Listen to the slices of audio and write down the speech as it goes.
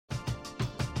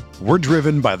We're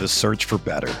driven by the search for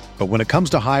better. But when it comes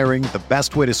to hiring, the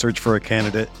best way to search for a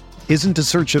candidate isn't to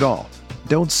search at all.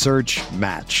 Don't search,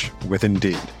 match with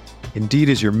Indeed. Indeed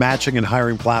is your matching and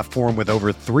hiring platform with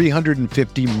over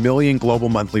 350 million global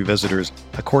monthly visitors,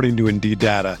 according to Indeed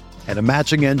data, and a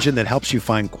matching engine that helps you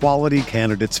find quality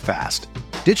candidates fast.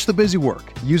 Ditch the busy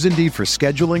work. Use Indeed for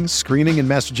scheduling, screening, and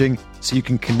messaging so you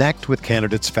can connect with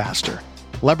candidates faster.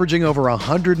 Leveraging over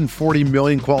 140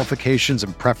 million qualifications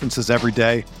and preferences every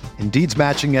day, Indeed's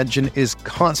matching engine is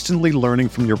constantly learning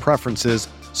from your preferences,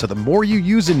 so the more you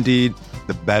use Indeed,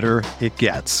 the better it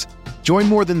gets. Join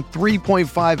more than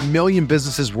 3.5 million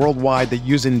businesses worldwide that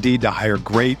use Indeed to hire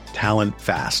great talent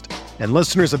fast. And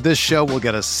listeners of this show will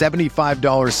get a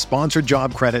 $75 sponsored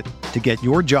job credit to get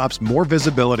your jobs more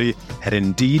visibility at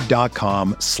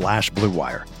Indeed.com/Blue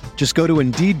Wire. Just go to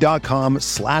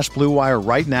Indeed.com/Blue Wire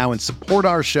right now and support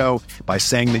our show by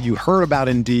saying that you heard about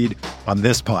Indeed on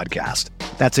this podcast.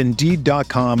 That's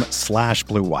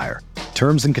Indeed.com/Blue Wire.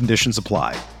 Terms and conditions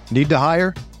apply. Need to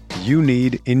hire? You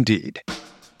need Indeed.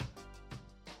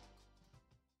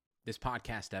 This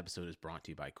podcast episode is brought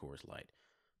to you by Coors Light.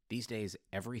 These days,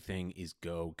 everything is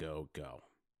go, go, go.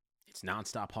 It's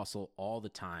nonstop hustle all the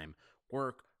time.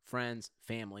 Work, friends,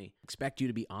 family, expect you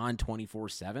to be on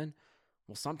 24/7.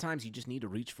 Well, sometimes you just need to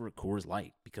reach for a Coors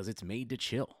Light because it's made to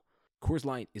chill. Coors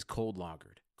Light is cold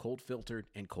lagered, cold filtered,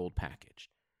 and cold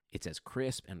packaged. It's as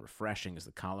crisp and refreshing as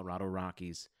the Colorado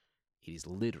Rockies. It is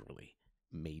literally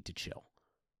made to chill.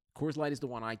 Coors Light is the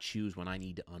one I choose when I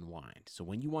need to unwind. So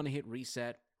when you want to hit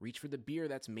reset, reach for the beer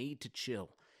that's made to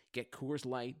chill. Get Coors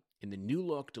Light in the new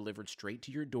look delivered straight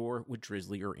to your door with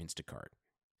Drizzly or Instacart.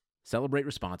 Celebrate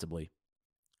responsibly.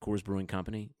 Coors Brewing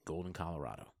Company, Golden,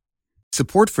 Colorado.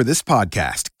 Support for this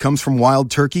podcast comes from Wild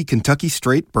Turkey Kentucky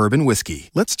Straight Bourbon Whiskey.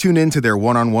 Let's tune in to their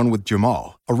one-on-one with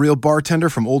Jamal, a real bartender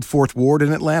from Old Fourth Ward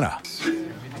in Atlanta.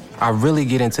 I really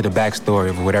get into the backstory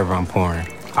of whatever I'm pouring,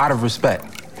 out of respect.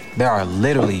 There are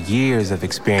literally years of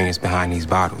experience behind these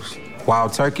bottles.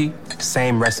 Wild Turkey,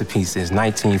 same recipe since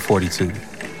 1942.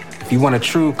 If you want a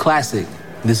true classic,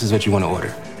 this is what you want to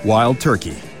order. Wild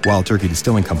Turkey. Wild Turkey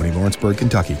Distilling Company, Lawrenceburg,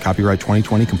 Kentucky. Copyright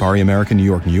 2020, Campari American, New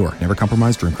York, New York. Never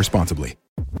compromise, drink responsibly.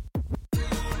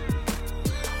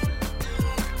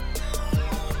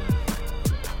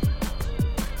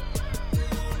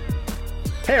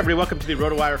 Hey everybody, welcome to the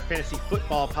RotoWire Fantasy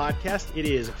Football Podcast. It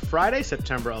is Friday,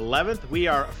 September 11th. We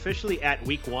are officially at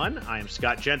week one. I am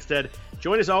Scott Jenstead,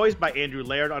 joined as always by Andrew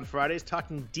Laird on Fridays,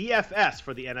 talking DFS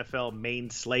for the NFL main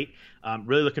slate.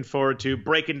 Really looking forward to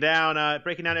breaking down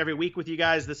every week with you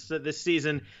guys this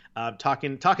season.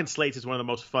 Talking slates is one of the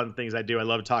most fun things I do. I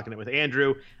love talking it with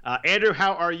Andrew. Andrew,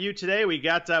 how are you today? We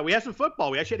have some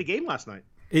football. We actually had a game last night.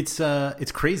 It's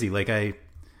crazy. Like I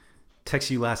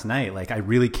text you last night, like I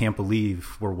really can't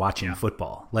believe we're watching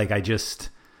football. Like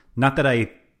not that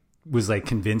I was like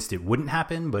convinced it wouldn't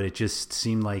happen, but it just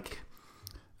seemed like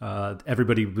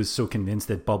everybody was so convinced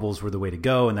that bubbles were the way to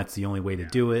go and that's the only way to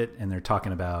do it. And they're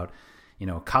talking about,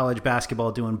 college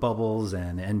basketball doing bubbles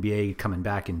and the NBA coming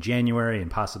back in January and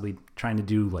possibly trying to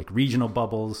do like regional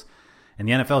bubbles. And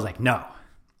the NFL is like, no,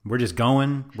 we're just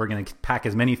going. We're going to pack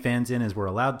as many fans in as we're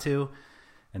allowed to.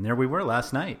 And there we were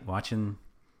last night watching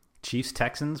Chiefs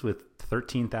Texans with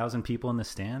 13,000 people in the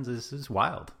stands. This is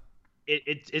wild.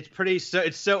 It's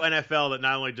so NFL that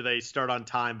not only do they start on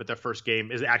time, but their first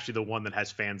game is actually the one that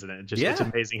has fans in it. It's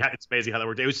amazing how that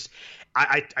worked. It was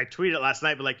I tweeted it last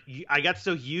night, but like I got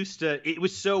so used to it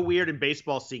was so weird in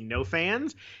baseball seeing no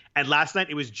fans, and last night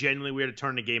it was genuinely weird to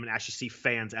turn the game and actually see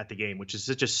fans at the game, which is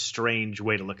such a strange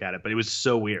way to look at it, but it was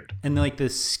so weird. And like the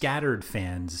scattered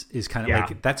fans is kind of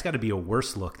like that's got to be a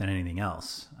worse look than anything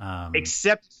else.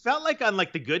 Except it felt like on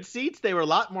like the good seats they were a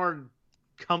lot more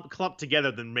clumped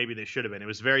together than maybe they should have been. It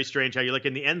was very strange how you look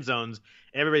in the end zones,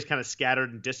 everybody's kind of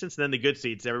scattered in distance, and then the good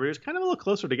seats, everybody was kind of a little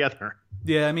closer together.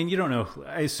 Yeah, I mean, you don't know.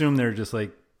 I assume they're just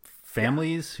like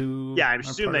families who. Yeah, I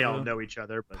assume they all know each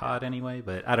other. But pod anyway,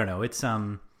 but I don't know. It's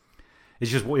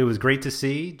just it was great to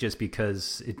see, just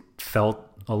because it felt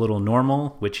a little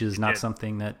normal, which is not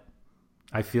something that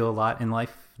I feel a lot in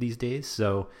life these days.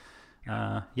 So,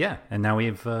 and now we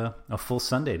have a full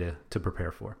Sunday to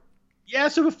prepare for. Yeah,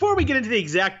 so before we get into the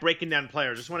exact breaking down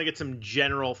players, just want to get some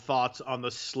general thoughts on the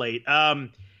slate.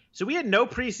 So we had no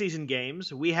preseason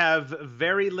games. We have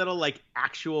very little like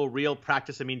actual real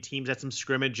practice. I mean, teams had some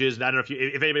scrimmages. And I don't know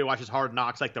if anybody watches Hard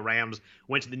Knocks, like the Rams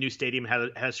went to the new stadium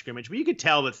and had a scrimmage, but you could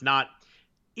tell that's not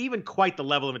even quite the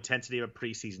level of intensity of a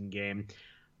preseason game.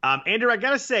 Andrew, I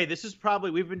got to say, this is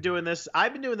probably, I've been doing this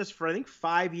for, I think,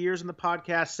 5 years in the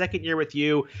podcast, second year with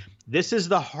you. This is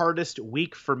the hardest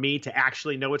week for me to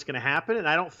actually know what's going to happen. And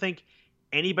I don't think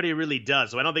anybody really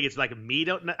does. So I don't think it's like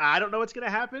I don't know what's going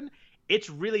to happen. It's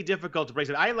really difficult to break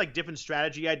it. I have like different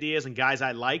strategy ideas and guys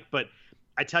I like, but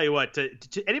I tell you what, to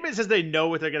anybody that says they know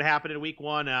what they're going to happen in week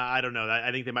one, I don't know.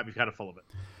 I think they might be kind of full of it.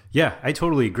 Yeah, I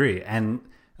totally agree. And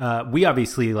we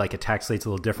obviously like attack slates a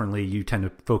little differently. You tend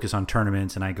to focus on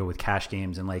tournaments, and I go with cash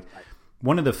games. And like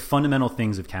one of the fundamental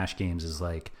things of cash games is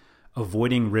like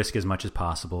avoiding risk as much as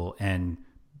possible and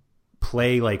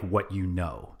play like what you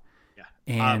know. Yeah.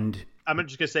 And I'm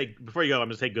just going to say, before you go, I'm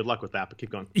going to say good luck with that, but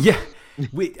keep going. Yeah.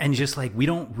 And just like, we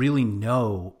don't really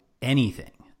know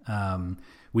anything.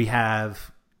 We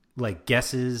have like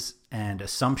guesses and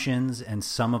assumptions, and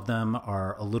some of them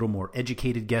are a little more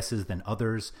educated guesses than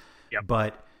others. Yep.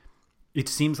 But it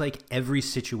seems like every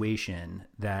situation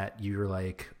that you're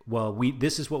like, well,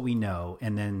 this is what we know.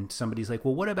 And then somebody's like,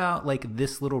 well, what about like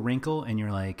this little wrinkle? And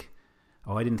you're like,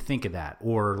 oh, I didn't think of that.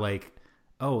 Or like,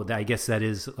 oh, I guess that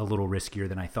is a little riskier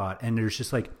than I thought. And there's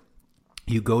just like,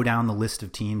 you go down the list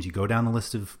of teams, you go down the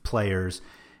list of players,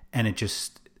 and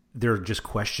there are just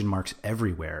question marks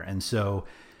everywhere. And so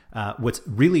what's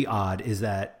really odd is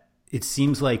that it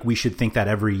seems like we should think that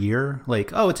every year,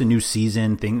 like, oh, it's a new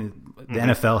season thing. The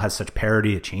NFL has such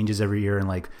parity. It changes every year. And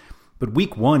like, but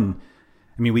week one,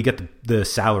 I mean, we get the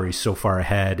salaries so far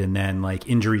ahead, and then like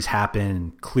injuries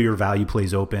happen, clear value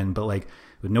plays open, but like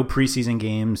with no preseason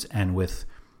games and with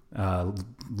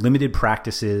limited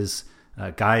practices,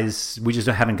 guys, we just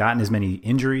haven't gotten as many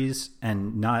injuries,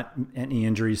 and not any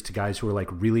injuries to guys who are like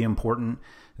really important,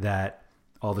 that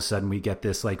all of a sudden we get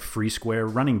this like free square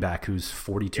running back who's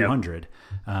 4,200.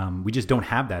 Yep. We just don't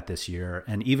have that this year.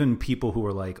 And even people who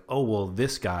are like, oh, well,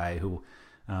 this guy who,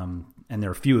 and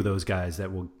there are a few of those guys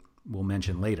that we'll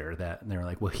mention later, that they're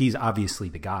like, well, he's obviously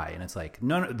the guy. And it's like,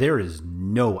 no, there is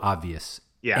no obvious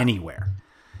anywhere.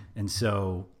 And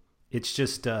so it's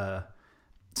just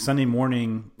Sunday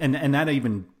morning, and that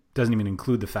even doesn't even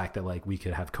include the fact that like we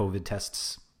could have COVID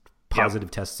tests, positive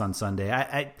tests on Sunday.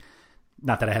 I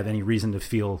not that I have any reason to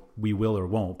feel we will or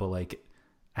won't, but like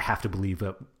I have to believe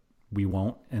that we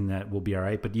won't and that we'll be all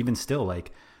right. But even still,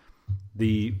 like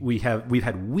we've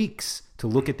had weeks to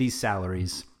look at these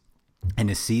salaries and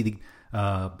to see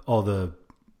all the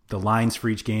lines for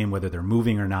each game, whether they're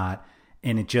moving or not.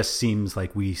 And it just seems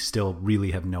like we still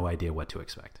really have no idea what to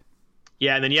expect.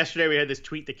 Yeah, and then yesterday we had this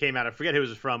tweet that came out. I forget who it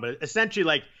was from, but essentially,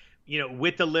 like, you know,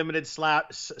 with the limited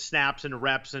snaps and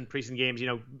reps and preseason games, you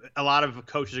know, a lot of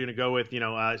coaches are going to go with, you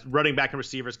know, running back and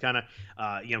receivers, kind of,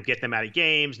 you know, get them out of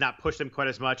games, not push them quite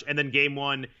as much. And then game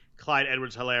one, Clyde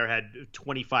Edwards-Helaire had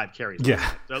 25 carries. Yeah.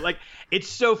 So, like, it's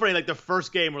so funny. Like, the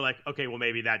first game, we're like, okay, well,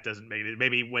 maybe that doesn't make it.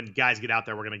 Maybe when guys get out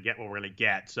there, we're going to get what we're going to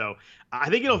get. So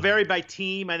I think it'll vary by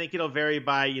team. I think it'll vary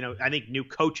by, you know, I think new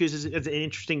coaches is an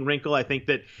interesting wrinkle. I think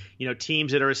that, you know,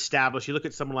 teams that are established, you look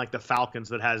at someone like the Falcons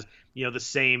that has, you know, the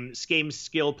same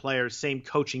skilled players, same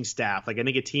coaching staff. Like, I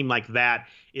think a team like that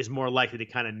is more likely to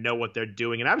kind of know what they're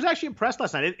doing. And I was actually impressed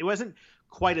last night. It wasn't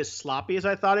quite as sloppy as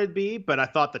I thought it'd be, but I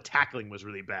thought the tackling was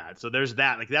really bad. So there's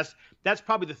that. Like, that's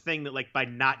probably the thing that, like, by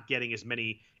not getting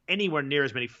anywhere near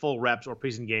as many full reps or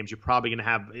preseason games, you're probably going to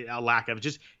have a lack of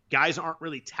just guys aren't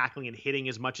really tackling and hitting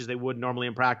as much as they would normally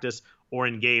in practice or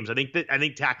in games. I think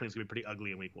tackling is going to be pretty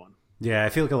ugly in week one. Yeah, I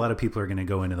feel like a lot of people are going to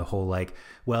go into the whole like,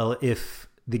 well, if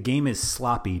the game is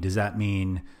sloppy, does that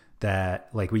mean that,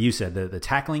 like what you said, the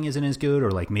tackling isn't as good,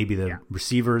 or like maybe the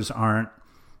receivers aren't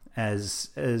as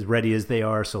ready as they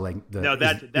are? So like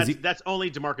that's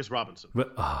only Demarcus Robinson.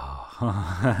 But,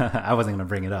 I wasn't going to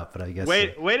bring it up, but I guess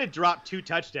way to drop 2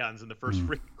 touchdowns in the first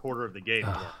freaking quarter of the game.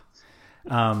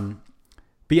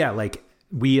 But yeah, like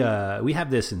we have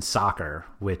this in soccer,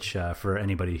 which for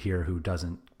anybody here who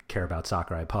doesn't care about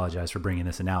soccer, I apologize for bringing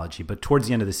this analogy, but towards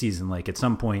the end of the season, like at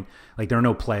some point, like there are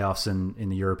no playoffs in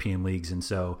the European leagues, and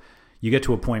so you get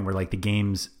to a point where like the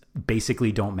games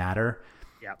basically don't matter.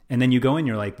 Yeah. And then you go in,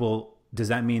 you're like, well, does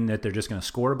that mean that they're just going to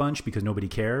score a bunch because nobody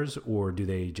cares, or do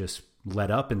they just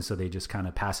let up and so they just kind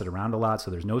of pass it around a lot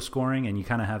so there's no scoring? And you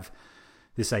kind of have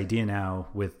this idea now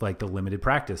with like the limited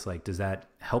practice, like does it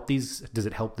help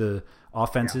the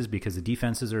offenses because the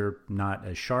defenses are not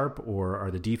as sharp, or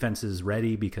are the defenses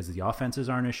ready because the offenses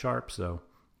aren't as sharp? So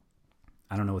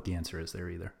I don't know what the answer is there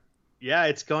either. Yeah,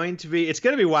 it's going to be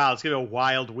wild. It's going to be a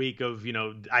wild week of, you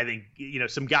know, I think, you know,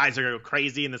 some guys are going to go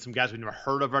crazy, and then some guys we've never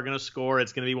heard of are going to score.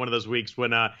 It's going to be one of those weeks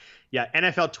when,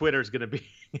 NFL Twitter is going to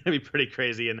be pretty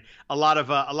crazy, and a lot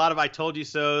of I told you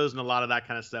so's and a lot of that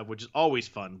kind of stuff, which is always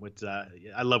fun. Which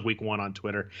I love week one on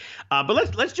Twitter.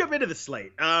 But let's jump into the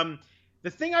slate.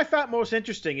 The thing I found most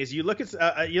interesting is you look at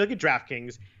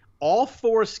DraftKings. all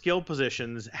 4 skill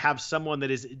positions have someone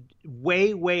that is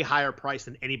way, way higher priced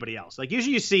than anybody else. Like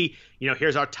usually you see,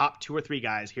 here's our top 2 or 3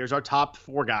 guys. Here's our top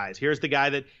 4 guys. Here's the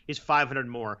guy that is 500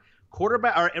 more.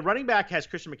 Quarterback or running back has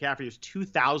Christian McCaffrey, who's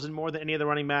 2,000 more than any other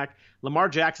running back. Lamar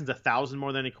Jackson's 1,000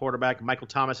 more than any quarterback. Michael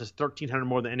Thomas has 1,300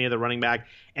 more than any other running back,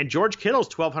 and George Kittle's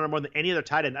 1,200 more than any other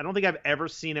tight end. I don't think I've ever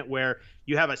seen it where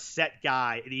you have a set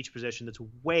guy at each position that's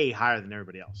way higher than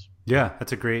everybody else. Yeah,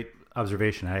 that's a great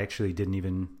observation. I actually didn't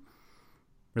even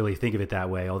really think of it that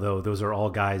way. Although those are all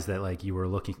guys that like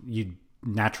you'd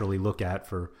naturally look at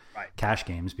for cash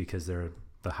games because they're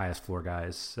the highest floor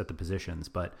guys at the positions,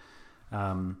 but.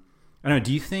 I don't know.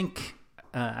 Do you think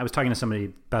I was talking to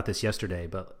somebody about this yesterday,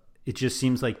 but it just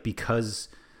seems like because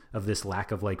of this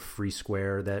lack of like free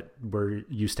square that we're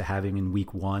used to having in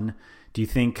week 1, do you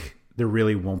think there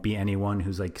really won't be anyone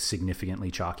who's like significantly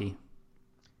chalky?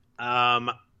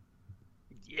 That's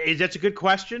a good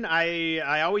question.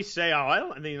 I always say, I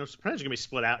think sometimes you're gonna be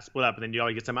split up, and then you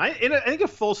always get some. I think a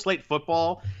full slate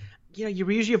football. You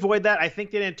usually avoid that. I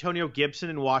think that Antonio Gibson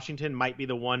in Washington might be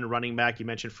the one running back. You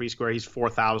mentioned free square. He's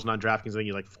 4,000 on DraftKings. I think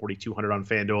he's like 4,200 on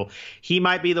FanDuel. He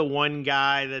might be the one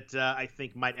guy that I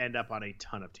think might end up on a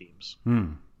ton of teams.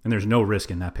 And there's no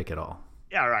risk in that pick at all.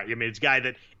 Yeah, right. I mean, it's a guy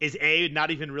that is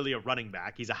not even really a running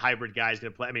back. He's a hybrid guy. He's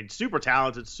going to play. I mean, super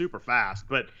talented, super fast,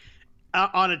 but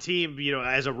on a team,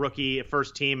 as a rookie,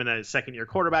 first team, and a second-year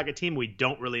quarterback, a team we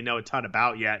don't really know a ton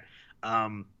about yet.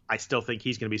 I still think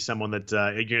he's going to be someone that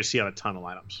you're going to see on a ton of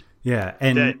lineups. Yeah,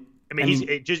 and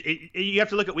you have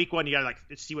to look at week 1. You got to like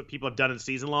see what people have done in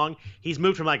season long. He's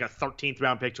moved from like a 13th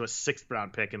round pick to a 6th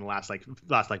round pick in the last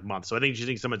month. So I think you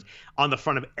think someone's on the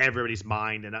front of everybody's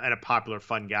mind and a popular,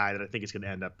 fun guy that I think is going to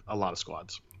end up a lot of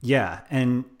squads. Yeah,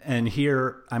 and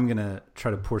here I'm going to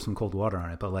try to pour some cold water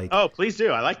on it, but like, oh, please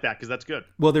do. I like that because that's good.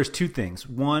 Well, there's 2 things.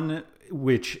 One,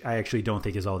 which I actually don't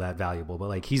think is all that valuable, but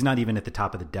like he's not even at the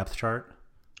top of the depth chart.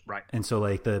 Right. And so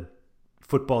like the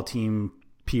football team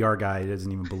PR guy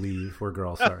doesn't even believe, or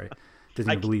girl, sorry,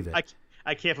 doesn't even believe it.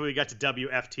 I can't believe we got to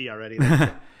WFT already.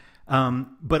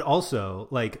 But also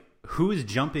like who's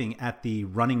jumping at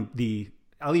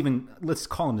let's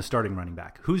call him the starting running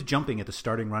back. Who's jumping at the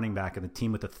starting running back of the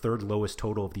team with the 3rd lowest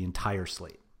total of the entire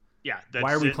slate? Yeah.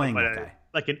 Why are we playing that guy?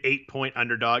 Like an 8-point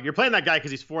underdog. You're playing that guy because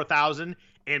he's 4,000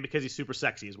 and because he's super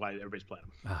sexy is why everybody's playing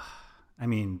him. I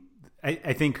mean,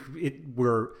 I think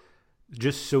we're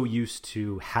just so used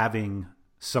to having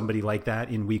somebody like that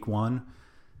in week 1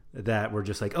 that we're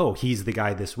just like, oh, he's the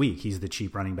guy this week. He's the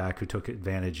cheap running back who took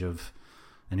advantage of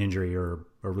an injury or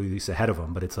release ahead of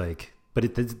him. But it's like,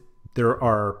 there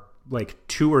are like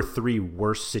 2 or 3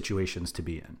 worse situations to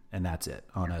be in, and that's it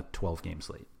on a 12-game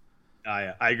slate.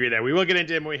 I agree there. We will get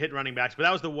into him when we hit running backs, but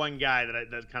that was the one guy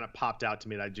that kind of popped out to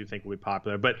me that I do think will be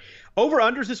popular. But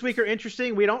over-unders this week are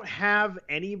interesting. We don't have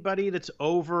anybody that's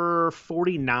over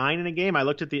 49 in a game. I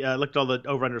looked at all the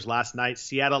over-unders last night.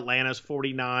 Seattle, Atlanta's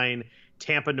 49.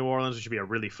 Tampa, New Orleans, which should be a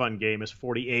really fun game, is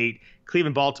 48.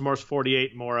 Cleveland, Baltimore's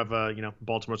 48. More of a,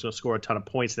 Baltimore's going to score a ton of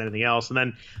points than anything else. And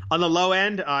then on the low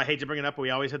end, I hate to bring it up, but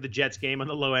we always have the Jets game on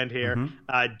the low end here.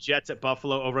 Mm-hmm. Jets at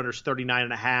Buffalo, over-unders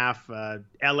 39.5.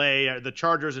 LA, the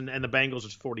Chargers and the Bengals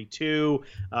is 42.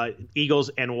 Eagles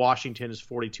and Washington is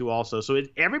 42 also. So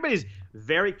everybody's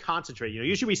very concentrated.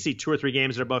 Usually we see 2 or 3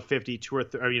 games that are above 50,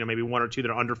 maybe 1 or 2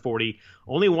 that are under 40.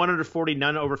 Only 1 under 40,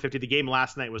 none over 50. The game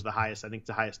last night was the highest. I think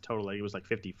the highest total. It was like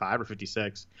 55 or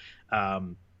 56.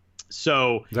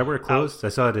 So is that where it closed? I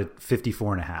saw it at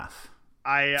 54.5.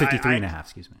 53.5,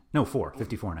 excuse me. No,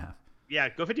 54.5. Yeah,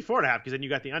 go 54.5 because then you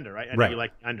got the under, right? I know you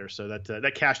like the under, so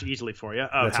that cashed easily for you.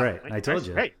 That's right. I told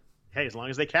you. Hey, as long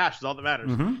as they cash, is all that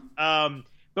matters. Mm-hmm.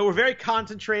 But we're very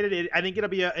concentrated. I think it'll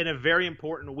be in a very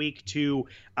important week to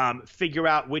figure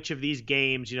out which of these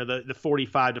games, the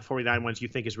 45 to 49 ones you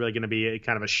think is really going to be a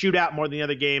kind of a shootout more than the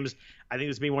other games. I think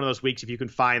this will be one of those weeks if you can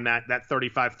find that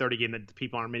 35-30 game that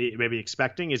people aren't maybe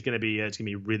expecting is going to be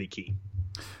really key.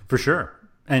 For sure.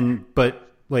 But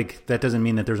like that doesn't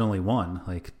mean that there's only one.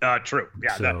 Like true.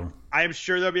 Yeah. So. I am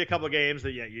sure there'll be a couple of games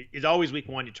that it's always week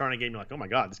 1. You turn a game, you're like, oh my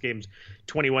god, this game's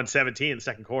 21-17 in the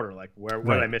second quarter. Like what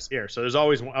did I miss here? So there's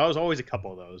always a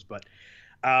couple of those. But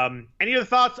any other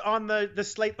thoughts on the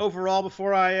slate overall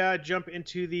before I jump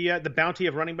into the bounty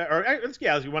of running back? Or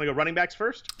you want to go running backs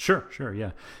first? Sure.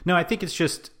 Yeah. No, I think it's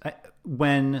just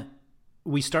when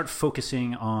we start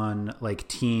focusing on like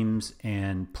teams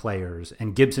and players,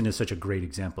 and Gibson is such a great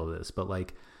example of this, but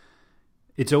like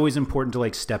it's always important to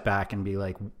like step back and be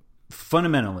like,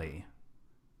 fundamentally,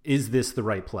 is this the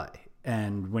right play?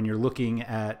 And when you're looking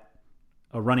at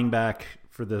a running back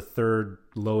for the 3rd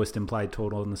lowest implied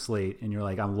total in the slate and you're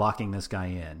like, I'm locking this guy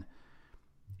in,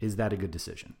 is that a good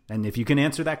decision? And if you can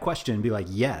answer that question, be like,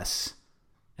 yes,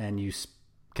 and you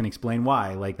can explain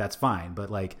why, like, that's fine. But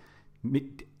like,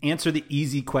 answer the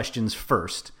easy questions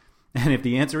first. And if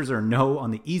the answers are no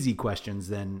on the easy questions,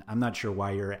 then I'm not sure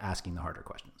why you're asking the harder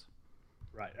questions.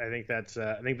 Right. I think that's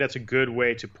a good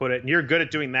way to put it. And you're good at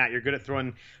doing that. You're good at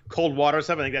throwing cold water and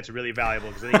stuff. I think that's really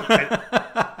valuable because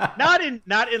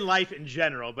not in life in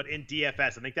general, but in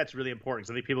DFS, I think that's really important.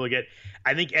 Because I think people get.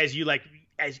 I think as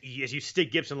you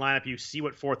stick Gibson lineup, you see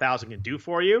what 4,000 can do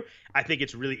for you. I think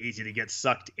it's really easy to get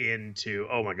sucked into,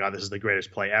 oh my God, this is the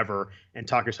greatest play ever, and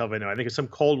talk yourself into it. I think some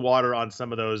cold water on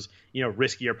some of those,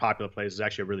 riskier popular plays is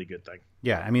actually a really good thing.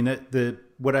 Yeah, I mean the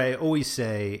what I always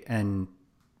say, and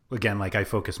again, like I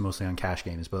focus mostly on cash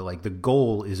games, but like the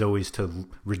goal is always to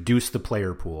reduce the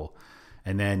player pool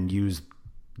and then use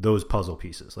those puzzle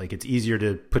pieces. Like it's easier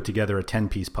to put together a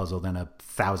 10-piece puzzle than a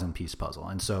 1,000-piece puzzle.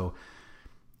 And so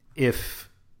if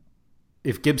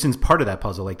Gibson's part of that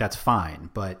puzzle, like that's fine,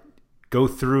 but go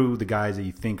through the guys that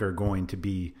you think are going to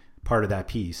be part of that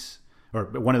piece or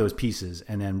one of those pieces.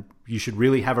 And then you should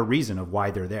really have a reason of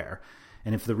why they're there.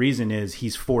 And if the reason is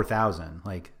he's 4,000,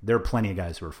 like there are plenty of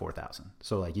guys who are 4,000.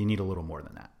 So like you need a little more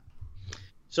than that.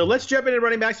 So let's jump into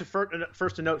running backs.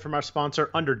 First, a note from our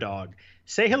sponsor, Underdog.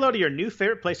 Say hello to your new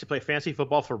favorite place to play fantasy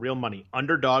football for real money,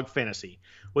 Underdog Fantasy.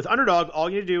 With Underdog, all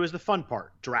you need to do is the fun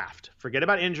part, draft. Forget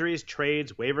about injuries,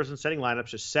 trades, waivers, and setting lineups.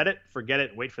 Just set it, forget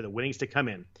it, and wait for the winnings to come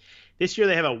in. This year,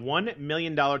 they have a $1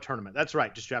 million tournament. That's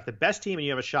right. Just draft the best team, and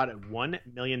you have a shot at $1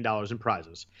 million in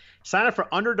prizes. Sign up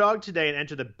for Underdog today and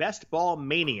enter the Best Ball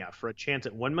Mania for a chance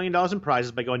at $1 million in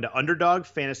prizes by going to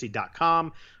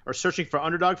UnderdogFantasy.com or searching for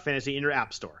Underdog Fantasy in your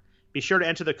app store. Be sure to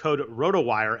enter the code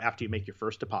ROTOWIRE after you make your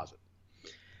first deposit.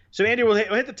 So, Andy, we'll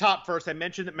hit the top first. I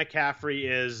mentioned that McCaffrey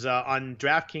is on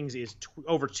DraftKings is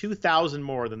over 2,000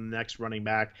 more than the next running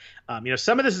back.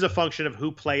 Some of this is a function of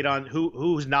who played on,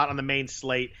 who's not on the main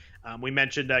slate. We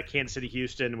mentioned Kansas City,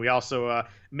 Houston. We also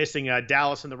missing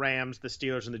Dallas and the Rams, the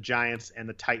Steelers and the Giants, and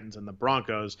the Titans and the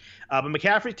Broncos. But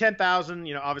McCaffrey,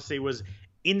 10,000, obviously was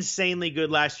insanely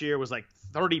good last year, was like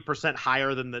 30%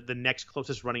 higher than the next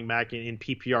closest running back in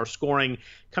PPR scoring.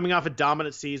 Coming off a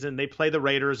dominant season, they play the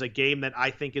Raiders, a game that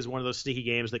I think is one of those sneaky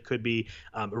games that could be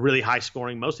really high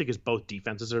scoring, mostly because both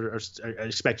defenses are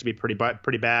expected to be pretty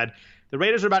bad. The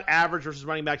Raiders are about average versus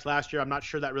running backs last year. I'm not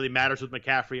sure that really matters with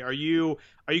McCaffrey. Are you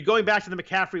going back to the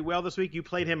McCaffrey well this week? You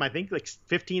played him, I think, like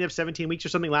 15 of 17 weeks or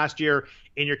something last year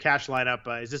in your cash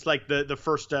lineup. Is this like the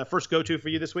first go-to for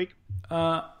you this week?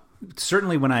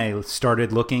 Certainly when I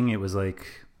started looking, it was like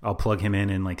I'll plug him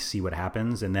in and like see what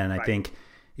happens. And then I think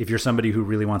if you're somebody who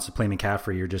really wants to play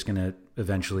McCaffrey, you're just going to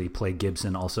eventually play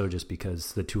Gibson also just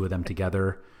because the two of them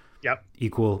together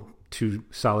equal two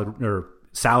solid or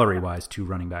salary-wise two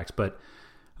running backs. But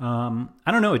I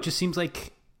don't know. It just seems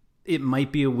like it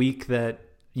might be a week that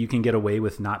you can get away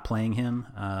with not playing him.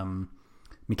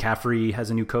 McCaffrey has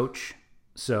a new coach.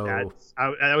 So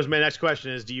that was my next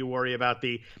question is, do you worry about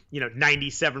the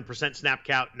 97% snap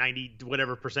count, 90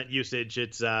 whatever percent usage?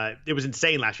 It was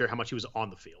insane last year how much he was on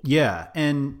the field. Yeah,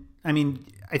 and I mean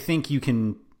I think you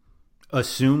can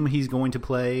assume he's going to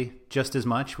play just as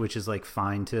much, which is like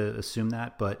fine to assume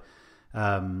that, but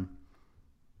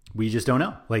we just don't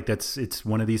know. Like it's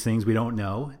one of these things we don't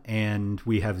know, and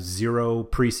we have 0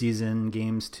 preseason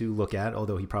games to look at,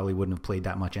 although he probably wouldn't have played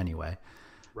that much anyway.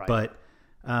 Right. But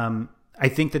I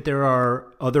think that there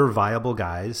are other viable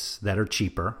guys that are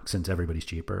cheaper since everybody's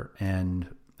cheaper.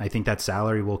 And I think that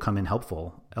salary will come in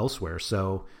helpful elsewhere.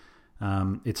 So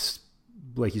it's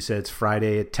like you said, it's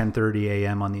Friday at 10:30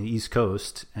 a.m. on the East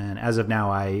Coast. And as of now,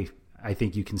 I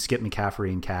think you can skip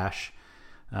McCaffrey in cash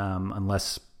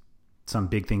unless some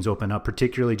big things open up,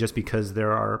 particularly just because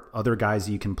there are other guys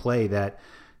you can play that,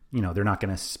 they're not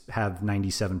going to have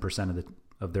 97%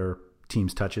 of their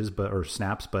team's touches or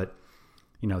snaps, but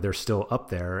they're still up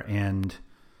there. And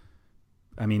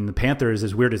I mean, the Panthers,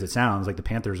 as weird as it sounds, like the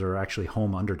Panthers are actually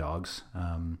home underdogs.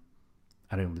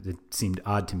 It seemed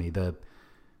odd to me.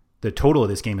 The total of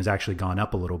this game has actually gone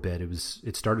up a little bit.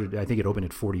 It started, I think it opened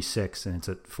at 46 and it's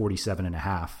at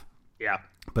 47.5. Yeah.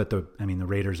 But the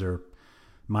Raiders are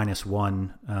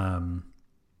 -1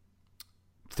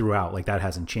 throughout. Like that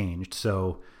hasn't changed.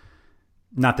 So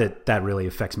not that really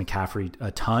affects McCaffrey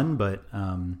a ton, but I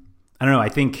don't know. I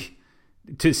think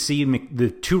to see the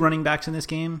two running backs in this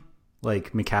game,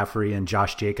 like McCaffrey and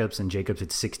Josh Jacobs, and Jacobs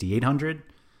at 6,800,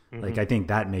 like I think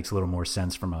that makes a little more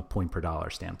sense from a point per dollar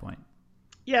standpoint.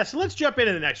 Yeah, so let's jump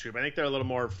into the next group. I think they're a little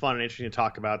more fun and interesting to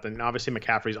talk about. Than obviously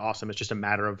McCaffrey's awesome. It's just a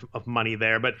matter of money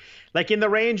there. But like in the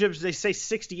range of, they say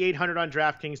 6,800 on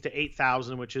DraftKings to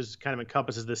 8,000, which is kind of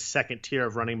encompasses the second tier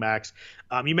of running backs.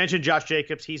 You mentioned Josh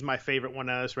Jacobs. He's my favorite one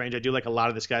out of this range. I do like a lot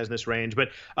of this guys in this range. But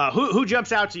who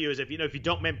jumps out to you is if you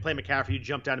don't play McCaffrey, you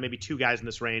jump down to maybe two guys in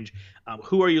this range.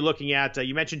 Who are you looking at?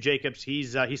 You mentioned Jacobs.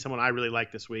 He's someone I really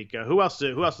like this week. Who else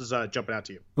is jumping out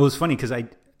to you? Well, it's funny because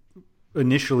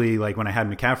initially, like when I had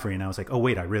McCaffrey and I was like, oh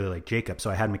wait, I really like Jacobs. So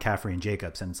I had McCaffrey and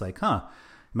Jacobs, and it's like, am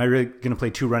I really going to play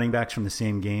two running backs from the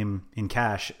same game in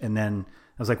cash? And then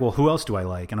I was like, well, who else do I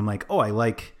like? And I'm like, I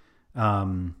like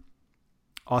Austin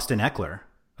Eckler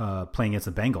playing against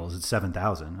the Bengals at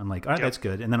 7,000. I'm like, all right, that's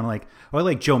good. And then I'm like, I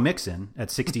like Joe Mixon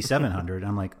at 6,700.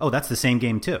 I'm like, that's the same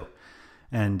game too.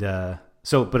 And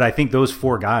but I think those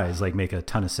four guys like make a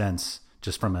ton of sense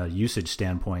just from a usage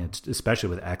standpoint, especially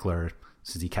with Eckler,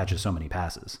 since he catches so many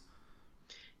passes.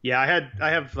 Yeah, I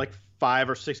have like 5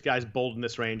 or 6 guys bold in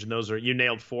this range, and you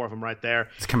nailed 4 of them right there.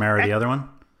 Is Kamara the other one?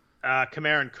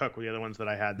 Kamara and Cook were the other ones that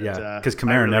I had. Because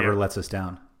Kamara never lets us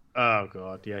down. Oh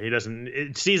god, yeah, he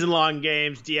doesn't. Season-long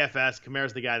games, DFS.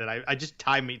 Kamara's the guy that I just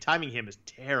timing him is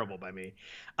terrible by me.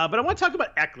 But I want to talk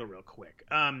about Eckler real quick.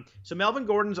 So Melvin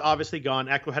Gordon's obviously gone.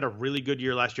 Eckler had a really good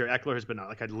year last year. Eckler has been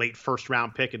like a late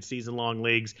first-round pick in season-long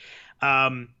leagues.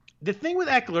 The thing with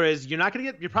Eckler is you're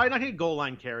probably not going to get goal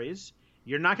line carries.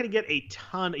 You're not going to get a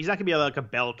ton. He's not going to be like a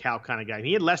bell cow kind of guy.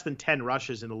 He had less than 10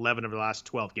 rushes in 11 of the last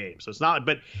 12 games. So it's not,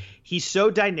 but he's so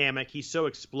dynamic. He's so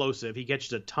explosive. He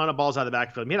catches a ton of balls out of the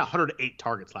backfield. He had 108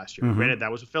 targets last year. Mm-hmm. Granted,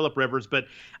 that was with Phillip Rivers, but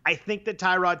I think that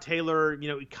Tyrod Taylor,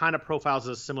 he kind of profiles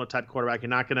as a similar type quarterback. You're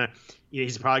not going to,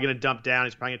 he's probably going to dump down.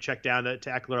 He's probably going to check down to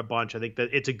Eckler a bunch. I think that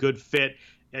it's a good fit.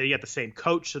 You got the same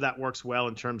coach, so that works well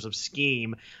in terms of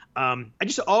scheme. I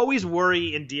just always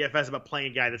worry in DFS about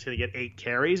playing a guy that's going to get 8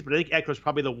 carries, but I think Eckler's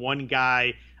probably the one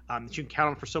guy that you can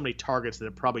count on for so many targets that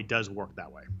it probably does work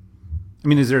that way. I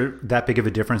mean, is there that big of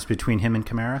a difference between him and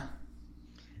Kamara?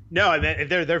 No,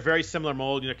 they're very similar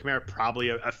mold. Kamara probably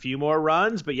a few more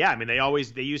runs, but yeah, I mean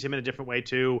they use him in a different way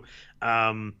too.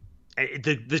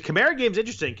 The Kamara game's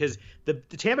interesting because the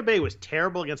Tampa Bay was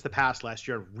terrible against the pass last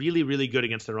year, really, really good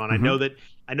against the run. Mm-hmm.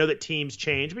 I know that teams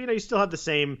change, but you still have the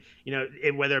same,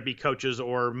 whether it be coaches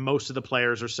or most of the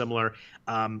players are similar.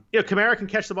 Kamara can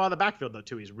catch the ball in the backfield though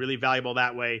too. He's really valuable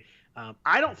that way.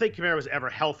 I don't think Kamara was ever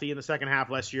healthy in the second half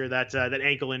last year. That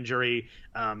ankle injury,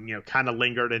 kind of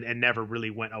lingered and never really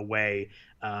went away.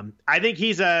 I don't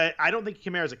think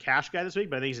Kamara's a cash guy this week,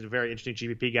 but I think he's a very interesting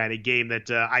GPP guy in a game that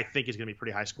I think is going to be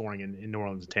pretty high scoring in New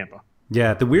Orleans and Tampa.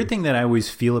 Yeah, the weird thing that I always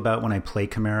feel about when I play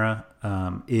Kamara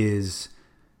is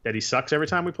that he sucks every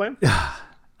time we play him.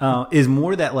 Is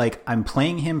more that like I'm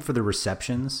playing him for the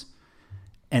receptions,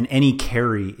 and any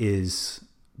carry is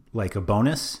like a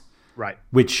bonus, right?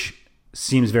 Which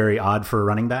seems very odd for a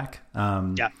running back.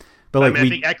 Yeah. But like I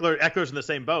think Eckler's in the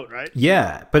same boat, right?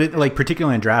 Yeah, but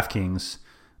particularly in DraftKings,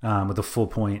 with a full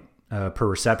point per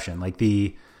reception, like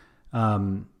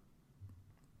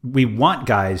we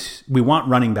want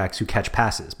running backs who catch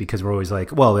passes because we're always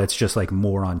like, well, it's just like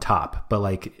more on top. But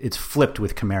like it's flipped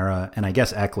with Kamara and I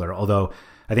guess Eckler, although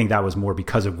I think that was more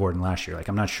because of Gordon last year. Like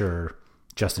I'm not sure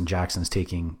Justin Jackson's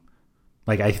taking.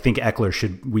 Like I think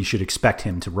Eckler we should expect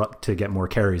him to get more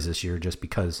carries this year just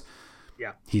because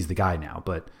he's the guy now.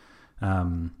 But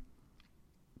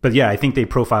yeah, I think they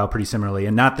profile pretty similarly,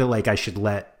 and not that like I should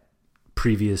let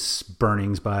previous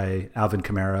burnings by Alvin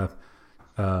Kamara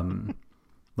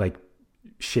like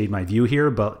shade my view here,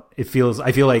 but I feel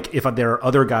like if there are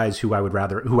other guys who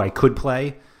I could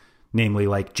play, namely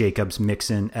like Jacobs,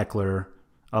 Mixon, Eckler,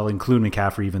 I'll include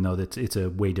McCaffrey even though it's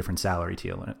a way different salary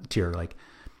tier. Like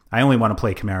I only want to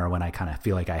play Kamara when I kind of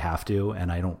feel like I have to, and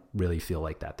I don't really feel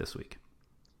like that this week.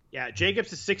 Yeah,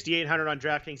 Jacobs is 6,800 on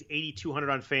DraftKings, 8,200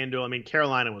 on FanDuel. I mean,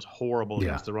 Carolina was horrible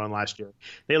against the run last year.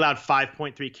 They allowed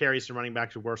 5.3 carries to running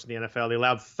backs, worse than the NFL. They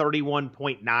allowed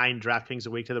 31.9 DraftKings a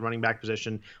week to the running back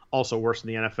position, also worse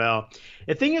than the NFL.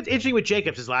 The thing that's interesting with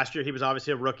Jacobs is last year he was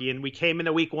obviously a rookie, and we came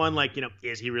into week one like,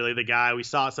 is he really the guy? We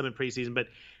saw some in preseason, but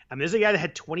I mean, there's a guy that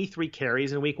had 23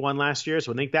 carries in week one last year,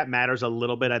 so I think that matters a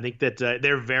little bit. I think that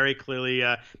they're very clearly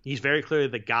he's very clearly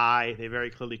the guy. They very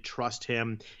clearly trust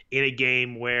him in a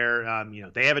game where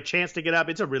they have a chance to get up.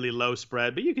 It's a really low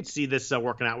spread, but you could see this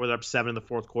working out. Where they're up 7 in the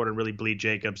fourth quarter and really bleed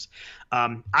Jacobs.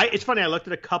 It's funny. I looked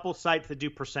at a couple sites that do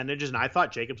percentages, and I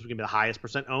thought Jacobs was going to be the highest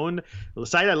percent owned. The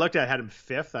site I looked at had him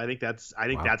 5th. I think that's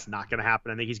not going to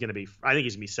happen. I think he's going to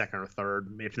be second or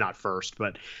third, if not first.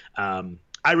 But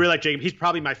I really like Jacob. He's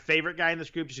probably my favorite guy in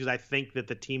this group just because I think that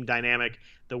the team dynamic,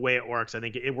 the way it works, I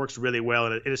think it works really well.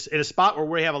 And in a spot where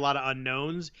we have a lot of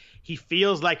unknowns, he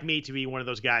feels like me to be one of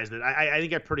those guys that I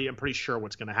think I'm pretty sure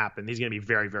what's going to happen. He's going to be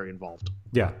very, very involved.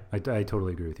 Yeah, I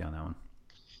totally agree with you on that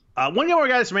one. One more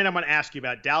guy that's random I want to ask you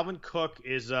about. Dalvin Cook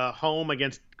is home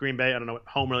against Green Bay. I don't know what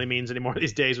home really means anymore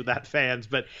these days without fans.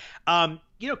 But,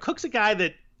 Cook's a guy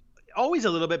that always a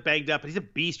little bit banged up, but he's a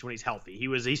beast when he's healthy.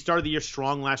 He started the year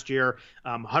strong last year,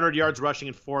 100 yards rushing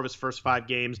in 4 of his first 5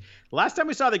 games. The last time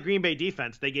we saw the Green Bay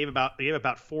defense, they gave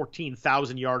about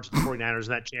 14,000 yards to the 49ers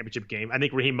in that championship game. I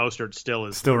think Raheem Mostert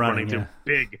still running through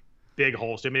big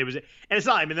holes. I mean, it's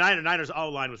not. I mean, the Niners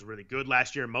O-line was really good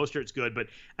last year. Mostert's good, but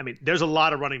I mean, there's a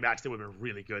lot of running backs that would have been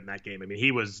really good in that game. I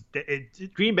mean,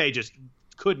 Green Bay just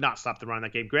could not stop the run in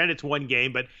that game. Granted, it's one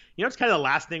game, but it's kind of the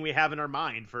last thing we have in our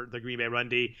mind for the Green Bay run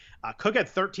D. Cook had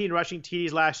 13 rushing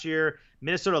TDs last year.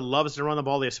 Minnesota loves to run the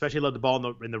ball. They especially love the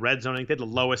ball in the red zone. I think they had the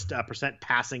lowest percent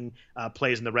passing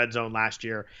plays in the red zone last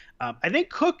year. I think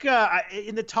Cook,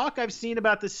 in the talk I've seen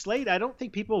about this slate, I don't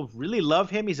think people really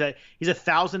love him. He's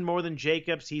 1,000 more than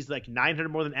Jacobs. He's like 900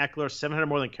 more than Eckler, 700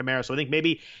 more than Kamara. So I think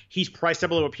maybe he's priced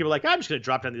up a little bit. People are like, I'm just going to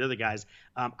drop down the other guys.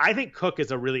 I think Cook is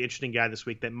a really interesting guy this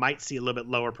week that might see a little bit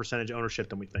lower percentage ownership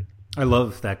than we think. I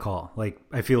love that call. Like,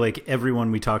 I feel like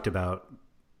everyone we talked about,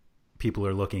 people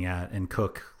are looking at, and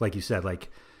Cook, like you said,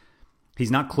 like he's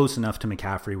not close enough to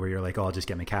McCaffrey where you're like, oh, I'll just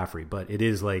get McCaffrey. But it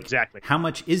is like, exactly. How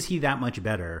much is he that much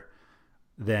better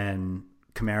than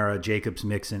Kamara, Jacobs,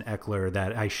 Mixon, Eckler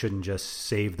that I shouldn't just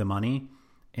save the money?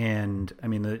 And I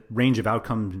mean, the range of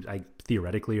outcomes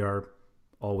theoretically are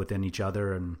all within each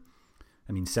other. And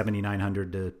I mean,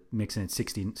 7,900 to Mixon at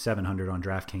 6,700 on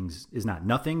DraftKings is not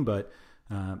nothing, but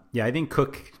I think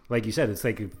Cook, like you said, it's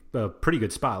like a pretty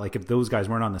good spot. Like if those guys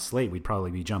weren't on the slate, we'd probably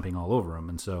be jumping all over them.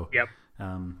 And so,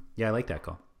 I like that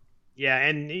call. Yeah,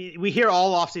 and we hear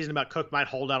all offseason about Cook might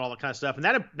hold out, all that kind of stuff, and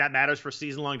that matters for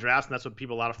season-long drafts, and that's what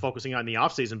people a lot of focusing on in the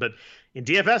offseason. But in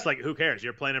DFS, like, who cares?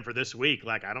 You're playing him for this week.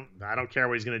 Like, I don't care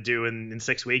what he's going to do in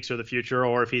 6 weeks or the future,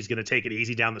 or if he's going to take it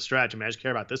easy down the stretch. I mean, I just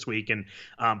care about this week, and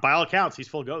by all accounts, he's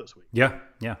full go this week. Yeah,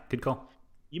 good call.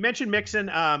 You mentioned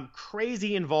Mixon,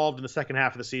 crazy involved in the second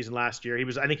half of the season last year.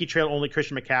 I think he trailed only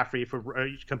Christian McCaffrey for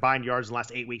combined yards in the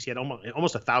last 8 weeks. He had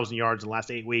almost 1,000 yards in the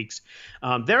last 8 weeks.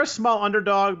 They're a small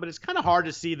underdog, but it's kind of hard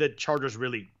to see the Chargers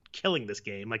really killing this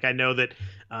game. Like, I know that,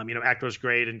 Eckler's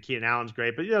great and Keenan Allen's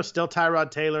great, but, still Tyrod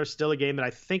Taylor, still a game that I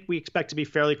think we expect to be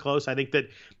fairly close. I think that,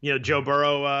 Joe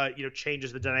Burrow,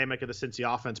 changes the dynamic of the Cincy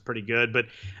offense pretty good. But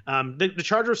the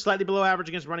Chargers were slightly below average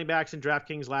against running backs in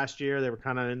DraftKings last year. They were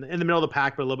kind of in the middle of the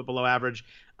pack, but a little bit below average.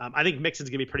 I think Mixon's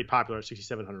going to be pretty popular at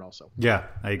 6,700 also. Yeah,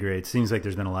 I agree. It seems like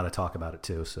there's been a lot of talk about it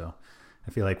too. So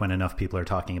I feel like when enough people are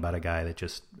talking about a guy, that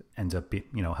just ends up,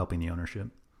 helping the ownership.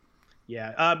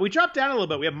 Yeah, we dropped down a little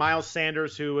bit. We have Miles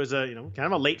Sanders, who was kind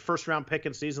of a late first-round pick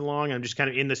in season long. I'm just kind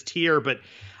of in this tier, but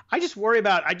I just worry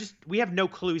about we have no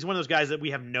clue. He's one of those guys that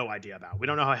we have no idea about. We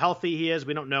don't know how healthy he is.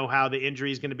 We don't know how the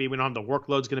injury is going to be. We don't know how the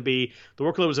workload's going to be. The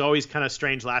workload was always kind of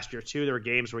strange last year too. There were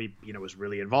games where he was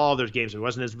really involved. There's games where he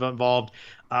wasn't as involved.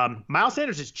 Miles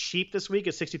Sanders is cheap this week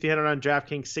at 6,300 on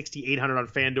DraftKings, 6,800 on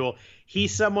FanDuel.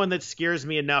 He's someone that scares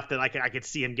me enough that I could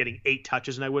see him getting 8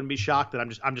 touches, and I wouldn't be shocked. That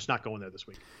I'm just not going there this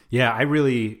week. Yeah, I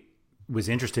really was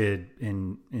interested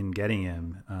in getting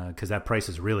him because that price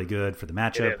is really good for the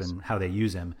matchup and how they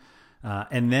use him.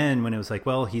 And then when it was like,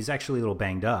 well, he's actually a little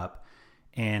banged up,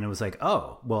 and it was like,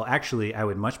 oh, well, actually, I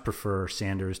would much prefer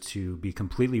Sanders to be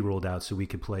completely ruled out so we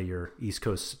could play your East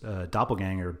Coast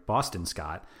doppelganger, Boston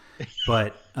Scott.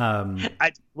 But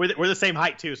we're the same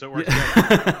height too, so it works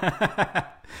good.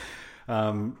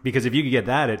 Because if you could get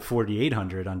that at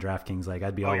 4,800 on DraftKings, like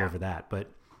I'd be all over that. But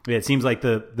yeah, it seems like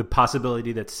the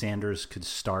possibility that Sanders could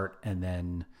start and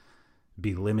then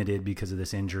be limited because of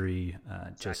this injury,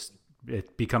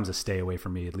 it becomes a stay away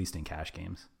from me, at least in cash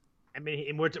games. I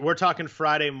mean, we're talking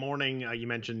Friday morning. You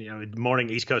mentioned, morning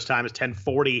East Coast time is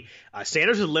 10:40.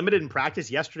 Sanders was limited in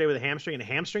practice yesterday with a hamstring, and a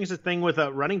hamstring is a thing with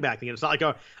a running back. It's not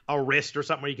like a wrist or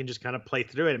something where you can just kind of play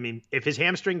through it. I mean, if his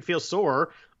hamstring feels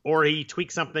sore or he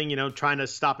tweaks something, trying to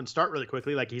stop and start really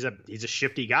quickly, like he's a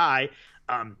shifty guy,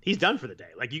 he's done for the day.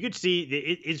 Like, you could see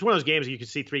it's one of those games you could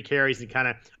see 3 carries and kind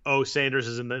of, Sanders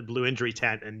is in the blue injury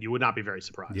tent, and you would not be very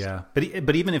surprised. Yeah,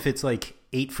 but even if it's like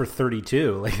 8 for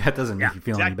 32, like that doesn't make you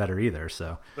feel any better either.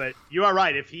 So, but you are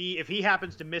right. If he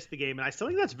happens to miss the game, and I still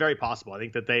think that's very possible. I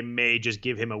think that they may just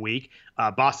give him a week.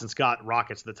 Boston Scott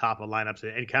rockets to the top of lineups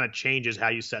and kind of changes how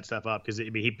you set stuff up because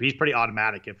he's pretty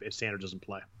automatic if Sanders doesn't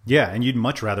play. Yeah, and you'd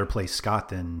much rather play Scott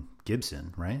than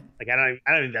Gibson, right? Like, I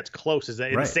don't think that's close. Is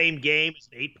that in the same game? It's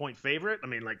an 8-point favorite. I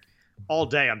mean, like, all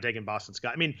day I'm taking Boston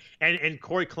Scott. I mean, and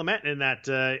Corey Clement in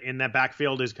that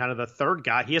backfield is kind of the third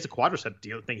guy. He has a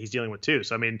quadricep thing he's dealing with too.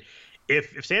 So I mean,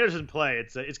 if Sanders doesn't play,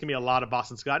 it's gonna be a lot of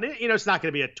Boston Scott. And, it's not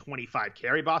gonna be a 25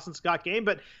 carry Boston Scott game,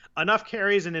 but enough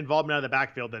carries and involvement out of the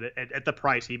backfield that at the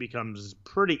price he becomes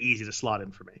pretty easy to slot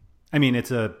in for me. I mean,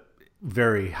 it's a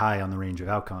very high on the range of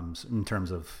outcomes in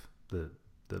terms of the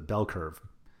bell curve.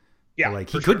 Yeah, but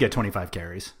he could get 25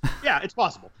 carries. Yeah, it's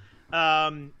possible.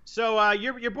 So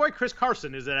your boy Chris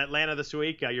Carson is in Atlanta this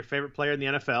week. Your favorite player in the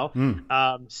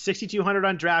NFL. 6,200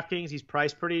 on DraftKings. He's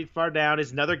priced pretty far down.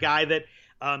 He's another guy that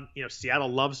Seattle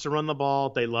loves to run the ball.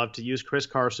 They love to use Chris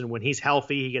Carson when he's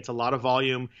healthy. He gets a lot of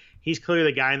volume. He's clearly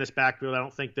the guy in this backfield. I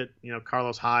don't think that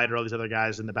Carlos Hyde or all these other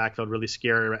guys in the backfield really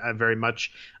scare very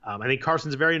much. I think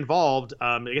Carson's very involved.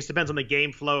 I guess it depends on the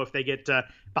game flow if they get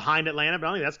behind Atlanta, but I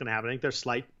don't think that's going to happen. I think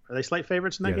are they slight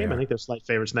favorites in that game? I think they're slight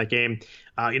favorites in that game.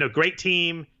 Great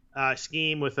team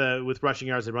scheme with rushing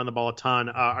yards. They run the ball a ton.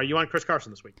 Are you on Chris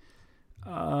Carson this week?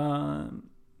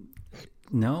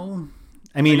 No.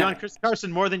 I mean, are you on Chris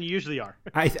Carson more than you usually are?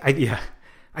 I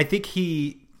think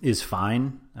he is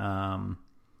fine.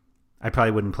 I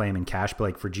probably wouldn't play him in cash,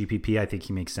 but for GPP, I think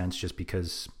he makes sense just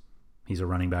because he's a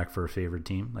running back for a favored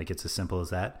team. It's as simple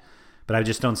as that. But I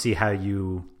just don't see how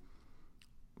you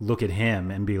look at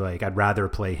him and be like, I'd rather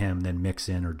play him than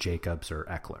Mixon or Jacobs or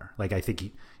Eckler. I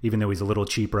think even though he's a little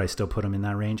cheaper, I still put him in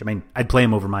that range. I mean, I'd play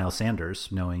him over Miles Sanders,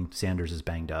 knowing Sanders is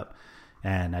banged up.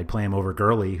 And I'd play him over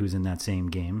Gurley, who's in that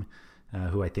same game,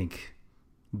 who I think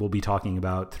we'll be talking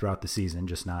about throughout the season.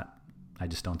 I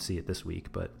just don't see it this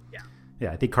week. But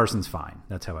yeah, I think Carson's fine.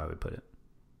 That's how I would put it.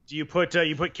 Do you put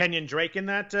Kenyon Drake in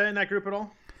that group at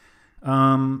all?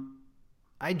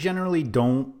 I generally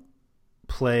don't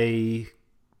play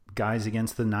guys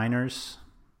against the Niners.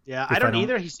 Yeah, I don't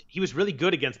either. He was really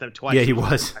good against them twice. Yeah, he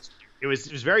was. It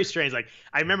was very strange.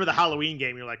 I remember the Halloween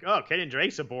game. You're like, oh, Kenyon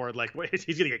Drake's aboard.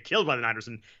 He's gonna get killed by the Niners.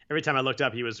 And every time I looked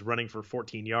up, he was running for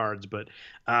 14 yards. But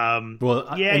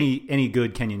any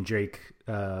good Kenyon Drake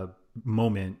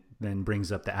moment then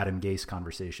brings up the Adam Gase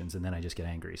conversations, and then I just get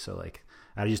angry. So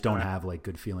I just don't have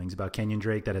good feelings about Kenyon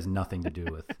Drake. That has nothing to do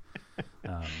with.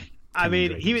 I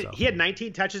mean, he had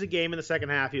 19 touches a game in the second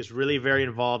half. He was really very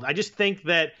involved. I just think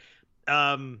that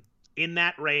in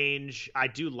that range, I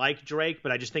do like Drake,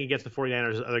 but I just think against the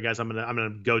 49ers, other guys I'm gonna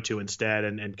go to instead,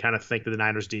 and kind of think that the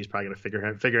Niners D is probably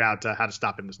gonna figure out how to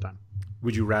stop him this time.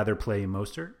 Would you rather play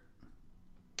Mostert?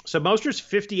 So Mostert's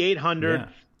 5,800. Yeah.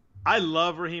 I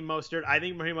love Raheem Mostert. I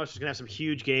think Raheem Mostert's going to have some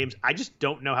huge games. I just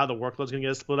don't know how the workload's going to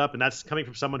get split up, and that's coming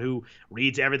from someone who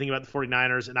reads everything about the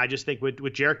 49ers. And I just think with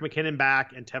Jerick McKinnon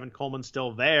back and Tevin Coleman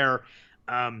still there,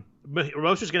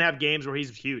 Mostert's going to have games where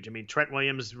he's huge. I mean, Trent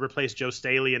Williams replaced Joe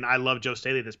Staley, and I love Joe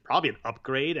Staley. That's probably an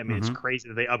upgrade. I mean, It's crazy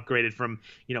that they upgraded from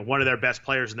one of their best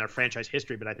players in their franchise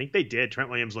history, but I think they did. Trent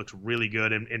Williams looks really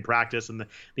good in practice, and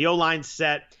the O-line's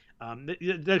set.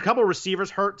 The couple of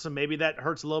receivers hurt, so maybe that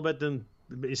hurts a little bit than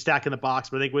stacking the box.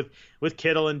 But I think with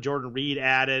Kittle and Jordan Reed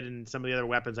added and some of the other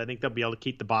weapons, I think they'll be able to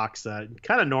keep the box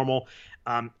kind of normal.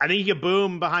 I think he can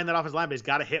boom behind that offensive line, but he's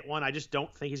got to hit one. I just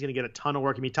don't think he's going to get a ton of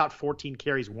work. I mean, he topped 14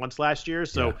 carries once last year,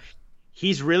 so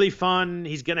he's really fun.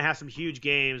 He's going to have some huge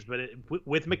games, but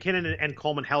with McKinnon and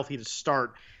Coleman healthy to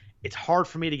start, it's hard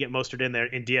for me to get Mostert in there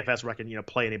in DFS where I can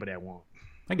play anybody I want.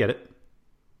 I get it.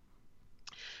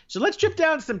 So let's chip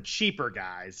down to some cheaper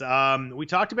guys. We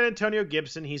talked about Antonio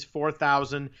Gibson. He's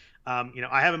 4,000. I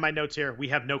have in my notes here, we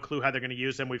have no clue how they're going to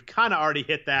use him. We've kind of already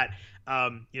hit that.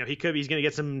 He's going to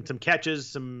get some catches,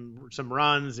 some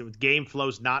runs. Game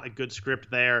flow's not a good script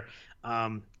there.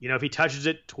 If he touches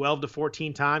it 12 to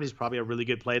 14 times, he's probably a really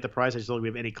good play at the price. I just don't think we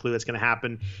have any clue that's going to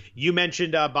happen. You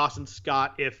mentioned Boston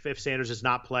Scott if Sanders does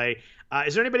not play.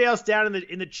 Is there anybody else down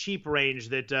in the cheap range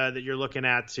that you're looking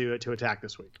at to attack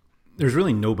this week? There's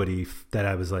really nobody that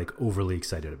I was overly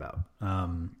excited about,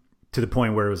 to the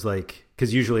point where it was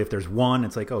because usually if there's one,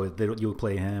 it's you'll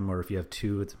play him, or if you have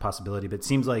two, it's a possibility. But it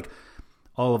seems like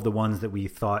all of the ones that we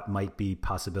thought might be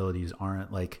possibilities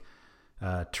aren't.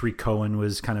 Tariq Cohen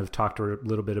was kind of talked a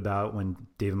little bit about when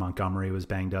David Montgomery was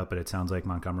banged up, but it sounds like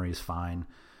Montgomery is fine.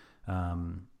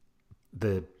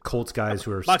 The Colts guys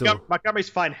who are Montgomery's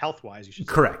fine health-wise, you should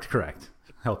say. Correct.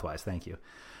 Health-wise, thank you.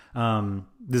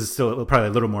 This is still probably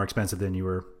a little more expensive than you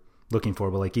were looking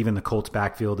for, but even the Colts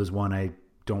backfield is one I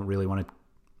don't really want to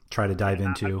try to dive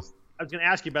into. I was going to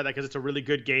ask you about that because it's a really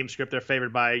good game script. They're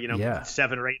favored by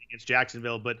 7 or 8 against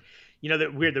Jacksonville, but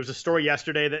that weird. There was a story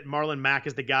yesterday that Marlon Mack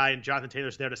is the guy and Jonathan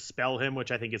Taylor's there to spell him,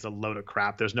 which I think is a load of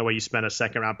crap. There's no way you spend a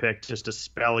second-round pick just to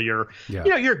spell your,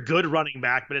 you're a good running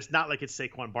back, but it's not like it's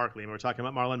Saquon Barkley. And we're talking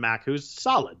about Marlon Mack, who's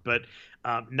solid, but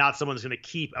not someone who's going to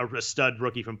keep a stud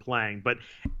rookie from playing. But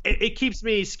it keeps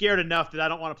me scared enough that I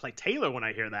don't want to play Taylor when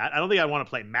I hear that. I don't think I want to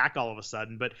play Mack all of a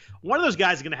sudden, but one of those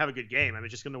guys is going to have a good game. I mean,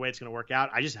 just the way it's going to work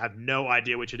out. I just have no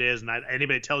idea which it is, and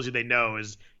anybody that tells you they know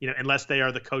is, unless they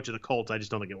are the coach of the Colts, I just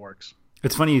don't think it works.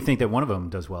 It's funny you think that one of them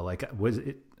does well. Like,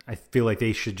 I feel like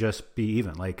they should just be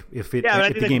even. Like, if the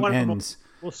game ends,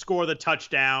 will score the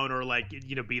touchdown or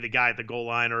be the guy at the goal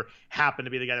line or happen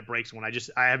to be the guy that breaks one. I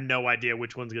have no idea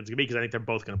which one's going to be because I think they're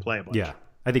both going to play a bunch. Yeah,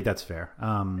 I think that's fair.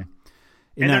 And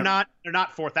they're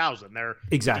not 4,000. They're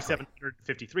exactly 5,700,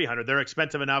 5,300. They're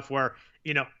expensive enough where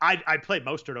I play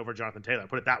Mostert over Jonathan Taylor.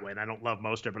 Put it that way, and I don't love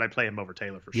Mostert, but I play him over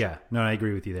Taylor for sure. Yeah, no, I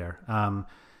agree with you there.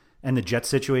 And the Jets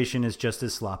situation is just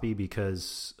as sloppy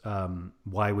because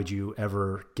why would you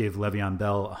ever give Le'Veon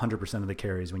Bell 100% of the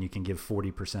carries when you can give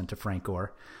 40% to Frank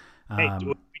Gore? Hey,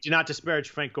 we do not disparage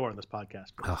Frank Gore on this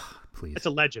podcast. Oh, please. It's a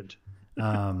legend.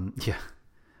 Yeah.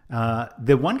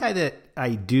 The one guy that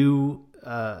I do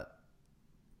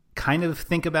kind of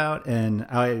think about, and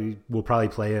I will probably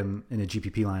play him in a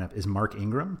GPP lineup, is Mark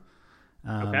Ingram.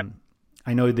 Okay.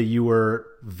 I know that you were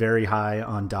very high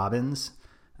on Dobbins.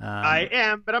 I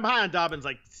am, but I'm high on Dobbins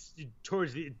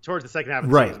towards the second half of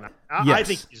the season.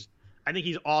 Yes. I think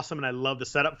he's awesome, and I love the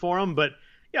setup for him. But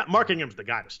yeah, Mark Ingram's the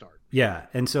guy to start. Yeah,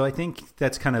 and so I think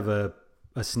that's kind of a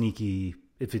sneaky,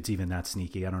 if it's even that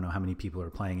sneaky. I don't know how many people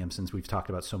are playing him since we've talked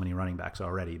about so many running backs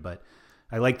already. But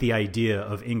I like the idea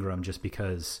of Ingram just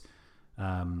because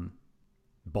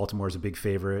Baltimore's a big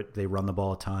favorite. They run the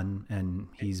ball a ton, and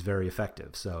he's very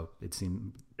effective. So it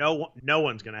seems no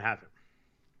one's going to have him.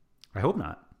 I hope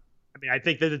not. I mean, I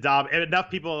think that enough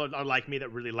people are like me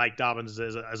that really like Dobbins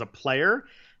as a player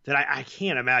that I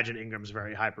can't imagine Ingram's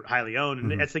very highly owned.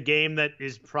 And it's a game that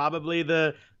is probably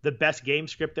the best game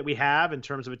script that we have in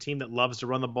terms of a team that loves to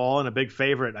run the ball and a big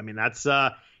favorite. I mean, it's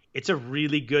a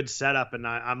really good setup. And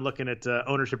I'm looking at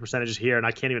ownership percentages here, and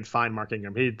I can't even find Mark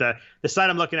Ingram. The site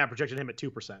I'm looking at projected him at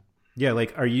 2%. Yeah,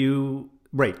 are you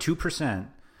right? 2%.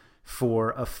 For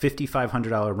a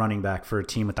 $5,500 running back for a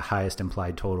team with the highest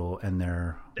implied total, and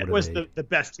it was the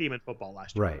best team in football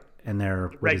last year. Right, and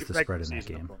what is the spread in that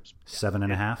game?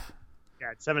 7.5.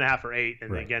 Yeah, 7.5 or 8,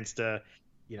 and against a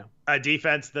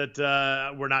defense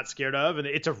that we're not scared of, and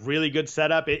it's a really good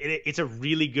setup. It's a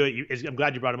really good. I'm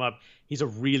glad you brought him up. He's a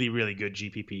really, really good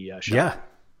GPP shot.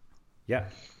 Yeah.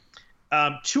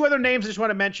 Two other names I just want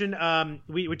to mention.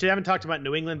 We haven't talked about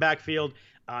New England backfield.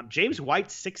 James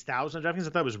White, 6,000 DraftKings. I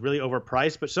thought was really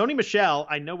overpriced. But Sony Michel,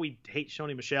 I know we hate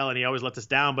Sony Michel and he always lets us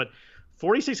down, but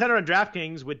 4,600 on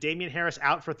DraftKings with Damian Harris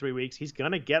out for 3 weeks. He's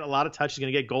going to get a lot of touches. He's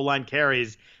going to get goal line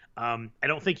carries. I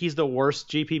don't think he's the worst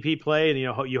GPP play. And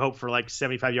you hope for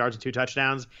 75 yards and 2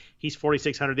 touchdowns. He's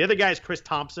 4,600. The other guy is Chris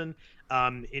Thompson.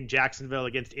 In Jacksonville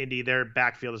against Indy, their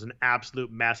backfield is an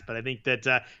absolute mess. But I think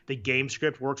that the game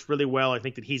script works really well. I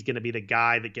think that he's going to be the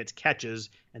guy that gets catches,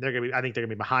 and I think they're going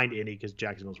to be behind Indy because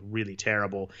Jacksonville's really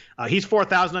terrible. He's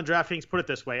 4,000 on DraftKings. Put it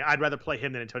this way: I'd rather play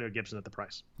him than Antonio Gibson at the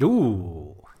price.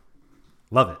 Ooh,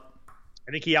 love it.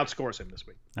 I think he outscores him this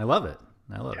week. I love it.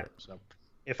 It. So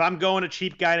if I'm going a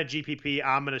cheap guy in a GPP,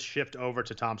 I'm going to shift over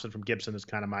to Thompson from Gibson. Is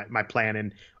kind of my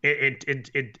plan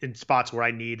in spots where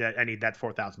I need that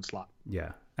 4,000 slot.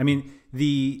 Yeah, I mean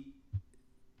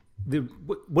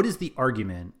what is the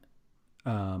argument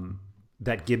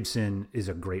that Gibson is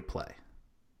a great play,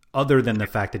 other than the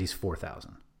fact that he's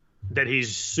 4,000? That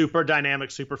he's super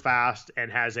dynamic, super fast,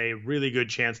 and has a really good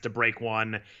chance to break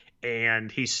one,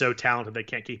 and he's so talented they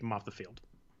can't keep him off the field.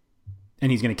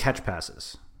 And he's going to catch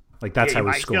passes. That's how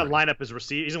he's scoring. He's going to line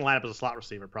up as a slot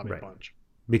receiver, probably a bunch.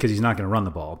 Because he's not going to run the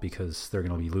ball because they're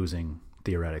going to be losing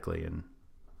theoretically. And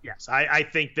yes, I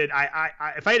think that I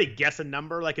if I had to guess a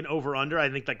number like an over under,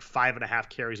 I think 5.5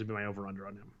 carries would be my over under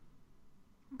on him.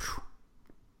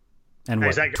 And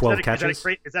what? 12 catches?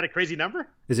 Is that a crazy number?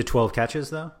 Is it 12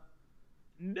 catches though?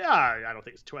 No, I don't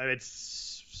think it's 12.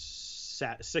 It's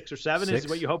 6 or 7 is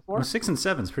what you hope for. Well, 6 and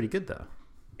 7 is pretty good though.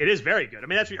 It is very good. I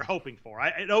mean, that's what you're hoping for.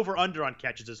 An over-under on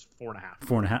catches is 4.5.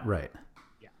 4.5, right.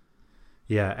 Yeah.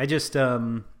 Yeah, I just,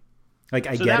 I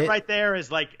get it. So that right there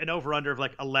is an over-under of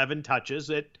 11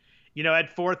 touches.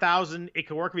 At 4,000, it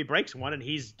could work if he breaks one, and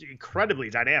he's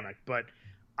incredibly dynamic. But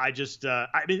I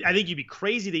think you'd be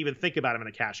crazy to even think about him in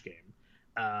a cash game.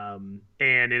 And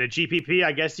in a GPP,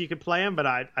 I guess you could play him, but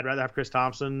I'd rather have Chris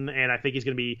Thompson, and I think he's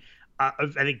going to be I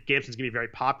think Gibson's going to be very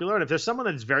popular. And if there's someone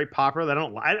that's very popular that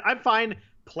I find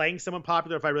playing someone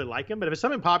popular if I really like him. But if it's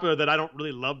someone popular that I don't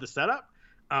really love the setup,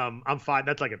 I'm fine.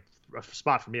 That's like a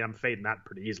spot for me. I'm fading that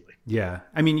pretty easily. Yeah.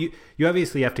 I mean, you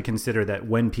obviously have to consider that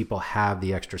when people have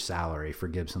the extra salary for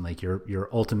Gibson, like you're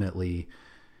ultimately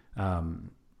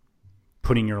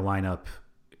putting your lineup,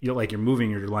 you're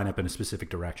moving your lineup in a specific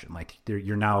direction. Like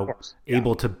you're now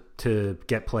able to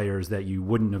get players that you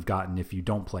wouldn't have gotten if you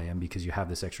don't play them because you have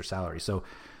this extra salary. So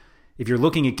if you're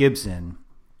looking at Gibson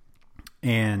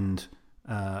and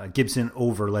Gibson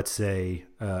over, let's say,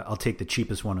 I'll take the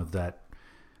cheapest one of that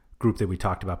group that we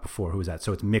talked about before. Who was that?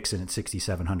 So it's Mixon at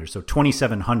 6,700. So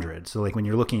 2,700. So like when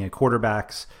you're looking at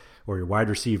quarterbacks or your wide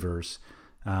receivers,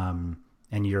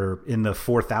 and you're in the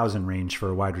 4,000 range for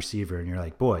a wide receiver, and you're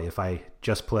like, boy, if I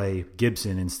just play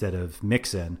Gibson instead of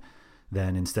Mixon,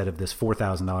 then instead of this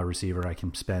 $4,000 receiver, I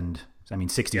can spend,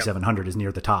 6,700 is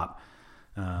near the top,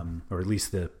 or at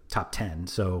least the top 10.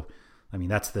 So,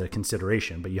 that's the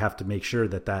consideration, but you have to make sure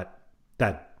that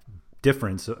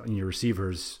difference in your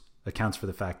receivers accounts for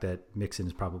the fact that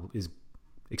Mixon is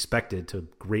expected to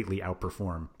greatly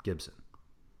outperform Gibson.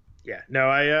 Yeah, no,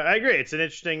 I agree. It's an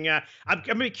interesting. I'm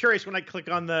gonna be curious when I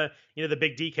click on the the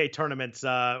big DK tournaments,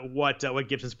 what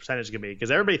Gibson's percentage is gonna be,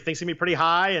 because everybody thinks it's gonna be pretty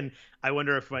high, and I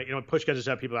wonder if push comes to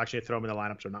shove, people actually throw him in the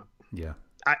lineups or not. Yeah,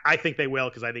 I think they will,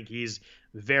 because I think he's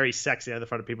very sexy at the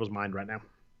front of people's mind right now.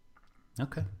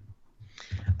 Okay.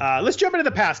 Let's jump into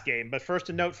the past game, but first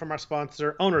a note from our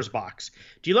sponsor, Owner's Box.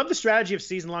 Do you love the strategy of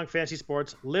season-long fantasy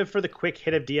sports? Live for the quick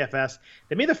hit of DFS?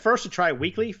 Then be the first to try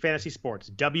weekly fantasy sports,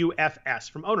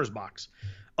 WFS, from Owner's Box.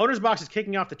 Owner's Box is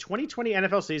kicking off the 2020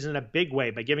 NFL season in a big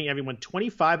way by giving everyone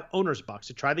 25 Owner's Bucks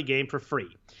to try the game for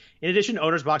free. In addition,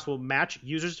 Owner's Box will match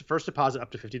users' first deposit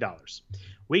up to $50.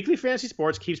 Weekly fantasy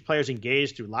sports keeps players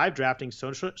engaged through live drafting,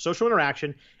 social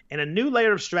interaction, and a new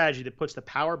layer of strategy that puts the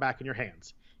power back in your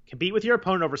hands. Compete with your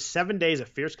opponent over 7 days of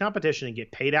fierce competition and get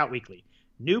paid out weekly.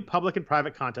 New public and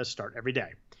private contests start every day.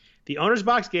 The Owner's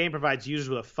Box game provides users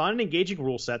with a fun and engaging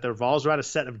rule set that revolves around a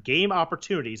set of game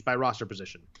opportunities by roster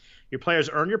position. Your players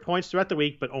earn your points throughout the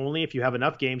week, but only if you have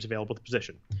enough games available at the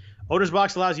position. Owner's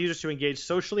Box allows users to engage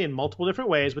socially in multiple different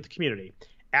ways with the community.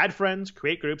 Add friends,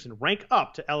 create groups, and rank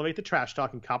up to elevate the trash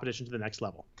talk and competition to the next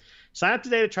level. Sign up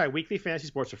today to try weekly fantasy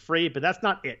sports for free, but that's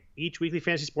not it. Each weekly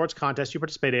fantasy sports contest you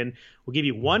participate in will give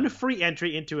you one free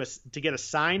entry to get a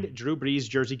signed Drew Brees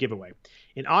jersey giveaway.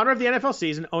 In honor of the NFL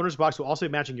season, Owner's Box will also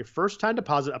be matching your first-time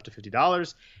deposit up to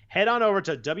 $50. Head on over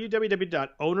to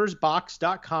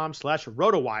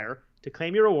www.ownersbox.com/rotowire to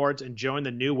claim your rewards and join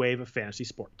the new wave of fantasy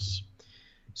sports.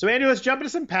 So, Andrew, let's jump into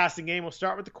some passing game. We'll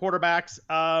start with the quarterbacks.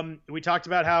 We talked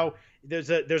about how there's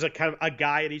a kind of a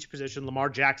guy at each position. Lamar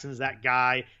Jackson is that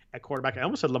guy at quarterback. I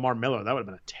almost said Lamar Miller. That would have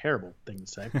been a terrible thing to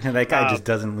say. That guy just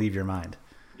doesn't leave your mind.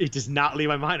 It does not leave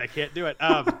my mind. I can't do it.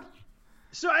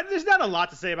 There's not a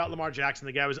lot to say about Lamar Jackson.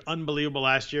 The guy was unbelievable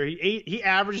last year. He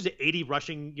averages 80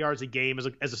 rushing yards a game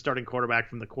as a starting quarterback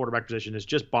from the quarterback position is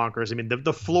just bonkers.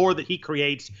 The floor that he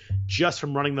creates just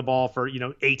from running the ball for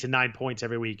 8 to 9 points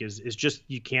every week is just,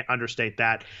 you can't understate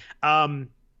that.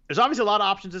 There's obviously a lot of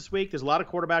options this week. There's a lot of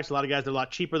quarterbacks, a lot of guys that are a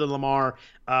lot cheaper than Lamar.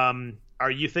 Are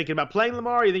you thinking about playing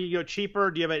Lamar? You think you go cheaper?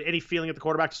 Do you have any feeling at the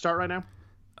quarterback to start right now?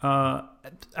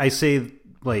 I say,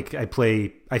 I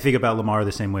think about Lamar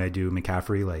the same way I do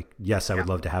McCaffrey. Yes, I would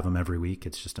love to have him every week.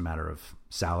 It's just a matter of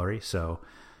salary. So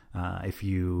I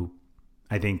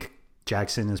think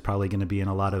Jackson is probably going to be in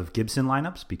a lot of Gibson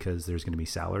lineups because there's going to be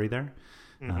salary there.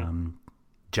 Mm-hmm.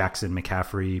 Jackson,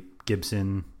 McCaffrey,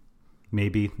 Gibson,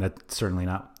 maybe. That's certainly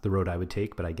not the road I would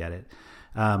take, but I get it.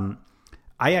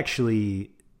 I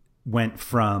actually went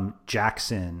from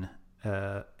Jackson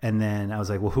and then I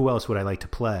was like, well, who else would I like to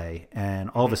play? And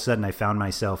all of a sudden I found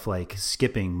myself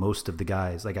skipping most of the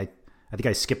guys. I think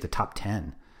I skipped the top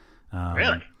 10.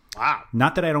 Really? Wow.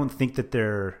 Not that I don't think that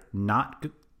they're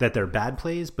bad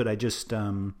plays, but I just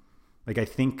I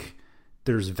think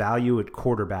there's value at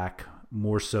quarterback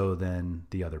more so than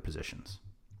the other positions.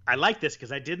 I like this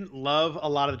because I didn't love a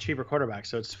lot of the cheaper quarterbacks,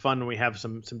 so it's fun when we have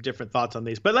some different thoughts on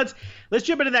these. But let's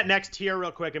jump into that next tier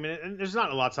real quick. There's not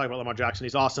a lot to talk about Lamar Jackson.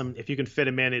 He's awesome. If you can fit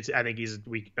him in, I think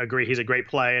we agree he's a great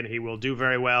play and he will do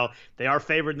very well. They are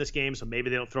favored in this game, so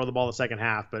maybe they don't throw the ball in the second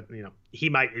half, but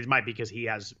it might be because he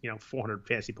has 400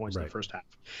 fantasy points in the first half.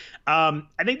 I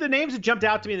think the names that jumped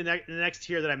out to me in the next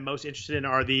tier that I'm most interested in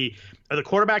are the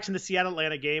quarterbacks in the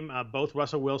Seattle-Atlanta game, both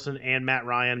Russell Wilson and Matt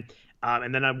Ryan.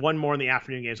 And then I have one more in the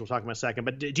afternoon games we'll talk about in a second.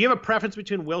 But do you have a preference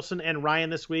between Wilson and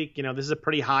Ryan this week? This is a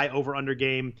pretty high over-under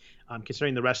game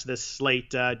considering the rest of this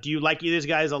slate. Do you like either of these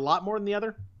guys a lot more than the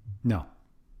other? No.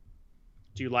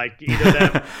 Do you like either of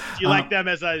them? Do you like them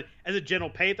as a general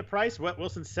pay at the price?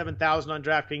 Wilson's 7,000 on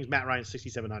DraftKings, Matt Ryan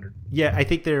 6,700. Yeah, I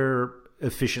think they're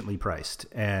efficiently priced,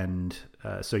 and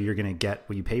so you're going to get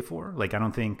what you pay for. Like, I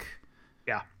don't think.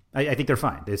 Yeah, I think they're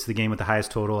fine. It's the game with the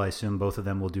highest total. I assume both of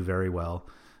them will do very well.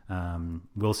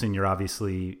 Wilson, you're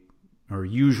obviously or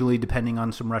usually depending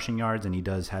on some rushing yards, and he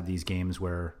does have these games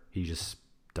where he just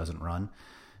doesn't run.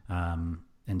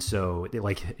 And so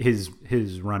like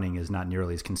his running is not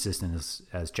nearly as consistent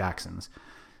as Jackson's.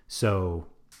 So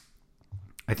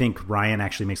I think Ryan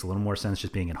actually makes a little more sense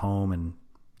just being at home, and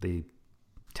they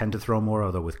tend to throw more,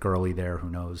 although with Gurley there, who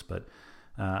knows? But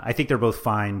I think they're both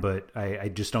fine, but I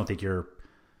just don't think you're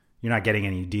not getting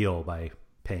any deal by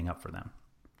paying up for them.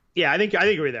 Yeah, I think I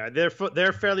agree there.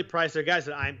 They're fairly priced. They're guys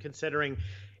that I'm considering.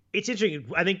 It's interesting.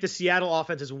 I think the Seattle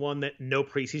offense is one that no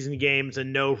preseason games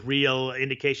and no real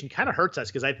indication kind of hurts us,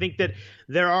 because I think that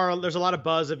there's a lot of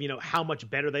buzz of how much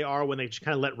better they are when they just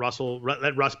kind of let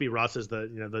Russ be Russ, is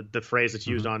the phrase that's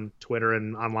used on Twitter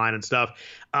and online and stuff.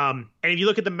 And if you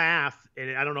look at the math,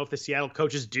 and I don't know if the Seattle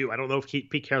coaches do. I don't know if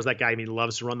Pete Carroll's that guy. I mean, he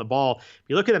loves to run the ball. If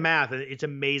you look at the math, it's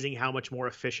amazing how much more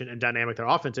efficient and dynamic their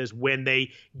offense is when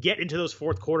they get into those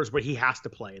fourth quarters where he has to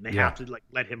play and they have to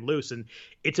let him loose. And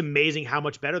it's amazing how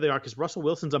much better they are, because Russell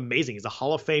Wilson's amazing. He's a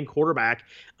Hall of Fame quarterback.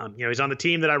 He's on the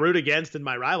team that I root against and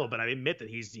my rival, but I admit that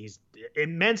he's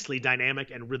immensely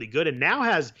dynamic and really good, and now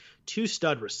has two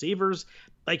stud receivers.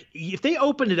 Like, if they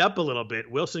opened it up a little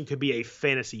bit, Wilson could be a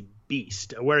fantasy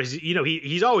beast. Whereas,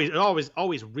 he's always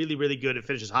really, really good and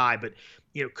finishes high, but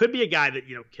could be a guy that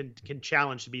can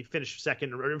challenge to be finished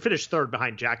second or finish third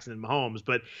behind Jackson and Mahomes.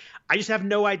 But I just have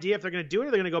no idea if they're going to do it, or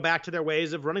they're going to go back to their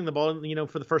ways of running the ball,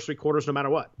 for the first three quarters, no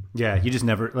matter what. Yeah, you just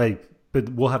never but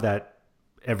we'll have that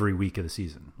every week of the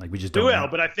season. Like, we just don't. Well,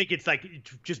 but I think it's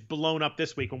just blown up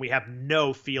this week when we have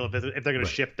no feel if they're going to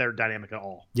shift their dynamic at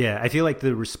all. Yeah, I feel like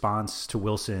the response to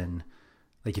Wilson,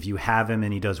 like if you have him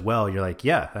and he does well, you're like,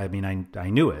 yeah, I mean, I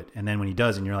knew it. And then when he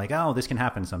does, and you're like, oh, this can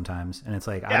happen sometimes. And it's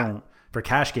like, I don't, for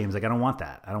cash games, like I don't want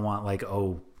that. I don't want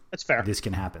that's fair. This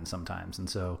can happen sometimes. And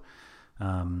so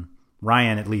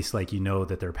Ryan, at least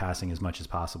that they're passing as much as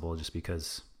possible, just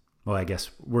because, well, I guess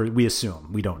we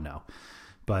assume, we don't know.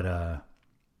 But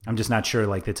I'm just not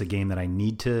sure it's a game that I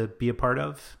need to be a part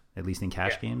of, at least in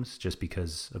cash games, just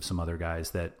because of some other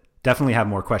guys that definitely have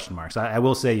more question marks. I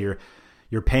will say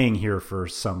you're paying here for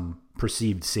some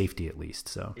perceived safety, at least.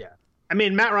 So yeah, I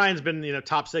mean, Matt Ryan's been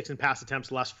top 6 in pass attempts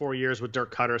the last 4 years with Dirk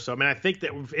Cutter. So I mean, I think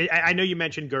that I know you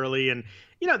mentioned Gurley, and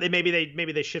maybe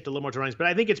they shift a little more to runnings, but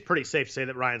I think it's pretty safe to say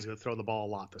that Ryan's going to throw the ball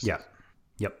a lot this season.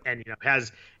 Yep. And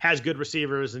has good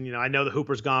receivers, and I know the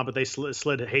Hooper's gone, but they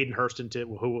slid Hayden Hurst into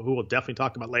who we'll definitely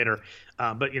talk about later.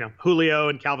 But Julio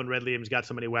and Calvin Ridley has got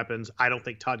so many weapons. I don't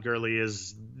think Todd Gurley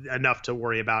is enough to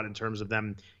worry about in terms of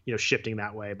them shifting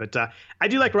that way. But I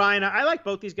do like Ryan. I like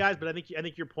both these guys, but I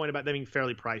think your point about them being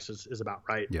fairly priced is about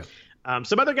right. Yeah.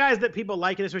 Some other guys that people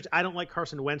like in this, which I don't like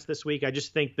Carson Wentz this week. I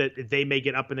just think that they may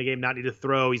get up in the game, not need to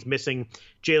throw. He's missing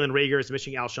Jalen Reagor. He's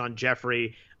missing Alshon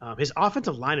Jeffrey. His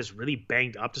offensive line is really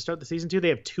banged up to start the season, too. They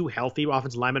have 2 healthy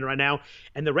offensive linemen right now.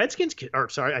 And the Redskins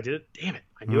I did it. Damn it.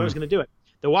 I knew I was going to do it.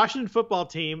 The Washington football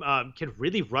team can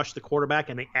really rush the quarterback,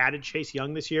 and they added Chase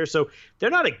Young this year. So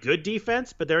they're not a good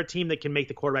defense, but they're a team that can make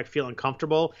the quarterback feel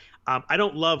uncomfortable. I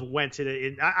don't love Wentz.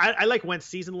 I like Wentz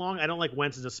season long. I don't like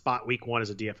Wentz as a spot week 1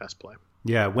 as a DFS play.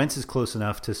 Yeah, Wentz is close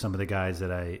enough to some of the guys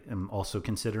that I am also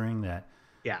considering that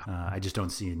I just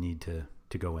don't see a need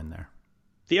to go in there.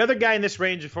 The other guy in this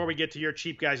range, before we get to your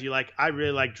cheap guys you like, I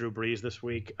really like Drew Brees this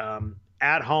week.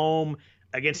 At home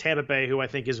against Tampa Bay, who I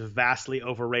think is vastly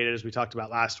overrated, as we talked about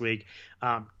last week.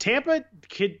 Tampa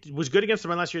was good against the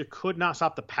run last year, could not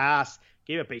stop the pass,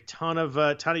 gave up a ton of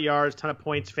yards, ton of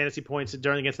points, fantasy points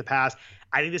during against the pass.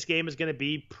 I think this game is going to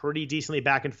be pretty decently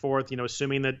back and forth,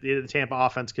 assuming that the Tampa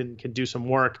offense can do some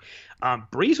work.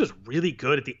 Brees was really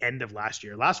good at the end of last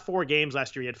year. Last 4 games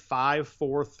last year, he had 5,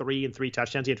 4, 3, and 3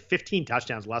 touchdowns. He had 15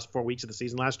 touchdowns the last 4 weeks of the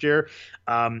season last year.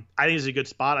 I think this is a good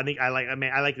spot. I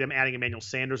like them adding Emmanuel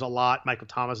Sanders a lot. Michael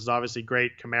Thomas is obviously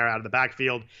great. Kamara out of the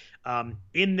backfield.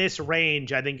 In this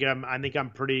range,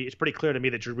 it's pretty clear to me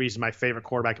that Drew Brees is my favorite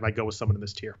quarterback if I go with someone in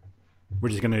this tier. We're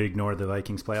just going to ignore the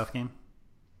Vikings playoff game?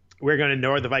 We're going to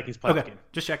ignore the Vikings playoff game.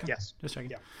 Just checking. Yes. Just checking.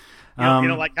 Yeah. You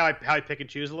don't like how I pick and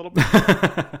choose a little bit?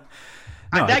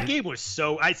 That game was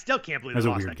so – I still can't believe they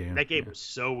lost that game. That game was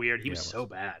so weird. He was so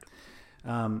bad.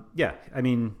 I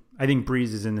mean, I think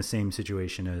Breeze is in the same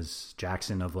situation as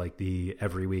Jackson of the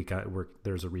every week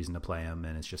there's a reason to play him,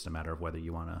 and it's just a matter of whether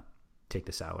you want to take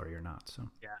the salary or not. So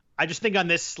yeah, I just think on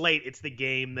this slate, it's the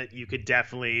game that you could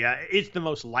definitely. It's the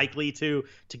most likely to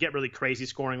get really crazy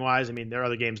scoring wise. I mean, there are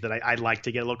other games that I'd like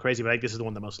to get a little crazy, but I think this is the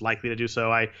one the most likely to do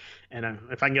so.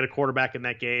 If I can get a quarterback in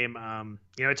that game,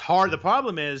 it's hard. The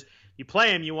problem is you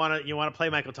play him, you want to play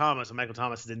Michael Thomas, and Michael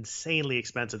Thomas is insanely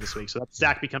expensive this week, so that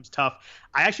stack becomes tough.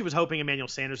 I actually was hoping Emmanuel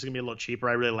Sanders is gonna be a little cheaper.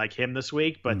 I really like him this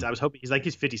week, but I was hoping he's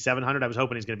 5,700. I was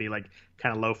hoping he's gonna be like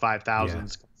kind of low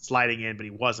 5,000s sliding in, but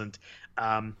he wasn't.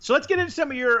 So let's get into some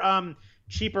of your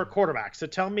cheaper quarterbacks. So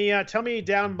tell me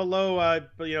down below,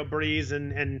 Breeze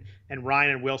and Ryan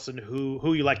and Wilson,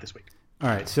 who you like this week. All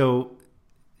right, so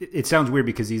it sounds weird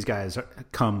because these guys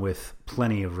come with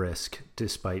plenty of risk,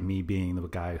 despite me being the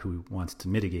guy who wants to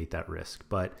mitigate that risk.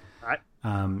 But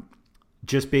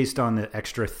just based on the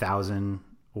extra 1,000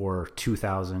 or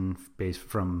 2,000 based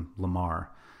from Lamar,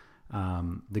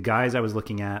 the guys I was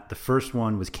looking at, the first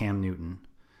one was Cam Newton,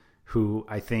 who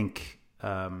I think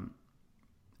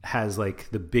has like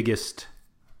the biggest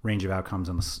range of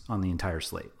outcomes on the entire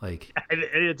slate. Like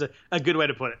it's a good way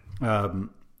to put it.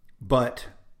 But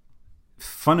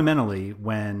fundamentally,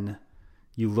 when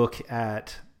you look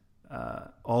at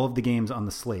all of the games on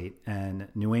the slate, and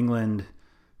New England,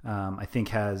 I think,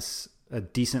 has a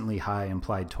decently high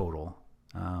implied total.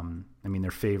 I mean, they're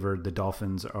favored. The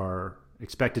Dolphins are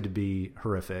expected to be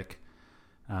horrific.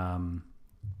 And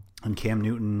Cam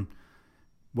Newton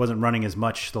wasn't running as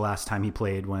much the last time he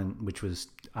played, which was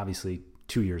obviously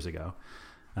 2 years ago,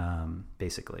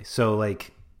 basically. So,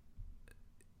 like,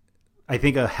 I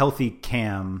think a healthy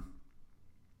Cam...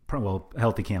 Well,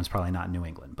 healthy Cam's probably not in New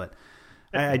England, but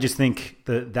I just think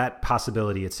that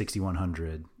possibility at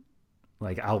 6,100,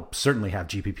 like I'll certainly have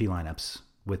GPP lineups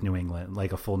with New England,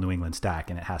 like a full New England stack,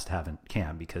 and it has to have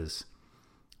Cam because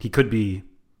he could be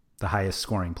the highest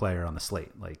scoring player on the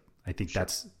slate. Like I think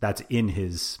that's in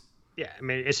his. Yeah, I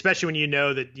mean, especially when you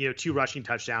know that 2 rushing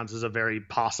touchdowns is a very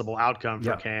possible outcome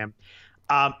for Cam.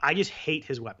 I just hate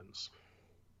his weapons.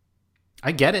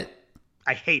 I get it.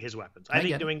 I hate his weapons. I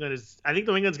think New England's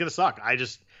going to suck. I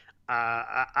just,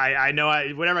 I know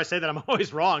whenever I say that, I'm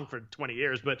always wrong for 20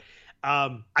 years, but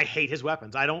I hate his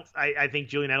weapons. I think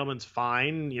Julian Edelman's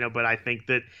fine, but I think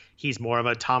that he's more of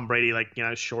a Tom Brady,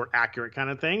 short, accurate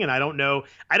kind of thing. And I don't know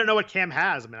what Cam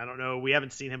has. I mean, I don't know. We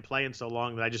haven't seen him play in so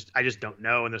long that I just don't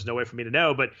know. And there's no way for me to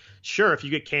know, but sure, if you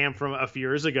get Cam from a few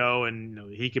years ago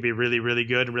and he could be really, really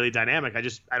good and really dynamic, I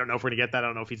don't know if we're gonna get that. I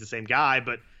don't know if he's the same guy,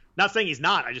 but not saying he's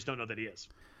not. I just don't know that he is.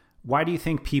 Why do you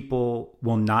think people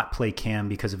will not play Cam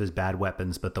because of his bad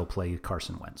weapons, but they'll play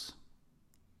Carson Wentz?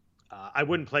 I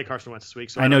wouldn't play Carson Wentz this week.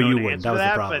 So I know you wouldn't. That was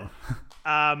the problem.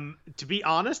 But, to be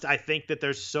honest, I think that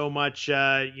there's so much,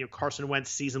 Carson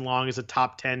Wentz season long is a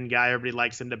top 10 guy. Everybody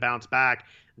likes him to bounce back.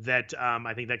 That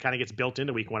I think that kind of gets built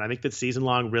into week one. I think that season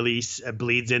long really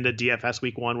bleeds into DFS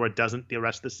week one where it doesn't the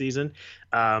rest of the season.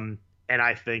 And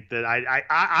I think that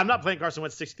I'm not playing Carson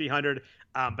Wentz 6,300.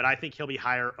 But I think he'll be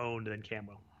higher owned than Cam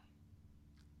will.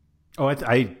 Oh, I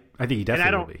think he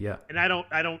definitely will be. Yeah. And I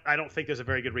don't think there's a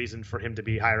very good reason for him to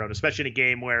be higher owned, especially in a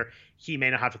game where he may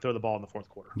not have to throw the ball in the fourth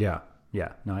quarter. Yeah.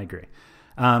 No, I agree.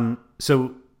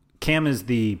 So Cam is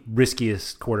the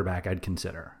riskiest quarterback I'd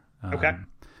consider. Okay.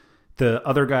 The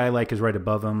other guy I like is right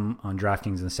above him on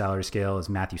DraftKings in the salary scale is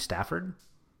Matthew Stafford.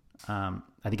 I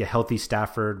think a healthy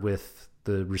Stafford with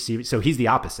the receiver. So he's the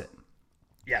opposite.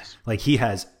 Yes. Like he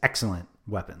has excellent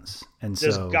weapons. And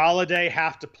does Galladay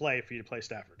have to play for you to play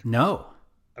Stafford? No.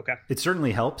 Okay. It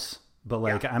certainly helps, but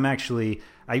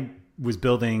I was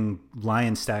building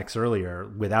Lion stacks earlier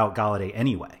without Galladay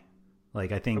anyway.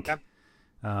 Like I think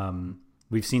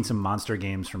we've seen some monster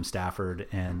games from Stafford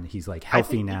and he's like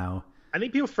healthy now. I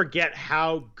think people forget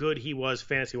how good he was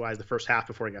fantasy wise the first half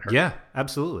before he got hurt. Yeah,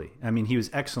 absolutely. I mean, he was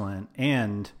excellent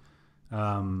and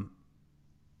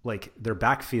like their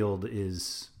backfield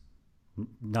is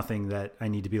nothing that I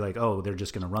need to be like, oh, they're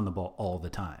just going to run the ball all the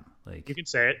time. Like you can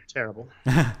say it, terrible.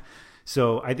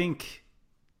 So I think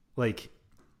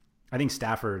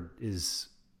Stafford is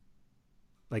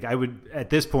like, at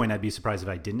this point, I'd be surprised if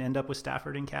I didn't end up with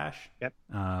Stafford in cash. Yep.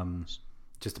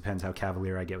 Just depends how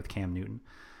cavalier I get with Cam Newton.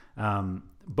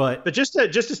 But just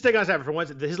to stick on Stafford for once,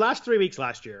 his last 3 weeks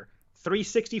last year,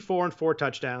 364 and 4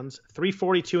 touchdowns,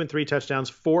 342 and 3 touchdowns,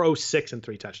 406 and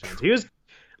 3 touchdowns. He was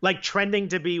like trending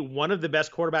to be one of the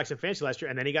best quarterbacks in fantasy last year,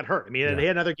 and then he got hurt. I mean, he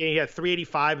had another game. He had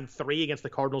 385 and 3 against the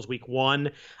Cardinals week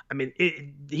 1. I mean,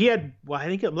 he had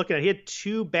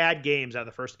 2 bad games out of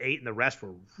the first 8, and the rest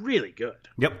were really good.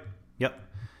 Yep.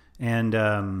 And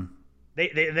they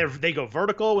they go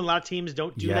vertical when a lot of teams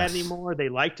don't do that anymore. They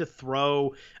like to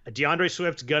throw. DeAndre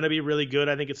Swift's gonna be really good,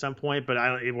 I think, at some point, but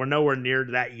we're nowhere near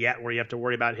that yet where you have to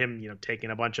worry about him,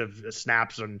 taking a bunch of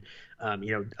snaps and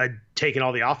taking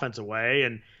all the offense away.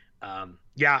 And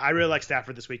I really like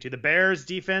Stafford this week too. The Bears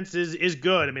defense is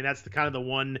good. I mean, that's the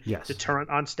one deterrent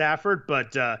on Stafford,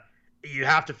 but you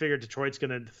have to figure Detroit's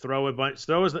going to throw a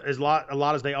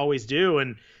lot as they always do,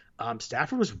 and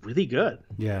Stafford was really good.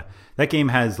 Yeah, that game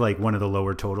has like one of the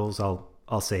lower totals.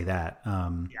 I'll say that.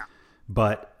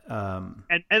 But and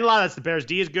a lot of that's the Bears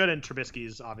D is good, and Trubisky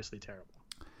is obviously terrible.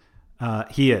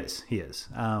 He is.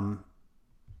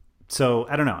 So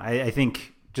I don't know. I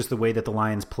think just the way that the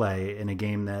Lions play in a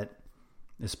game that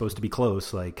is supposed to be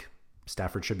close, like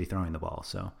Stafford should be throwing the ball.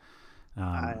 So.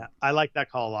 I like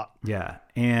that call a lot. Yeah,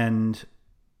 and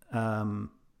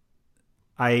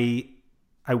I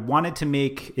wanted to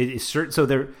make it certain. So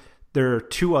there are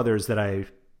two others that I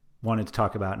wanted to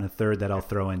talk about, and a third that I'll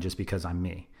throw in just because I'm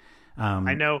me.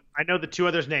 I know the two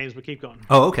others' names, but keep going.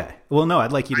 Oh, okay. Well, no,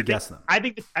 I'd like you to guess them. I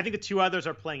think the two others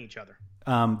are playing each other.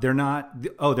 They're not.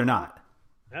 Oh, they're not.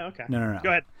 Oh, okay. No. Go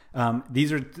ahead.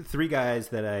 These are three guys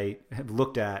that I have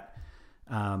looked at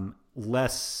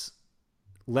less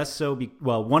so.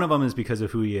 One of them is because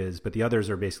of who he is, but the others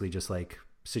are basically just like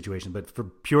situations. But for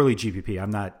purely GPP,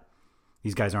 I'm not.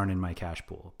 These guys aren't in my cash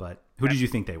pool. But who did you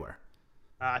think they were?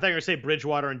 I thought you were going to say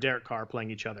Bridgewater and Derek Carr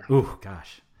playing each other. Ooh,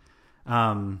 gosh.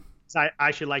 So I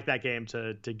actually like that game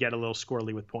to get a little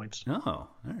squirrely with points. Oh, all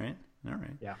right.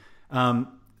 Yeah.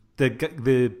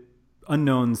 The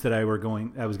unknowns that I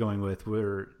was going with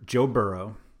were Joe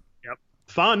Burrow. Yep.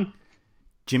 Fun.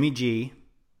 Jimmy G.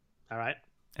 All right.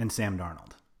 And Sam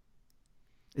Darnold.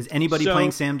 Is anybody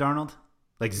playing Sam Darnold?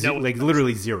 No,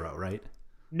 literally zero, right?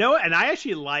 No, and I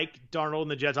actually like Darnold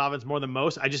and the Jets offense more than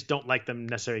most. I just don't like them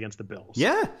necessarily against the Bills.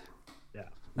 Yeah. Yeah.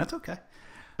 That's okay.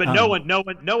 But no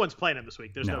one's playing him this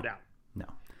week. There's no doubt. No.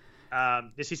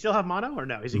 Does he still have mono or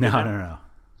no? Is he No.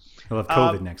 He'll have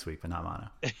COVID next week, but not mono.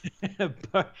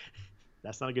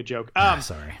 That's not a good joke.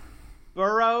 Sorry.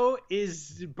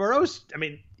 Burrow's, I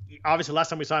mean, obviously last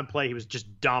time we saw him play, he was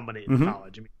just dominant in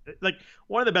college. I mean, like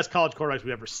one of the best college quarterbacks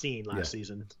we've ever seen last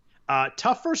season.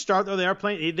 Tough first start though. They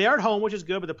are at home, which is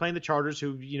good, but they're playing the Chargers,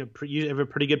 who have a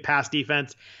pretty good pass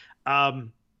defense.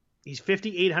 He's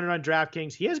 5,800 on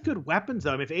DraftKings. He has good weapons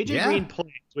though. I mean, if AJ Green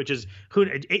plays, which is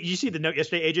you see the note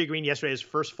yesterday. AJ Green yesterday his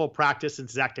first full practice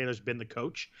since Zach Taylor's been the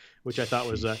coach, which I thought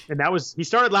was and that was he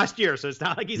started last year, so it's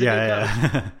not like he's a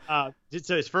new coach.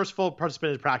 So his first full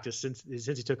participant in practice since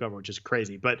he took over, which is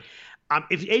crazy. But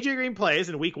if AJ Green plays,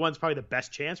 and week one's probably the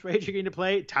best chance for AJ Green to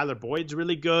play. Tyler Boyd's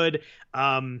really good.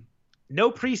 No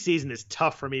preseason is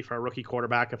tough for me for a rookie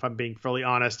quarterback, if I'm being fully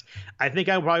honest. I think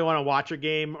I probably want to watch a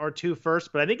game or two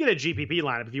first, but I think in a GPP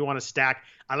lineup, if you want to stack,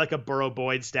 I like a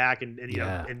Burrow-Boyd stack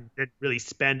and really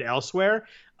spend elsewhere.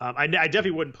 I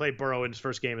definitely wouldn't play Burrow in his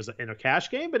first game in a cash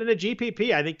game, but in a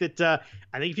GPP, I think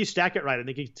if you stack it right, I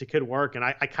think it could work. And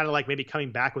I kind of like maybe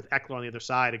coming back with Eckler on the other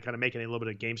side and kind of making a little bit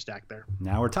of game stack there.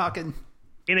 Now we're talking.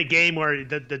 In a game where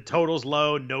the total's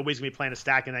low, nobody's going to be playing a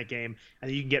stack in that game,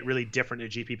 and you can get really different in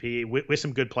GPP with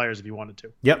some good players if you wanted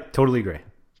to. Yep, totally agree.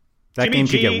 That game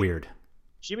could get weird.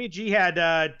 Jimmy G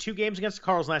had 2 games against the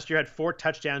Cardinals last year, had 4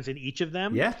 touchdowns in each of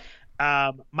them. Yeah.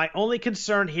 My only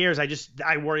concern here is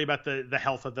I worry about the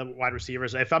health of the wide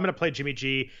receivers. If I'm going to play Jimmy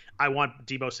G, I want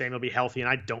Deebo Samuel to be healthy, and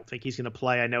I don't think he's going to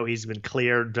play. I know he's been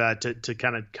cleared to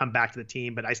kind of come back to the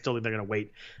team, but I still think they're going to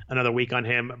wait another week on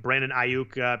him. Brandon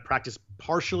Ayuk practiced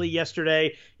partially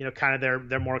yesterday. Kind of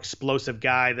their more explosive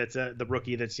guy. That's the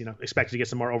rookie that's expected to get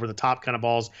some more over the top kind of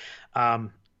balls.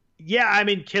 Yeah, I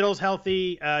mean Kittle's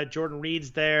healthy. Jordan Reed's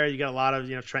there. You got a lot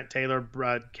of Trent Taylor,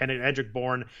 Kendrick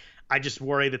Bourne. I just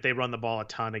worry that they run the ball a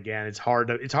ton again. It's hard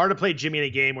to play Jimmy in a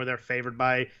game where they're favored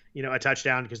by a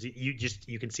touchdown because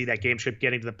you can see that game script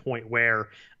getting to the point where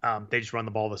they just run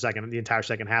the ball the entire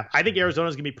second half. I think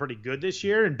Arizona's gonna be pretty good this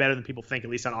year and better than people think, at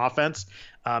least on offense,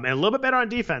 and a little bit better on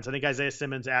defense. I think Isaiah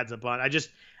Simmons adds a bunch.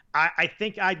 I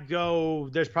think I'd go.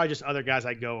 There's probably just other guys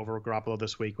I'd go over Garoppolo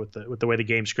this week with the way the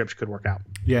game scripts could work out.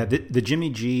 Yeah, the Jimmy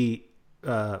G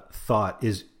thought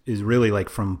is really like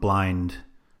from blind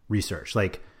research,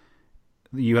 like.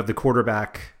 You have the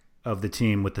quarterback of the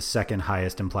team with the second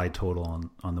highest implied total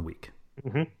on the week.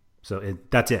 Mm-hmm. So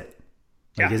that's it.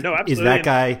 Like, absolutely. Is that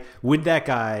guy? Would that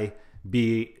guy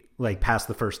be like past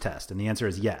the first test? And the answer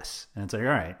is yes. And it's like, all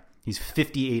right, he's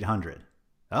 5,800.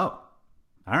 Oh, all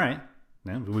right.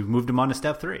 Then we've moved him on to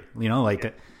step 3.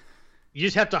 You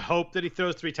just have to hope that he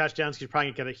throws 3 touchdowns. He's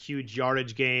probably gonna get a huge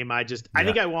yardage game. I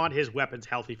think I want his weapons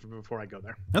healthy before I go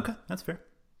there. Okay, that's fair.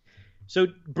 So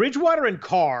Bridgewater and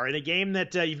Carr in a game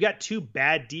that you've got two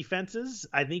bad defenses.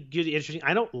 I think it's interesting.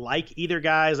 I don't like either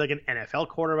guy as like an NFL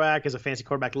quarterback, as a fantasy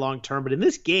quarterback long term, but in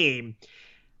this game,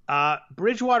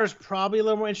 Bridgewater's probably a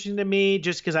little more interesting to me,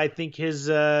 just because I think his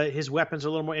weapons are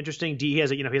a little more interesting. He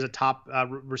has a top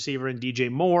receiver in DJ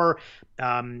Moore,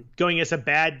 going against a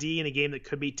bad D in a game that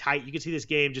could be tight. You can see this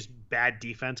game just bad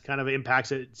defense kind of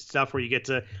impacts it, stuff where you get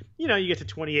to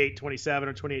 28-27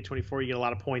 or 28-24, you get a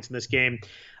lot of points in this game.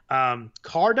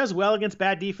 Carr does well against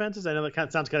bad defenses. I know that kind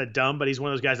of sounds kind of dumb, but he's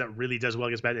one of those guys that really does well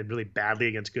against bad and really badly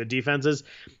against good defenses.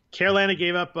 Carolina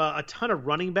gave up a ton of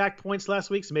running back points last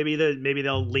week, so maybe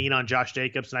they'll lean on Josh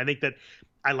Jacobs, and I think that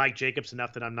I like Jacobs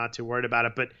enough that I'm not too worried about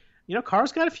it. But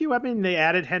Carr's got a few. I mean, they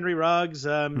added Henry Ruggs.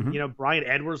 Brian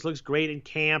Edwards looks great in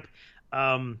camp.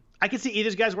 I can see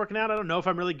either guy's working out. I don't know if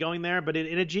I'm really going there, but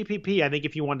in a GPP, I think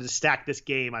if you wanted to stack this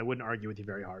game, I wouldn't argue with you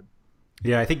very hard.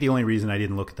 Yeah, I think the only reason I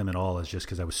didn't look at them at all is just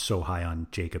because I was so high on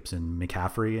Jacobs and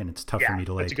McCaffrey, and it's tough for me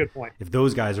to that's a good point. If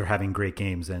those guys are having great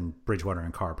games, then Bridgewater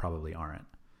and Carr probably aren't.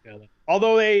 Yeah.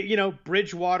 Although they,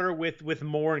 Bridgewater with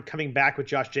Moore and coming back with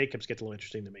Josh Jacobs gets a little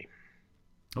interesting to me.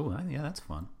 Oh, yeah, that's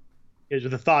fun. Is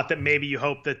with the thought that maybe you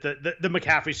hope that the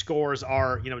McCaffrey scores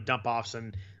are, dump offs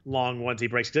and long ones he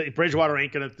breaks. Bridgewater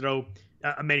ain't going to throw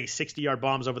many 60-yard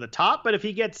bombs over the top, but if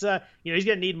he gets, he's going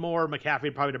to need more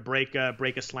McCaffrey probably to break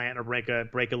a slant or break a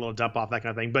little dump off, that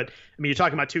kind of thing. But I mean, you're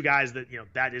talking about two guys that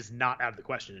that is not out of the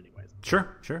question, anyways.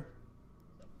 Sure.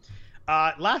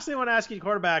 Last thing I want to ask you,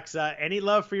 quarterbacks, any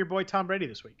love for your boy Tom Brady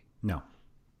this week? No,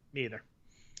 me either.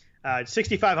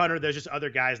 6,500. There's just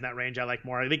other guys in that range I like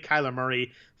more. I think Kyler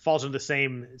Murray falls into the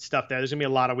same stuff there. There's gonna be a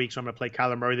lot of weeks where I'm gonna play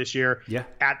Kyler Murray this year. Yeah.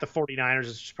 At the 49ers,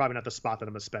 it's just probably not the spot that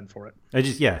I'm gonna spend for it. I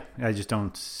just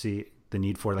don't see the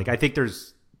need for it. Like, I think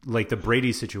there's like the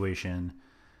Brady situation.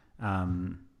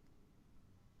 I'm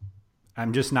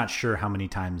just not sure how many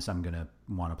times I'm gonna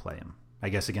want to play him. I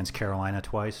guess against Carolina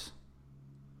twice.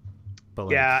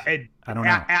 But I don't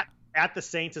know. At the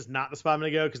Saints is not the spot I'm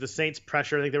going to go, because the Saints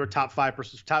pressure, I think they were top five in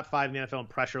the NFL in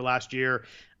pressure last year.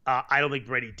 I don't think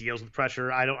Brady deals with pressure.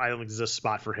 I don't think there's a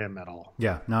spot for him at all.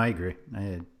 Yeah, no, I agree.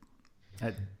 I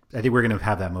think we're going to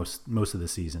have that most of the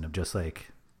season of just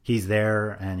like he's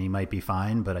there and he might be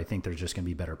fine, but I think there's just going to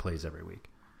be better plays every week.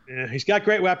 Yeah, he's got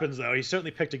great weapons, though. He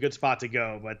certainly picked a good spot to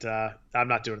go, but I'm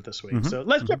not doing it this week. Mm-hmm. So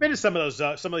let's jump into some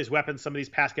of these weapons, some of these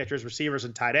pass catchers, receivers,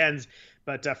 and tight ends.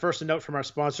 But first, a note from our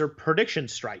sponsor, Prediction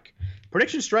Strike.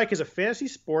 Prediction Strike is a fantasy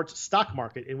sports stock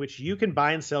market in which you can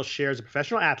buy and sell shares of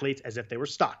professional athletes as if they were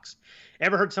stocks.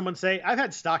 Ever heard someone say, "I've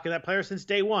had stock in that player since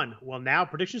day one"? Well, now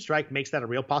Prediction Strike makes that a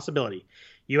real possibility.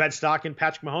 You had stock in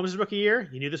Patrick Mahomes' rookie year.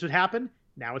 You knew this would happen.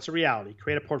 Now it's a reality.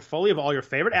 Create a portfolio of all your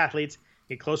favorite athletes.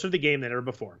 Get closer to the game than ever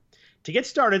before. To get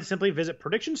started, simply visit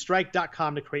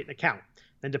PredictionStrike.com to create an account.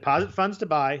 Then deposit funds to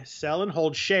buy, sell, and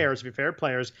hold shares of your favorite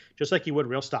players, just like you would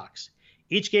real stocks.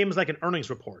 Each game is like an earnings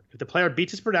report. If the player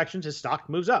beats his projections, his stock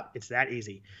moves up. It's that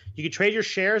easy. You can trade your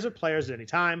shares of players at any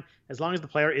time, as long as the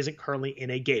player isn't currently in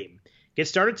a game. Get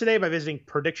started today by visiting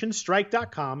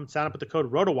PredictionStrike.com and sign up with the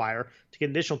code ROTOWIRE to get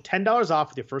an additional $10 off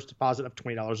with your first deposit of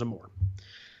 $20 or more.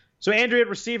 So, Andrew, at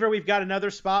receiver, we've got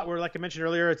another spot where, like I mentioned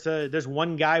earlier, there's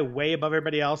one guy way above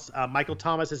everybody else. Michael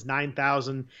Thomas is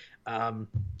 $9,000.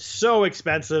 So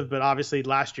expensive, but obviously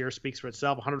last year speaks for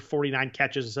itself. 149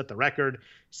 catches to set the record,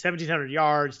 1,700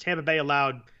 yards. Tampa Bay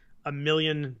allowed 1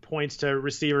 million points to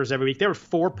receivers every week. They were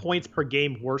 4 points per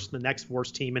game worse than the next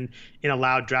worst team in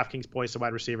allowed DraftKings points to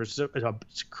wide receivers. So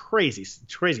it's crazy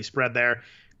spread there.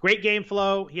 Great game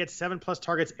flow. He had 7+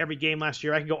 targets every game last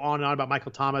year. I could go on and on about Michael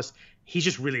Thomas. He's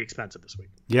just really expensive this week.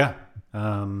 Yeah.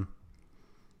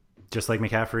 Just like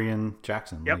McCaffrey and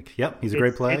Jackson. Yep. He's a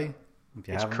great play.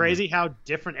 It's crazy how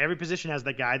different every position has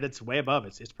that guy that's way above.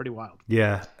 It's pretty wild.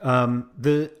 Yeah.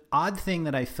 The odd thing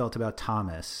that I felt about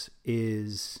Thomas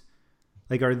is,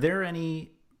 like, are there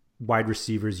any wide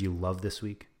receivers you love this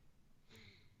week?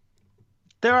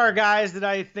 There are guys that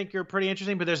I think are pretty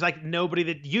interesting, but there's like nobody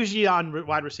that usually on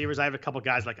wide receivers. I have a couple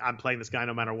guys like I'm playing this guy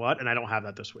no matter what, and I don't have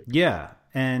that this week. Yeah,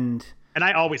 and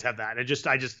I always have that.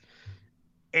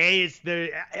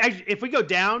 If we go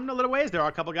down a little ways, there are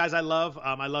a couple guys I love.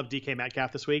 I love DK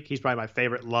Metcalf this week. He's probably my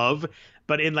favorite love.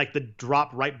 But in like the drop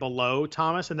right below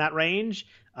Thomas in that range,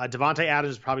 Devontae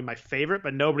Adams is probably my favorite,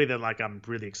 but nobody that like I'm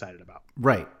really excited about.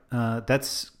 Right.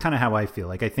 That's kind of how I feel.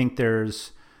 Like I think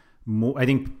there's more. I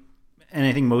think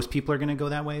most people are going to go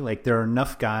that way. Like there are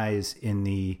enough guys in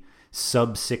the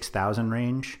sub 6,000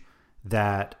 range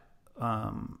that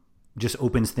just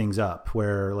opens things up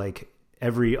where like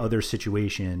every other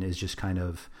situation is just kind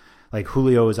of like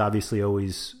Julio is obviously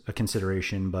always a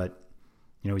consideration, but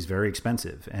he's very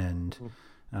expensive and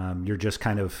you're just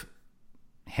kind of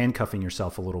handcuffing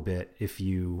yourself a little bit if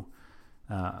you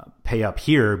pay up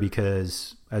here,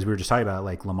 because as we were just talking about,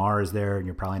 like Lamar is there, and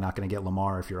you're probably not going to get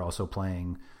Lamar if you're also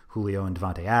playing Julio and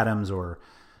Devontae Adams, or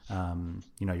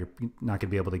you're not going to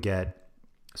be able to get,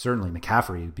 certainly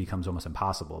McCaffrey becomes almost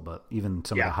impossible, but even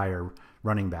some of the higher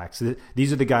running backs. So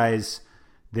these are the guys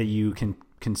that you can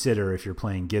consider if you're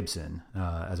playing Gibson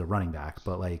as a running back.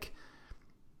 But like,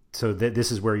 so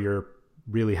this is where you're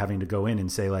really having to go in and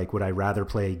say, like, would I rather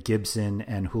play Gibson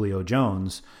and Julio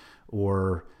Jones,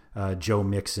 or Joe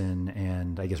Mixon,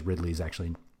 and I guess Ridley's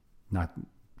actually not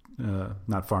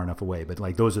far enough away, but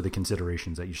like those are the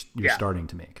considerations that you're starting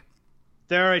to make.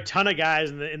 There are a ton of guys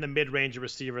in the mid-range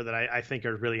receiver that I think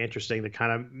are really interesting, that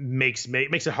kind of makes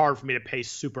it hard for me to pay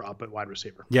super up at wide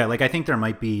receiver. Yeah, like I think there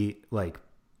might be like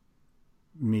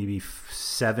maybe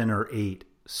 7 or 8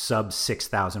 sub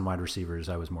 6,000 wide receivers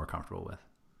I was more comfortable with.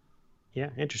 Yeah,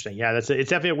 interesting. Yeah, it's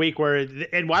definitely a week where,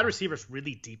 and wide receivers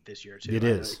really deep this year too. It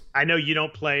is. I know you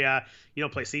don't play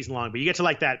season long, but you get to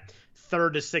like that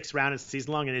 3rd to 6th round in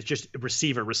season long, and it's just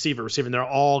receiver, and they're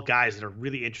all guys that are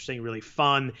really interesting, really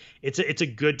fun. It's a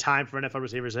good time for NFL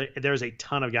receivers. There's a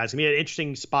ton of guys. It's gonna be an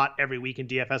interesting spot every week in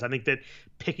DFS. I think that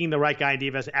picking the right guy in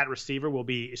DFS at receiver will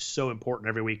be so important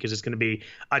every week, because it's going to be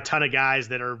a ton of guys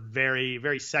that are very,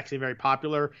 very sexy, very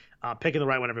popular. Picking the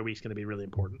right one every week is going to be really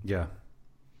important. Yeah.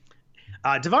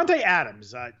 Devontae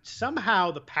Adams. Somehow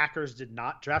the Packers did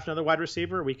not draft another wide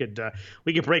receiver. We could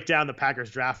break down the Packers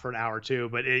draft for an hour too,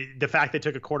 but the fact they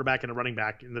took a quarterback and a running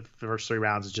back in the first 3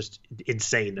 rounds is just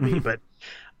insane to me. But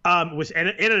was in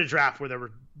a draft where there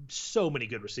were so many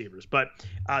good receivers. But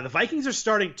the Vikings are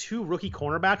starting 2 rookie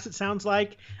cornerbacks, it sounds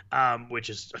like, which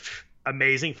is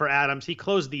amazing for Adams. He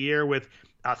closed the year with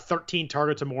 13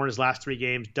 targets or more in his last 3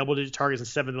 games, double-digit targets in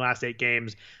 7 of the last 8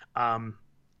 games.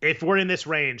 If we're in this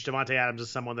range, Devontae Adams is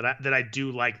someone that I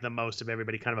do like the most of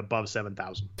everybody, kind of above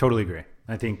 7,000. Totally agree.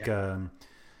 I think,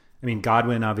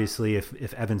 Godwin, obviously,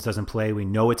 if Evans doesn't play, we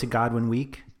know it's a Godwin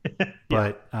week.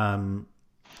 But Tom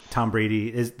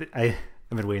Brady is, I've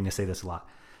been waiting to say this a lot.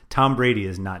 Tom Brady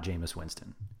is not Jameis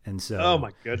Winston. And so, oh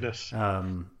my goodness.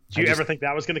 Do you ever think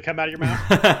that was going to come out of your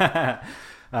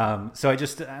mouth? So I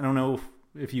don't know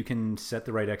if you can set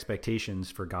the right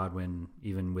expectations for Godwin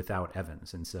even without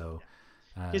Evans. And so,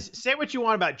 say what you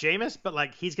want about Jameis, but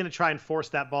like he's going to try and force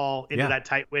that ball into that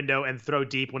tight window and throw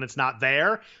deep when it's not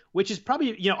there, which is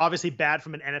probably, obviously bad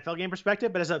from an NFL game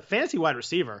perspective, but as a fantasy wide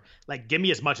receiver, like give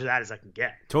me as much of that as I can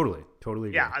get. Totally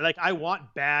agree. Yeah, I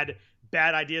want bad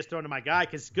ideas thrown to my guy,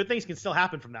 because good things can still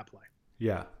happen from that play.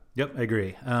 Yeah. Yep, I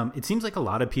agree. It seems like a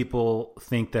lot of people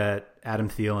think that Adam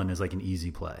Thielen is like an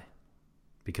easy play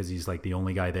because he's like the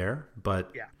only guy there,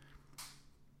 but yeah.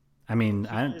 I mean,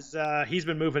 he's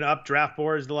been moving up draft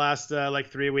boards the last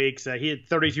 3 weeks. He had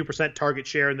 32% target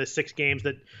share in the 6 games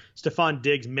that Stephon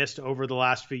Diggs missed over the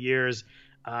last few years.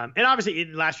 And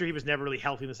obviously last year he was never really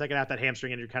healthy in the second half. That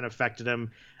hamstring injury kind of affected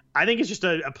him. I think it's just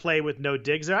a play with no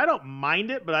Diggs there. I don't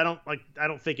mind it, but I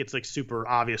don't think it's like super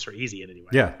obvious or easy in any way.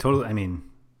 Yeah, totally. I mean,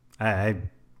 I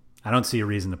don't see a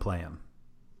reason to play him.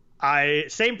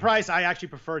 Same price. I actually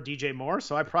prefer DJ Moore,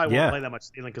 so I probably won't play that much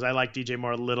Thielen, because I like DJ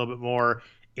Moore a little bit more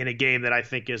in a game that I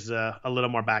think is a little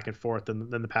more back and forth than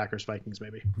the Packers Vikings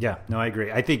maybe. Yeah, no, I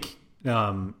agree. I think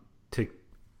to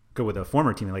go with a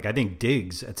former team, like I think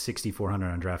Diggs at 6,400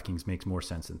 on DraftKings makes more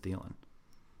sense than Thielen.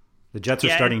 The Jets are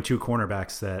starting 2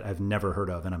 cornerbacks that I've never heard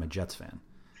of, and I'm a Jets fan.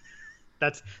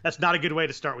 That's not a good way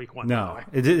to start week 1. No,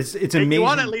 it's amazing.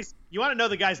 You want to know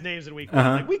the guys' names in week 1.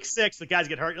 Like week 6, the guys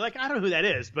get hurt. You're like, I don't know who that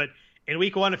is, but in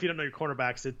week 1, if you don't know your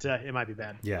cornerbacks, it might be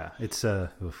bad. Yeah, it's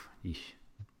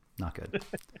not good.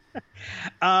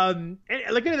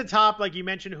 Looking at the top, like you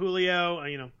mentioned, Julio.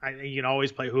 You can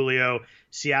always play Julio.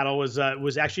 Seattle was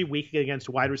actually weak against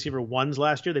wide receiver ones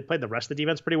last year. They played the rest of the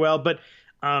defense pretty well, but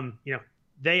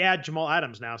they add Jamal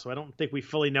Adams now, so I don't think we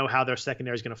fully know how their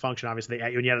secondary is going to function. Obviously,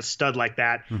 when you had a stud like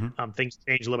that, things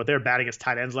changed a little bit. They were bad against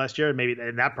tight ends last year,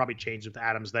 and that probably changed with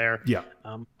Adams there. Yeah,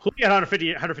 Julio had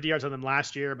 150 yards on them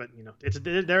last year, but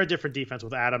they're a different defense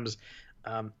with Adams.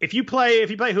 If you play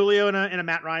Julio in a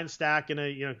Matt Ryan stack in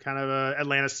a kind of a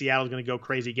Atlanta Seattle is going to go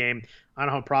crazy game, I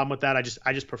don't have a problem with that. I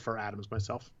just prefer Adams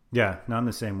myself. Yeah, no, I'm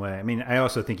the same way. I mean, I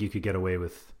also think you could get away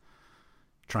with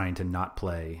trying to not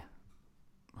play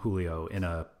Julio in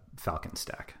a Falcons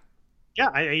stack.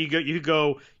 Yeah, you could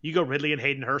go Ridley and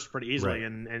Hayden Hurst pretty easily,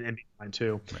 right. and be fine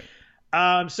too.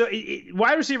 Right. So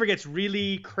wide receiver gets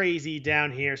really crazy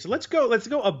down here. So let's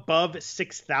go above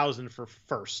 6,000 for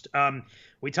first.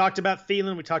 We talked about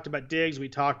Thielen, we talked about Diggs, we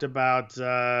talked about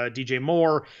DJ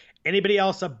Moore, Anybody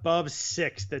else above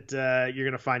 6 that you're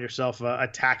going to find yourself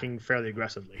attacking fairly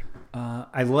aggressively?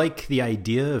 I like the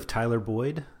idea of Tyler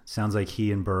Boyd. Sounds like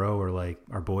he and Burrow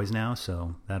are boys now,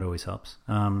 so that always helps.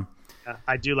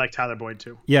 I do like Tyler Boyd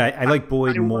too. Yeah, I like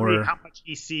Boyd more. How much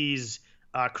he sees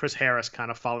Chris Harris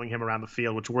kind of following him around the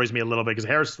field, which worries me a little bit because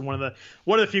Harris is one of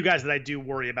the few guys that I do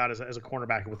worry about as a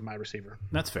cornerback with my receiver.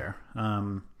 That's fair.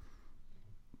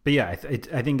 But yeah, I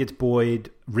think it's Boyd.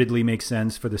 Ridley makes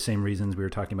sense for the same reasons we were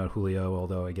talking about Julio,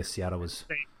 although I guess Seattle was...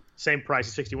 Same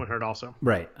price, 6,100 also.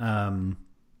 Right.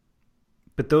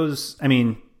 But those, I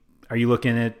mean, are you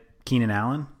looking at Keenan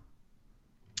Allen?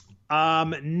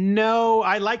 No,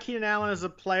 I like Keenan Allen as a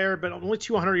player, but only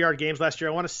 200-yard games last year.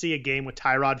 I want to see a game with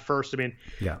Tyrod first. I mean,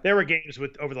 there were games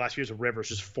over the last few years of Rivers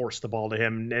just forced the ball to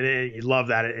him, and you love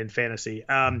that in fantasy.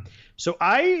 So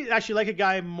I actually like a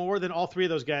guy more than all three of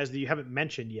those guys that you haven't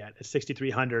mentioned yet at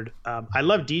 6,300. I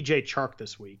love DJ Chark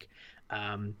this week.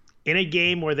 In a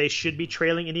game where they should be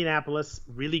trailing Indianapolis,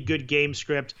 really good game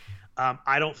script.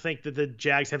 I don't think that the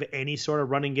Jags have any sort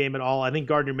of running game at all. I think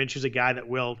Gardner Minshew's a guy that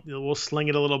will sling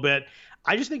it a little bit.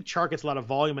 I just think Chark gets a lot of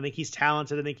volume. I think he's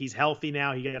talented. I think he's healthy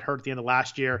now. He got hurt at the end of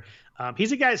last year.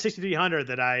 He's a guy at 6,300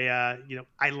 that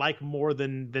I like more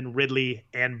than Ridley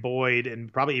and Boyd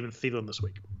and probably even Thielen this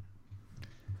week.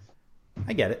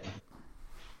 I get it.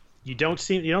 You don't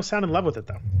sound in love with it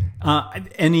though.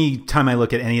 Any time I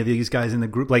look at any of these guys in the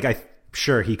group,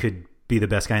 sure he could be the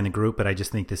best guy in the group, but I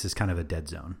just think this is kind of a dead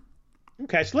zone.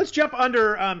 Okay, so let's jump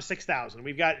under 6,000.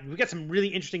 We've got some really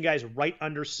interesting guys right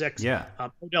under 6. Yeah.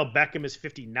 Odell Beckham is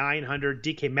 5,900,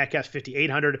 DK Metcalf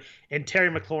 5,800, and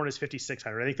Terry McLaurin is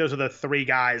 5,600. I think those are the three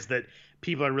guys that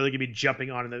people are really going to be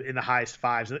jumping on in the highest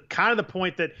fives. And kind of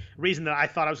the reason that I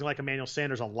thought I was going to like Emmanuel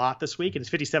Sanders a lot this week, and it's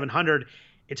 5,700.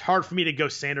 It's hard for me to go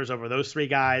Sanders over those three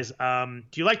guys. Do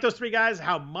you like those three guys?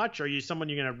 How much? Are you someone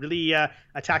you're going to really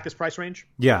attack this price range?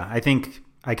 Yeah, I think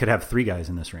I could have three guys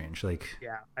in this range.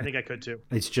 Yeah, I think I could too.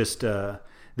 It's just the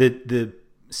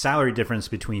salary difference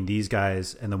between these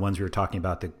guys and the ones we were talking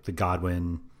about, the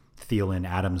Godwin, Thielen,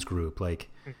 Adams group.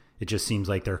 It just seems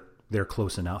like they're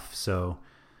close enough. So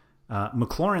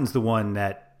McLaurin's the one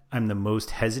that I'm the most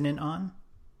hesitant on.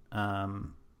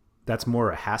 That's more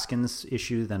a Haskins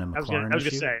issue than a McLaurin issue. I was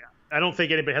going to say, I don't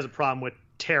think anybody has a problem with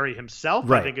Terry himself.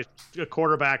 Right. I think it's a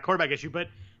quarterback issue, but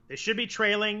they should be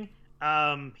trailing.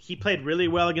 He played really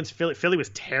well against Philly. Philly was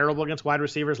terrible against wide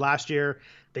receivers last year.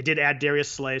 They did add Darius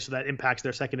Slay, so that impacts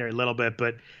their secondary a little bit.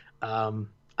 But,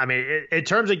 in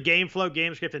terms of game flow,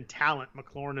 game script, and talent,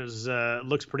 McLaurin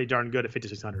looks pretty darn good at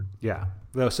 5,600. Yeah.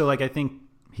 So, I think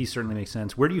he certainly makes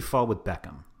sense. Where do you fall with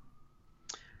Beckham?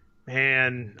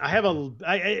 Man,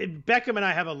 Beckham and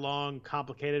I have a long,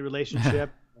 complicated relationship.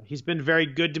 He's been very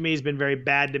good to me. He's been very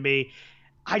bad to me.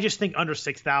 I just think under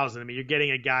 6,000. You're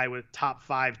getting a guy with top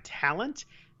 5 talent,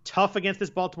 tough against this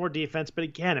Baltimore defense. But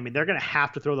again, they're going to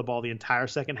have to throw the ball the entire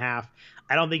second half.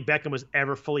 I don't think Beckham was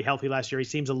ever fully healthy last year. He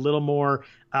seems a little more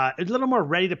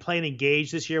ready to play and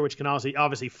engage this year, which can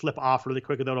obviously flip off really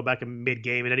quick with Odell Beckham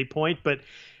mid-game at any point. But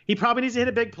he probably needs to hit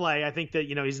a big play. I think that,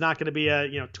 he's not going to be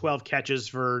a, 12 catches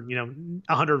for,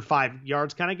 105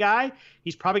 yards kind of guy.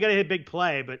 He's probably got to hit a big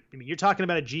play. But you're talking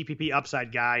about a GPP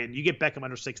upside guy, and you get Beckham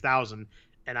under 6,000,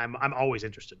 and I'm always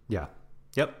interested. Yeah.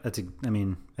 Yep. I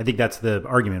think that's the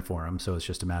argument for him. So it's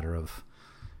just a matter of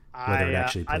whether it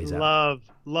actually plays out. I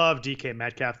love DK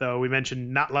Metcalf, though. We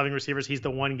mentioned not loving receivers. He's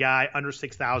the one guy under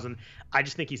 6,000. I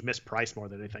just think he's mispriced more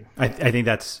than anything. I think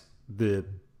that's the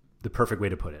perfect way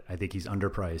to put it. I think he's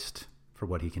underpriced for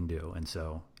what he can do. And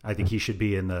so I think he should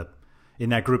be in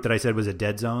that group that I said was a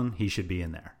dead zone. He should be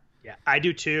in there. Yeah, I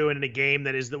do too. And in a game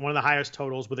that is one of the highest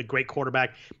totals with a great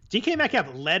quarterback, DK Metcalf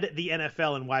led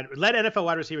NFL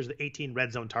wide receivers to 18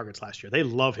 red zone targets last year. They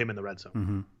love him in the red zone.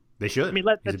 Mm-hmm. They should.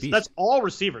 That's all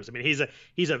receivers.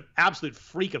 He's an absolute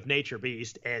freak of nature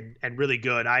beast and really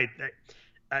good.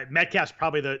 Metcalf's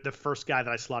probably the first guy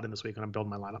that I slot in this week when I'm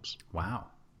building my lineups. Wow.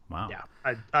 Yeah.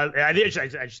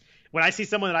 When I see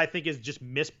someone that I think is just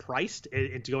mispriced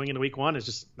into going into week one, it's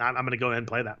just I'm going to go ahead and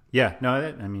play that. Yeah.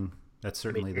 No, that's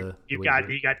certainly you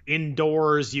got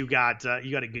indoors, you got a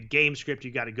good game script,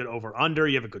 you got a good over under,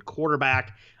 you have a good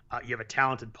quarterback, you have a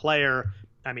talented player.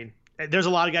 There's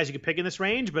a lot of guys you could pick in this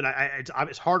range, but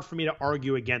it's hard for me to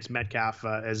argue against Metcalf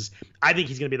as I think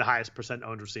he's going to be the highest %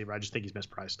 owned receiver. I just think he's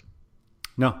mispriced.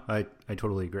 No, I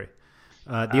totally agree.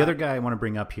 The other guy I want to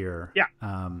bring up here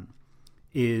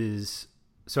is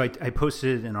so I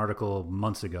posted an article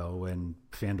months ago when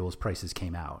FanDuel's prices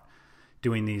came out,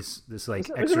 doing this exercise.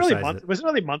 Was it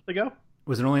only a month ago?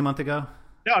 Was it only a month ago?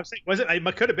 No, I'm saying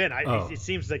it could have been. It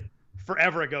seems like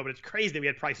forever ago, but it's crazy that we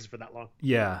had prices for that long.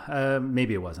 Yeah,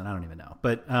 maybe it wasn't. I don't even know,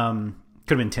 but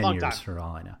could have been 10 years for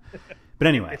all I know. But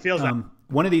anyway, it feels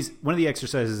one of the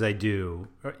exercises I do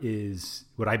is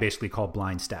what I basically call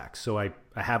blind stacks. So I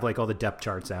have like all the depth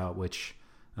charts out, which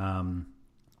have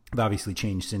obviously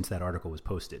changed since that article was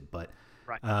posted. But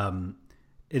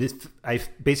I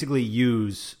basically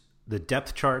use the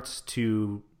depth charts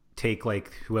to take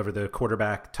like whoever the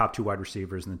quarterback, top 2 wide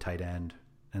receivers, and the tight end,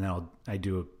 and then I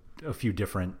do a few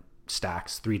different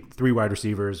stacks, three wide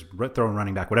receivers, throw in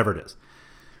running back, whatever it is.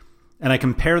 And I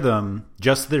compare them,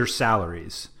 just their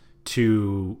salaries,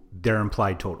 to their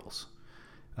implied totals.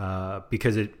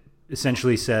 Because it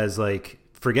essentially says, like,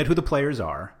 forget who the players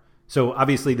are. So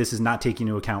obviously this is not taking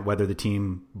into account whether the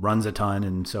team runs a ton,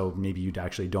 and so maybe you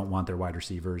actually don't want their wide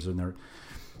receivers and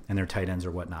their tight ends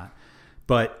or whatnot.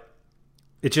 But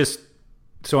it just,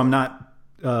 so I'm not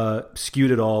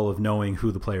skewed at all of knowing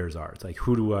who the players are. It's like,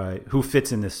 who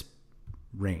fits in this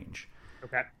range?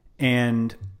 Okay.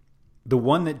 And the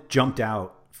one that jumped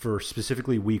out for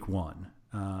specifically week 1,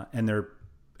 and their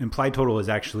implied total has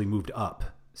actually moved up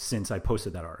since I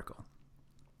posted that article,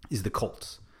 is the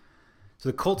Colts. So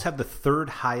the Colts have the 3rd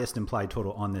highest implied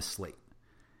total on this slate.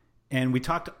 And we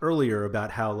talked earlier about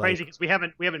how, like, crazy, because we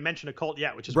haven't mentioned a Colt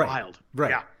yet, which is wild.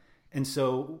 Right. Yeah. And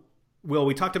so, Will,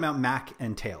 we talked about Mack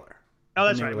and Taylor. Oh,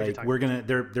 that's right. Like,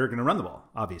 they're gonna run the ball,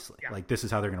 obviously. Yeah. Like, this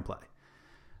is how they're gonna play.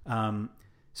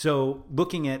 So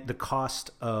looking at the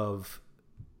cost of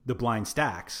the blind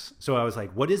stacks, so I was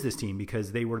like, what is this team?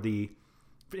 Because they were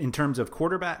in terms of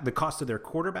quarterback, the cost of their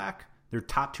quarterback, their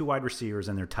top 2 wide receivers,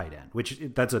 and their tight end, which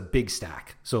that's a big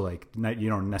stack. So like, you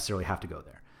don't necessarily have to go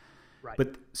there. Right.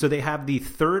 But so they have the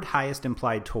 3rd highest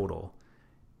implied total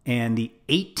and the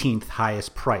 18th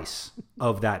highest price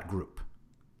of that group.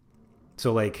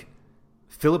 So like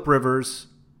Phillip Rivers,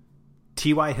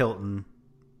 T.Y. Hilton,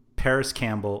 Paris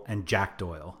Campbell, and Jack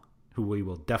Doyle, who we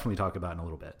will definitely talk about in a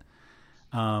little bit,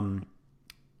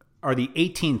 are the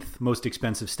 18th most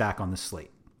expensive stack on the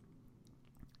slate.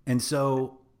 And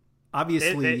so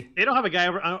obviously they don't have a guy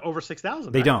over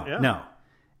 6,000. They don't. Yeah. No.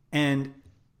 And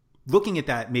looking at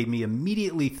that made me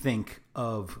immediately think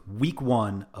of week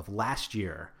 1 of last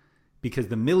year, because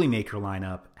the Millie Maker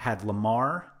lineup had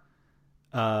Lamar,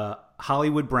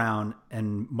 Hollywood Brown,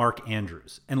 and Mark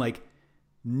Andrews. And like,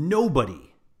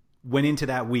 nobody went into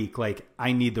that week like,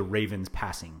 I need the Ravens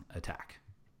passing attack.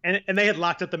 And they had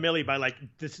locked up the Millie by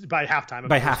halftime.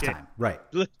 By halftime, right.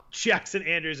 Jackson,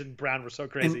 Andrews, and Brown were so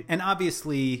crazy. And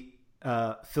obviously,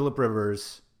 Phillip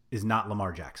Rivers is not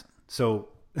Lamar Jackson. So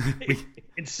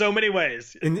in so many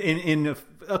ways. In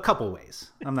a couple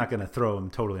ways. I'm not going to throw him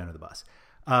totally under the bus.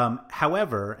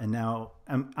 However, and now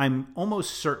I'm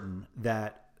almost certain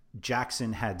that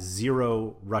Jackson had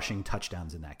 0 rushing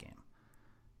touchdowns in that game.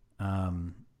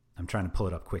 I'm trying to pull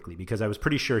it up quickly because I was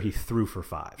pretty sure he threw for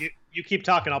 5. You keep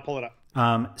talking, I'll pull it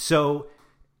up. So,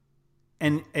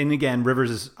 and again,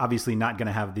 Rivers is obviously not going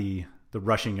to have the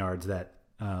rushing yards that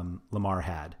Lamar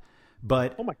had.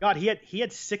 But oh my God, he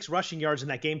had 6 rushing yards in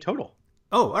that game total.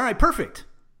 Oh, all right, perfect.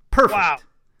 Wow.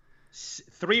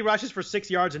 3 rushes for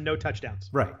 6 yards and no touchdowns.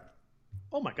 Right.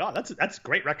 Oh my God, that's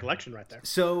great recollection right there.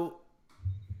 So,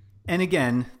 and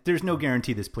again, there's no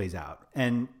guarantee this plays out.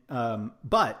 And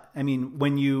but I mean,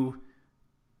 when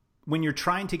you're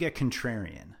trying to get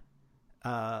contrarian,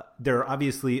 there are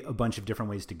obviously a bunch of different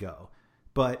ways to go.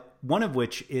 But one of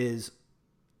which is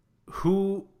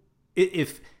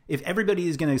if everybody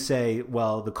is going to say,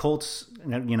 well, the Colts,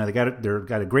 they've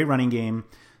got a great running game.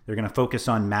 They're going to focus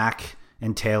on Mack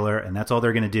and Taylor, and that's all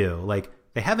they're going to do. Like,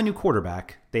 they have a new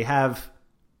quarterback. They have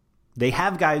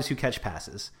guys who catch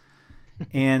passes.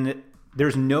 And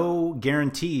there's no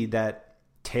guarantee that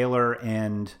Taylor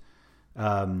and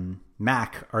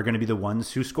Mack are going to be the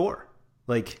ones who score.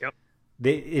 Like, yep.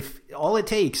 If all it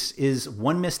takes is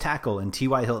one missed tackle and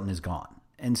T.Y. Hilton is gone.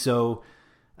 And so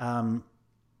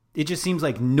it just seems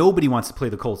like nobody wants to play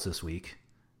the Colts this week.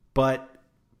 But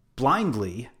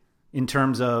blindly, in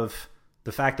terms of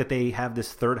the fact that they have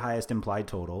this 3rd highest implied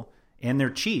total and they're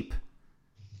cheap,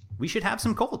 we should have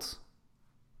some Colts.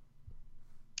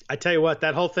 I tell you what,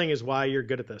 that whole thing is why you're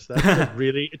good at this.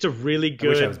 It's a really good. I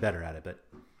wish I was better at it, but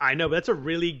I know, but that's a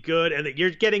really good, and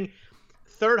you're getting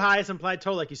 3rd highest implied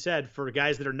total, like you said, for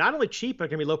guys that are not only cheap but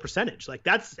going to be low percentage. Like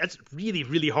that's really,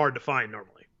 really hard to find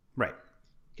normally. Right.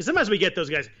 Because sometimes we get those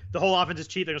guys. The whole offense is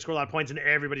cheap; they're going to score a lot of points, and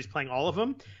everybody's playing all of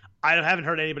them. I haven't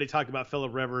heard anybody talk about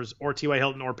Phillip Rivers or T.Y.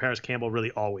 Hilton or Paris Campbell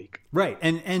really all week. Right,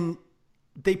 and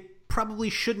they probably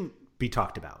shouldn't be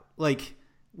talked about. Like,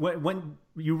 when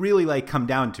you really come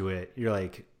down to it, you're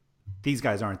like, these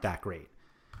guys aren't that great.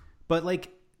 But like,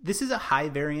 this is a high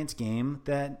variance game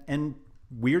and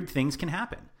weird things can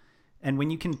happen. And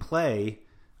when you can play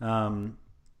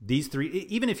these three,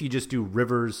 even if you just do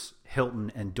Rivers,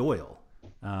 Hilton, and Doyle.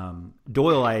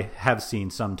 Doyle I have seen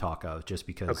some talk of just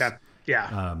because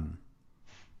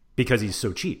because he's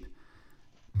so cheap.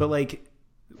 But like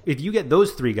if you get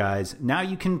those three guys, now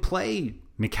you can play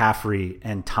McCaffrey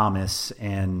and Thomas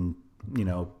and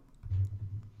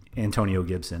Antonio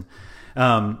Gibson.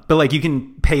 But like you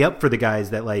can pay up for the guys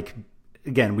that like,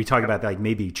 again, we talk about like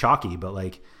maybe chalky, but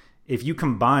like if you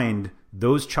combined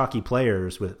those chalky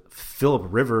players with Phillip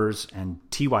Rivers and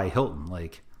T.Y. Hilton,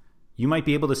 like you might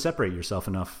be able to separate yourself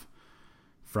enough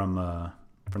from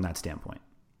that standpoint.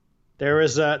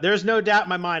 There's no doubt in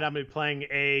my mind I'm going to be playing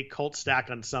a Colt stack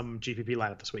on some GPP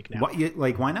lineup this week now.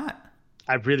 Why not?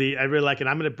 I really like it.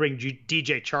 I'm going to bring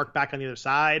DJ Chark back on the other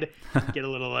side. Get a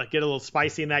little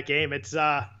spicy in that game. It's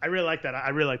I really like that. I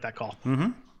really like that call.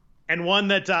 Mm-hmm. And one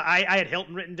that I had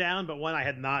Hilton written down, but one I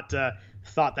had not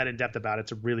thought that in depth about.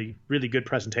 It's a really, really good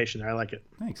presentation there. I like it.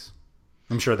 Thanks.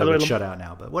 I'm sure they'll get shut out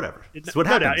now, but whatever. It's what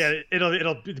happens. Yeah,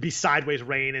 it'll be sideways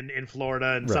rain in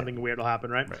Florida, and something weird will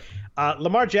happen, right?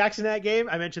 Lamar Jackson in that game,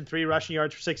 I mentioned 3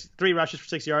 rushes for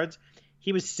 6 yards.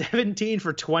 He was 17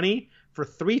 for 20 for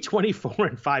 324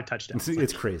 and 5 touchdowns.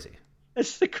 It's crazy.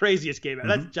 It's the craziest game.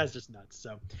 Mm-hmm. That's just nuts.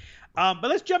 So, but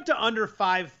let's jump to under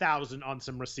 5,000 on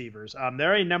some receivers.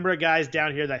 There are a number of guys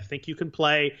down here that I think you can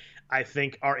play. I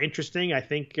think are interesting. I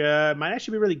think might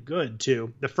actually be really good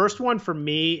too. The first one for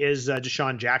me is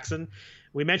Deshaun Jackson.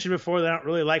 We mentioned before that I don't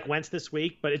really like Wentz this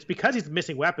week, but it's because he's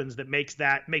missing weapons that makes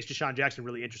Deshaun Jackson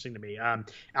really interesting to me.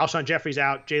 Alshon Jeffrey's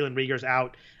out, Jalen Reagor's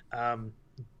out.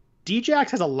 D-Jax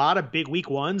has a lot of big week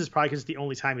ones. It's probably because it's the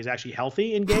only time he's actually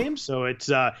healthy in games. So it's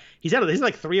he's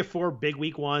like 3 or 4 big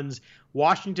week ones.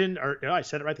 Washington, I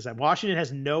said it right this time. Washington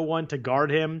has no one to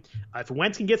guard him. If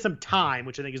Wentz can get some time,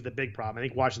 which I think is the big problem, I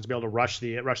think Washington's be able to rush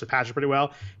the passer pretty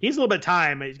well. He needs a little bit of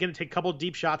time. He's going to take a couple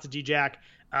deep shots at D-Jack.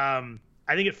 I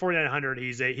think at 4,900,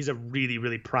 he's a really,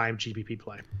 really prime GPP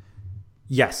play.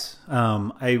 Yes,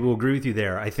 I will agree with you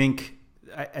there. I think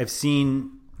I've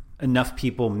seen enough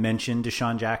people mention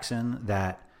Deshaun Jackson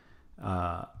that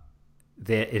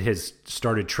it has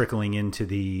started trickling into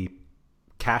the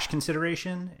cash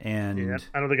consideration, and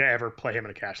I don't think I ever play him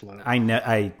in a cash lineup. I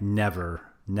never.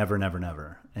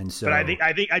 And so, but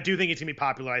I do think it's gonna be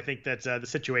popular. I think that the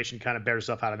situation kind of bears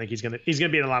itself out. I think he's gonna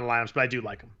be in a lot of lineups, but I do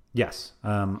like him. Yes,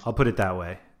 I'll put it that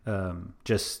way.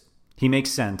 Just he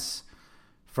makes sense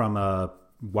from a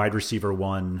wide receiver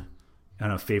one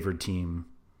on a favored team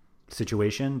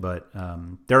situation, but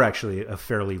they're actually a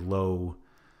fairly low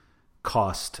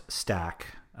cost stack.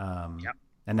 Yep.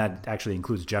 And that actually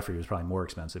includes Jeffrey, who's probably more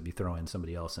expensive. You throw in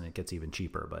somebody else and it gets even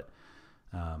cheaper, but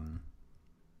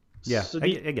so I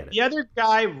get it. The other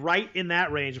guy right in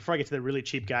that range, before I get to the really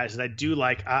cheap guys, that I do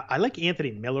like, I like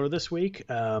Anthony Miller this week.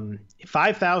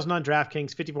 5,000 on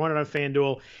DraftKings, 5,400 on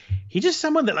FanDuel. He's just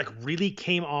someone that like really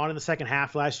came on in the second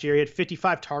half last year. He had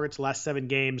 55 targets the last 7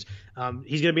 games.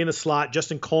 He's going to be in the slot.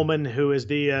 Justin Coleman, who is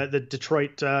the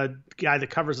Detroit guy that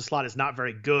covers the slot, is not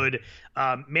very good.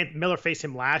 Miller faced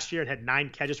him last year and had 9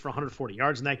 catches for 140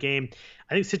 yards in that game.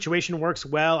 I think the situation works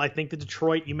well. I think the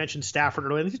Detroit, you mentioned Stafford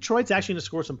earlier. I think Detroit's actually going to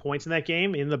score some points in that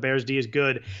game. And the Bears D is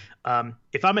good. If I'm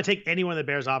going to take anyone in the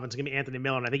Bears offense, it's going to be Anthony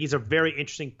Miller. And I think he's a very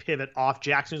interesting pivot off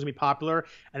Jackson, who's going to be popular.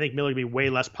 I think Miller will be way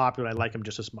less popular. I like him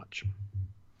just as much.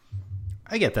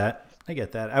 I get that.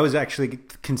 I was actually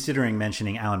considering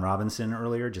mentioning Allen Robinson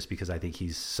earlier just because I think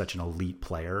he's such an elite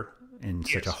player in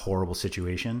such a horrible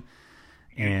situation.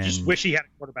 And just wish he had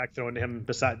a quarterback throwing to him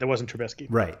that wasn't Trubisky.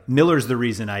 Right. Miller's the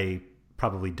reason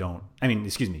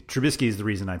Trubisky is the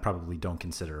reason I probably don't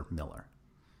consider Miller.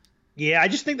 Yeah, I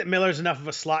just think that Miller's enough of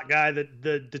a slot guy that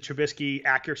the Trubisky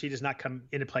accuracy does not come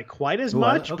into play quite as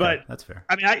much. Okay, but that's fair.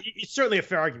 I mean, it's certainly a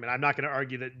fair argument. I'm not going to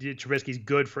argue that Trubisky's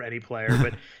good for any player,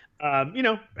 but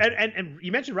and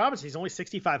you mentioned Robinson. He's only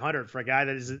 6,500 for a guy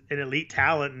that is an elite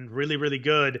talent and really, really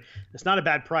good. It's not a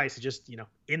bad price. It's just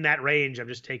in that range, I'm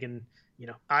just taking.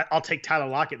 I'll take Tyler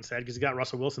Lockett instead because he got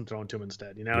Russell Wilson thrown to him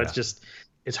instead.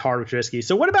 It's hard with Trubisky.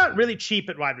 So what about really cheap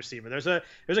at wide receiver? There's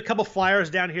a couple flyers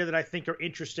down here that I think are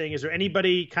interesting. Is there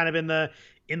anybody kind of in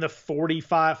the 4,000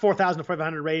 to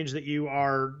 4,500 range that you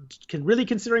are really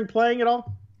considering playing at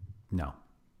all? No.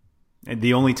 And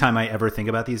the only time I ever think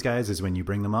about these guys is when you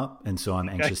bring them up, and so I'm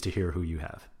anxious to hear who you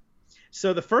have.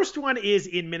 So the first one is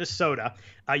in Minnesota.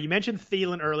 You mentioned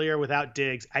Thielen earlier without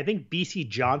Diggs. I think BC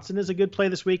Johnson is a good play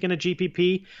this week in a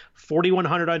GPP.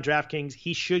 4,100 on DraftKings.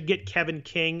 He should get Kevin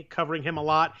King covering him a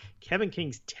lot. Kevin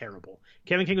King's terrible.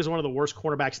 Kevin King was one of the worst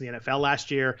cornerbacks in the NFL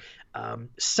last year.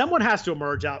 Someone has to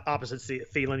emerge out opposite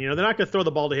Thielen. They're not going to throw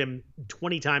the ball to him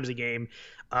 20 times a game.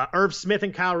 Irv Smith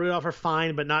and Kyle Rudolph are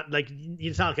fine, but not like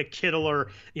it's not like a Kittle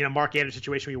or Mark Andrews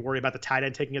situation where you worry about the tight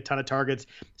end taking a ton of targets.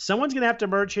 Someone's going to have to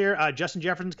emerge here. Justin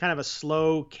Jefferson's kind of a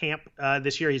slow camp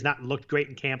this year. He's not looked great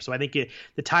in camp, so I think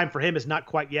the time for him is not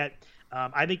quite yet.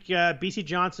 I think BC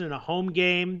Johnson in a home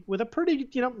game with a pretty,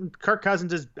 Kirk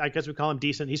Cousins is, I guess we call him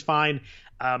decent. He's fine.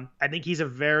 I think he's a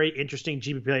very interesting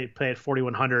GPP play at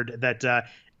 4,100 that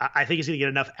I think he's going to get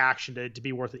enough action to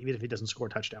be worth it, even if he doesn't score a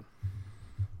touchdown.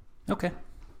 Okay.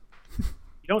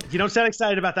 You don't sound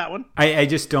excited about that one? I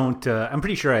just don't. I'm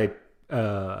pretty sure I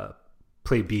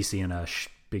played BC in a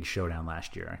big showdown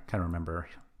last year. I kind of remember.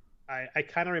 I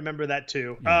kind of remember that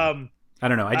too. Yeah. I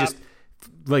don't know. I just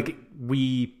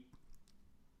we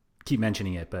keep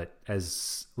mentioning it, but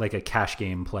as like a cash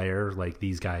game player, like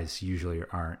these guys usually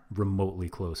aren't remotely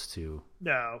close to.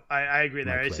 No, I agree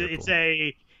there. It's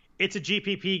a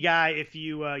GPP guy if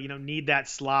you need that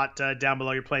slot down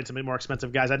below. You're playing some of the more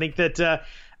expensive guys.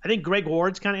 I think Greg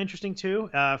Ward's kind of interesting too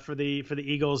for the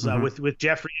Eagles with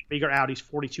Jeffrey and Bigger out. He's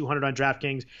 4,200 on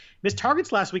DraftKings. Missed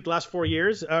targets last week, last 4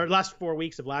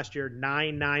 weeks of last year,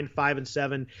 9, 9, 5, and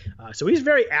 7. So he's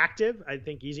very active. I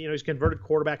think he's converted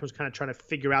quarterback and was kind of trying to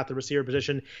figure out the receiver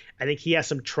position. I think he has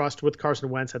some trust with Carson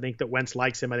Wentz. I think that Wentz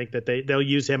likes him. I think that they'll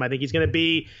use him. I think he's going to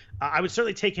be. I would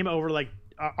certainly take him over like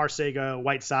Arcega,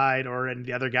 Whiteside, and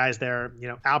the other guys there,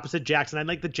 opposite Jackson. I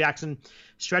like the Jackson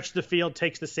stretch the field,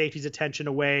 takes the safety's attention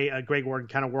away. Greg Ward can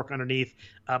kind of work underneath.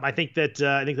 I think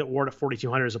that Ward at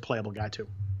 4,200 is a playable guy too.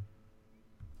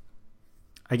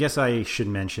 I guess I should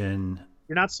mention.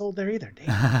 You're not sold there either, Dave.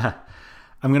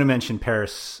 I'm going to mention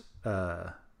Paris.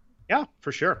 Yeah,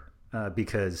 for sure.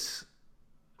 Because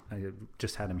I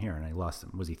just had him here and I lost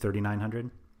him. Was he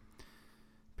 3,900?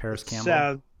 Paris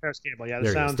Campbell. Paris Campbell, yeah,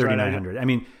 that sounds 3,900. Right. I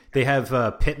mean, they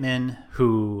have Pittman,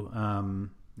 who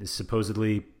is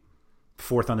supposedly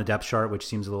fourth on the depth chart, which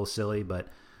seems a little silly, but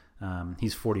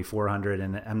he's 4,400,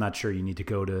 and I'm not sure you need to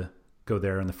go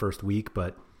there in the first week,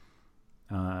 but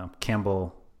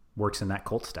Campbell works in that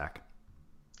Colt stack.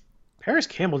 Paris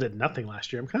Campbell did nothing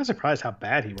last year. I'm kind of surprised how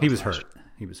bad he was. He was hurt.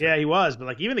 Yeah, he was, but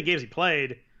like even the games he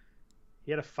played,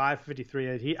 he had a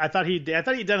 5.53. I thought he'd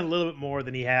done a little bit more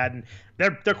than he had, and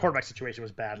their quarterback situation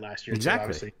was bad last year. Exactly. Too,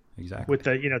 obviously. Exactly. With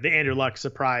the Andrew Luck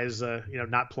surprise,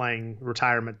 not playing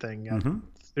retirement thing,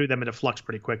 threw them into flux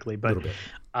pretty quickly. But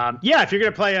if you're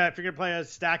gonna play a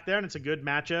stack there, and it's a good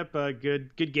matchup,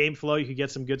 good game flow, you could get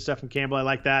some good stuff from Campbell. I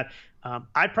like that.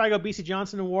 I'd probably go BC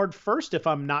Johnson and Ward first if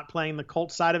I'm not playing the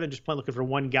Colts side of it, just looking for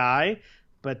one guy.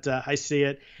 But I see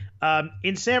it.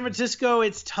 In San Francisco,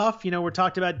 it's tough. We're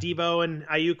talking about Debo and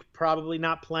Ayuk probably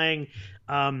not playing.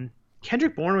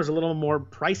 Kendrick Bourne was a little more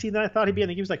pricey than I thought he'd be. I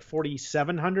think he was like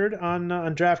 4,700 on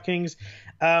DraftKings.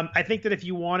 I think that if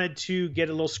you wanted to get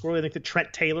a little squirrely, I think that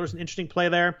Trent Taylor's an interesting play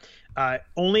there.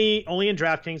 Only in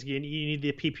DraftKings. You need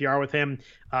the PPR with him.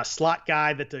 Slot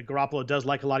guy that Garoppolo does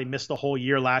like a lot. He missed the whole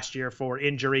year last year for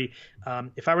injury.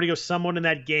 If I were to go someone in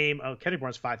that game, Kendrick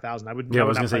Bourne's 5,000. I would. Yeah, I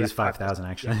was going to say he's 5,000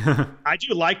 actually. Yeah. I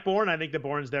do like Bourne. I think that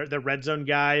Bourne's their red zone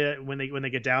guy when they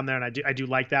get down there, and I do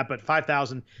like that. But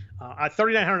 5,000,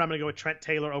 3,900. I'm going to go with Trent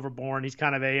Taylor over Bourne. He's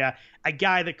kind of a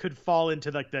guy that could fall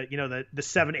into like the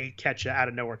 7-8 catch out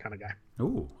of nowhere kind of guy.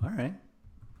 Ooh, all right.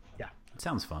 Yeah, that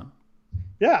sounds fun.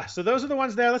 Yeah, so those are the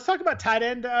ones there. Let's talk about tight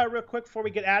end real quick before we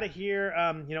get out of here.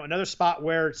 Another spot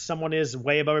where someone is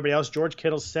way above everybody else. George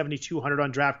Kittle's 7,200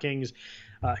 on DraftKings.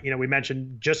 We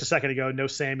mentioned just a second ago, no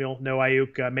Samuel, no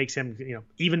Ayuk, makes him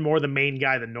even more the main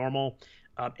guy than normal.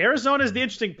 Arizona is the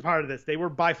interesting part of this. They were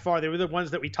the ones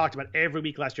that we talked about every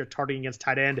week last year targeting against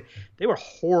tight end. They were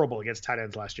horrible against tight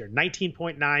ends last year.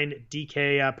 19.9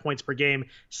 DK points per game.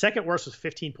 Second worst was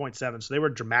 15.7, so they were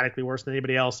dramatically worse than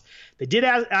anybody else. They did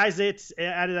added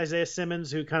Isaiah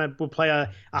Simmons, who kind of will play a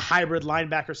hybrid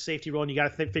linebacker safety role, and you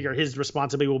got to figure his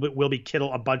responsibility will be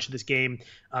Kittle a bunch of this game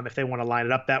if they want to line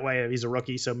it up that way. He's a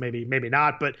rookie, so maybe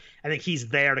not, but I think he's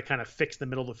there to kind of fix the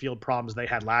middle of the field problems they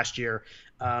had last year.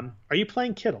 Are you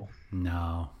playing Kittle?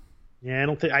 No. Yeah, I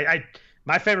don't think I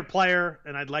my favorite player,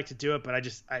 and I'd like to do it, but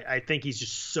I think he's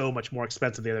just so much more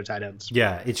expensive than the other tight ends.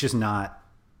 Yeah, it's just not.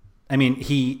 I mean,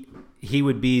 he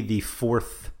would be the the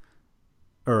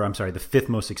fifth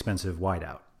most expensive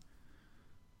wideout,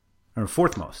 or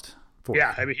fourth most.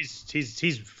 Yeah, I mean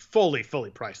he's fully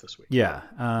priced this week. Yeah,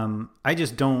 I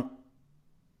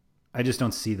I just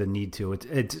don't see the need to.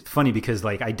 It's funny because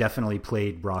like I definitely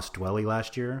played Ross Dwelley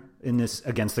last year in this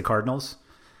against the Cardinals.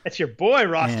 That's your boy,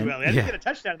 Ross Dwelley. He didn't get a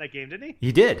touchdown in that game, didn't he?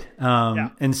 He did.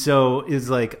 And so it's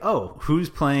like, oh,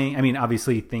 who's playing? I mean,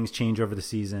 obviously things change over the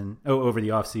season, over the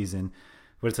off season,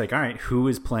 but it's like, all right, who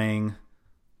is playing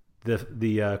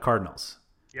the Cardinals?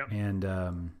 Yep. And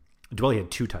Dwelley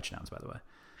had 2 touchdowns, by the way.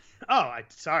 Oh,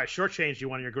 sorry, shortchanged you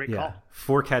one of your great call.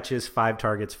 4 catches, 5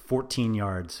 targets, 14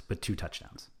 yards, but 2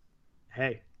 touchdowns.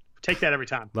 Hey, take that every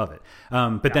time. Love it.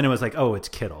 But then it was like, oh, it's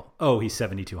Kittle. Oh, he's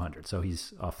 7,200, so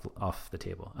he's off the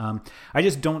table. I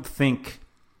just don't think.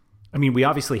 I mean, we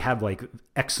obviously have like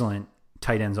excellent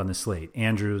tight ends on the slate: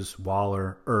 Andrews,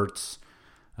 Waller, Ertz.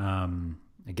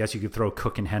 I guess you could throw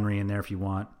Cook and Henry in there if you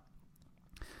want.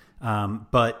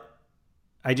 But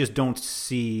I just don't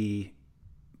see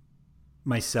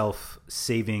myself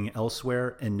saving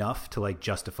elsewhere enough to like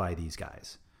justify these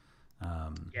guys.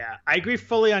 Yeah, I agree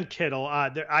fully on Kittle.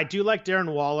 I do like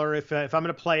Darren Waller if I'm going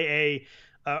to play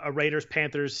a Raiders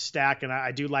Panthers stack, and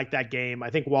I do like that game.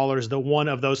 I think Waller is the one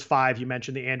of those 5 you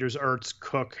mentioned: the Andrews, Ertz,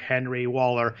 Cook, Henry,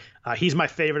 Waller. He's my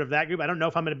favorite of that group. I don't know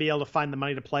if I'm going to be able to find the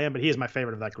money to play him, but he is my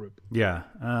favorite of that group. Yeah,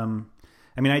 I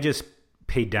mean, I just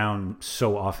paid down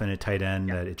so often at tight end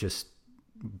that it just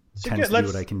tends to do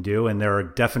what I can do, and there are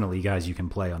definitely guys you can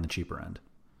play on the cheaper end.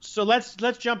 So let's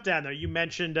jump down there. You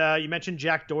mentioned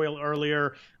Jack Doyle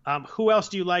earlier. Who else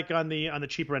do you like on the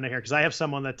cheaper end of here? Because I have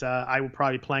someone that I will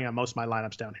probably be playing on most of my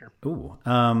lineups down here. Ooh,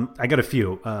 I got a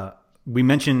few. We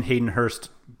mentioned Hayden Hurst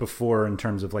before in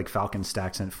terms of like Falcon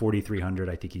stacks at 4,300.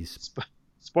 I think he's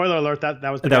spoiler alert. That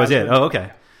was it. Oh,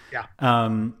 okay. Yeah.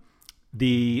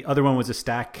 The other one was a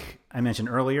stack I mentioned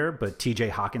earlier, but TJ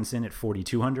Hawkinson at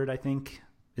 4,200 I think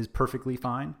is perfectly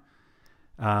fine.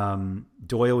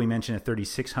 Doyle we mentioned at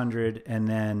 3,600, and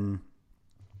then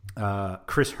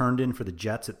Chris Herndon for the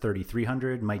Jets at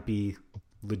 3,300 might be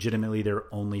legitimately their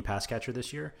only pass catcher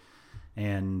this year,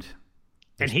 and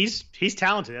he's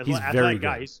talented. He's very good.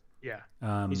 Guy.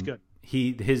 He's good.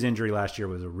 His injury last year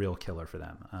was a real killer for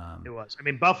them. It was. I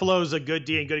mean, Buffalo's a good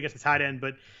D and good against the tight end,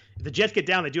 but if the Jets get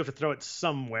down, they do have to throw it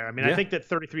somewhere. I mean, I think that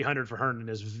 3,300 for Herndon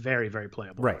is very, very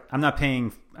playable. Right. I'm not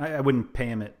paying. I wouldn't play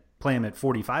him at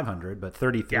 4,500, but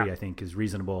 33 I think is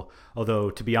reasonable. Although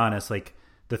to be honest, like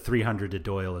the 300 to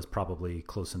Doyle is probably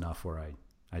close enough where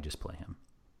I just play him.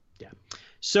 Yeah.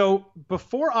 So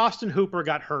before Austin Hooper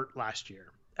got hurt last year,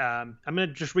 I'm going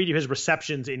to just read you his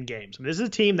receptions in games. I mean, this is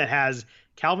a team that has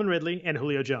Calvin Ridley and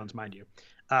Julio Jones, mind you.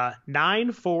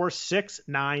 9, 4, 6,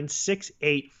 9, 6,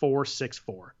 8, 4, 6,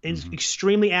 4.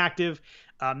 Extremely active.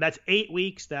 That's 8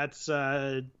 weeks. That's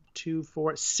 2,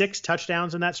 4, 6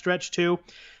 touchdowns in that stretch too.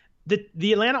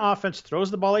 The Atlanta offense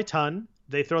throws the ball a ton.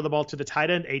 They throw the ball to the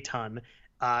tight end a ton.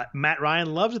 Matt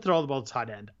Ryan loves to throw the ball to the tight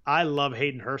end. I love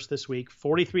Hayden Hurst this week,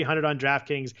 4,300 on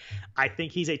DraftKings. I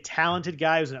think he's a talented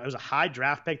guy. It was a high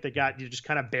draft pick that got just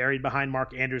kind of buried behind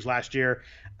Mark Andrews last year.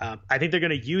 I think they're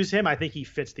going to use him. I think he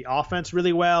fits the offense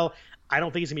really well. I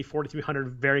don't think he's going to be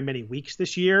 4,300 very many weeks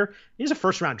this year. He's a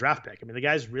first-round draft pick. I mean, the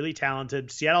guy's really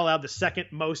talented. Seattle allowed the second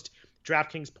most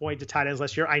DraftKings point to tight ends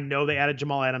last year. I know they added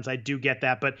Jamal Adams. I do get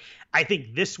that. But I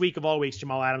think this week of all weeks,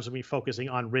 Jamal Adams will be focusing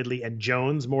on Ridley and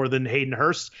Jones more than Hayden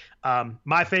Hurst.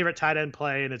 My favorite tight end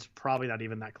play, and it's probably not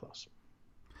even that close.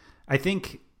 I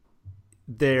think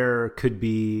there could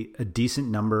be a decent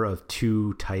number of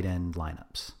 2 tight end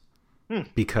lineups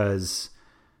because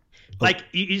like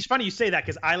it's funny you say that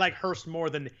because I like Hurst more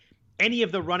than any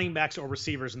of the running backs or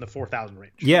receivers in the 4,000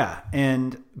 range. Yeah.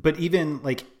 But even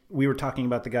like we were talking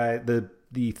about the guy, the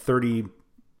 $35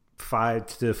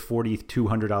 to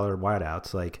 $4,200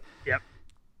 wideouts, like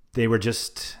they were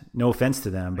just, no offense to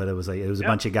them, but it was a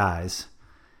bunch of guys.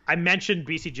 I mentioned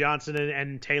BC Johnson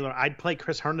and Taylor. I'd play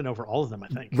Chris Herndon over all of them, I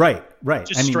think. Right.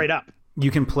 Just straight up.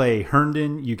 You can play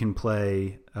Herndon. You can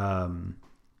play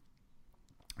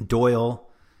Doyle.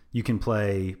 You can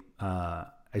play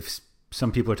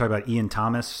some people are talking about Ian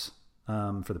Thomas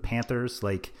for the Panthers.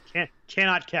 Like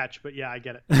cannot catch, but yeah, I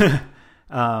get it.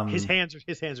 His hands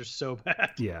are so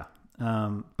bad. Yeah.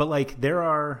 But like there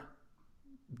are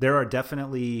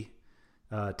definitely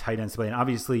tight ends to play, and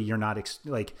obviously you're not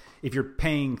like if you're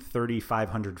paying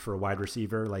 3,500 for a wide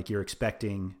receiver, like you're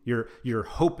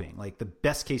hoping like the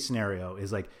best case scenario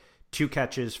is like 2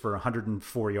 catches for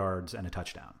 104 yards and a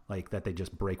touchdown, like that they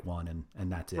just break one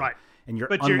and that's it. Right. And you're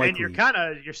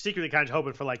secretly kind of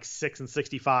hoping for like 6 and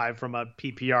 65 from a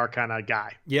PPR kind of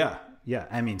guy. Yeah.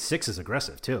 I mean 6 is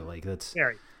aggressive too. Like that's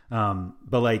very.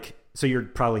 But like so you're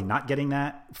probably not getting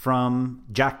that from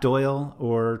Jack Doyle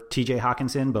or TJ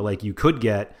Hawkinson, but like you could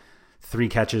get 3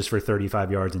 catches for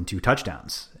 35 yards and 2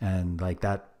 touchdowns, and like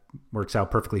that works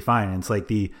out perfectly fine. And it's like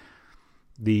the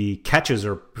the catches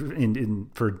are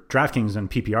for DraftKings and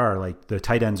PPR, like the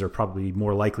tight ends are probably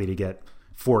more likely to get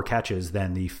 4 catches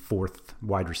than the 4th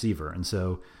wide receiver. And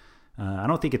so I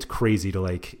don't think it's crazy to,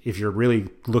 like, if you're really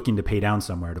looking to pay down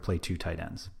somewhere, to play 2 tight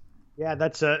ends. Yeah,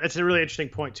 that's a really interesting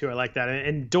point too. I like that.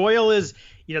 And Doyle is,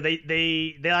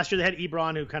 they last year they had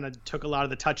Ebron, who kind of took a lot of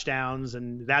the touchdowns,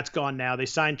 and that's gone now. They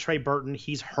signed Trey Burton.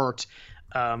 He's hurt.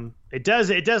 It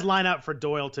does line up for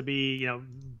Doyle to be,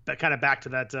 kind of back to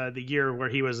that the year where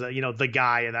he was the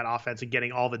guy in that offense and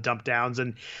getting all the dump downs.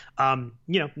 And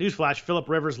newsflash, Phillip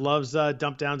Rivers loves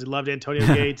dump downs. He loved Antonio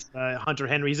Gates, Hunter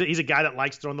Henry. He's a guy that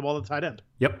likes throwing the ball to the tight end.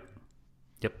 Yep.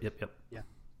 Yeah,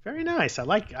 very nice. I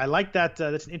like that.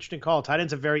 That's an interesting call. Tight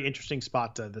end's a very interesting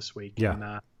spot this week. Yeah.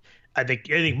 And, I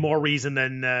think more reason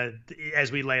than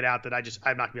as we laid out that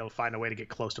I'm not gonna be able to find a way to get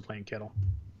close to playing Kittle.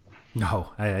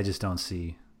 No, I just don't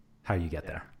see how you get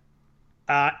there.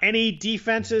 Any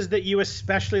defenses that you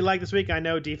especially like this week? I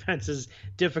know defense is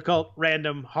difficult,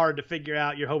 random, hard to figure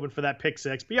out. You're hoping for that pick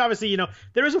six. But obviously,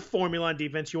 there is a formula on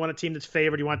defense. You want a team that's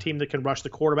favored. You want a team that can rush the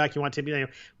quarterback. You want a team that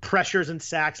pressures and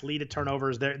sacks, lead to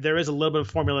turnovers. There is a little bit of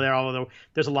formula there, although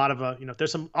there's a lot of,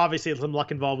 there's some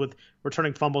luck involved with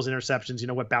returning fumbles, interceptions,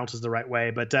 what bounces the right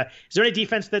way. But is there any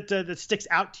defense that sticks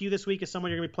out to you this week as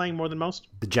someone you're going to be playing more than most?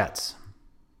 The Jets.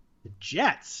 The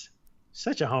Jets.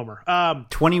 Such a homer.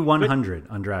 2,100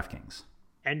 on DraftKings.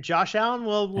 And Josh Allen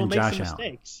will make some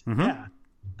mistakes. Mm-hmm.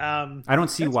 Yeah. I don't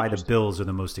see why the Bills are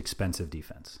the most expensive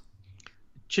defense.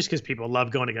 Just because people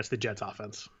love going against the Jets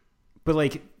offense. But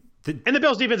and the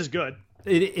Bills defense is good.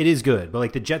 It is good,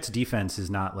 but the Jets defense is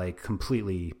not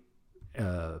completely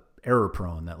error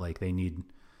prone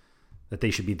that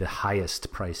they should be the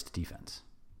highest priced defense.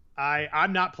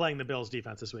 I'm not playing the Bills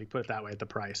defense this week, put it that way, at the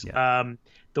price. Yeah.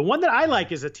 The one that I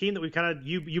like is a team that we kind of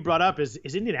you brought up is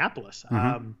Indianapolis.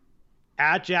 Mm-hmm.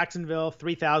 At Jacksonville,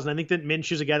 3,000. I think that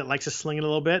Minshew's a guy that likes to sling it a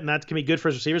little bit, and that can be good for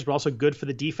his receivers, but also good for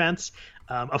the defense.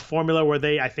 A formula where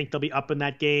I think they'll be up in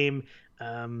that game.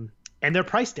 And they're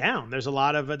priced down. There's a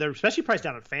lot of they're especially priced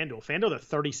down at FanDuel. FanDuel, they're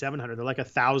 3,700. They're like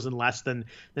 1,000 less than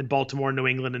Baltimore, New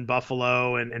England, and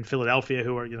Buffalo and Philadelphia,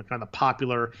 who are kind of the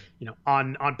popular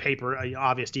on paper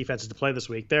obvious defenses to play this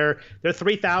week. They're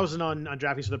 3,000 on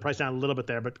DraftKings, so they're priced down a little bit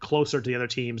there, but closer to the other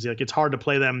teams. It's hard to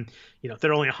play them.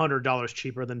 They're only $100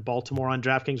 cheaper than Baltimore on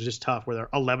DraftKings, which is tough. Where they're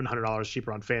 $1,100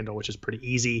 cheaper on FanDuel, which is pretty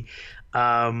easy.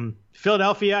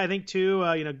 Philadelphia, I think too.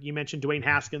 You mentioned Dwayne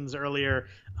Haskins earlier.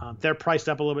 They're priced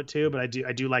up a little bit too, but I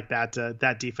do like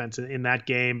that defense in that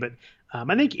game. But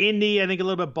I think Indy, I think a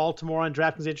little bit Baltimore on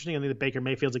DraftKings is interesting. I think that Baker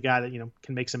Mayfield's a guy that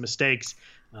can make some mistakes.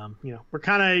 You're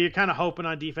kind of hoping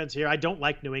on defense here. I don't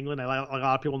like New England. A lot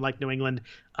of people like New England.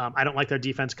 I don't like their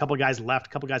defense. A couple of guys left. A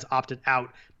couple of guys opted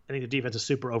out. I think the defense is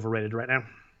super overrated right now.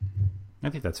 I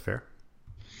think that's fair.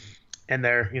 And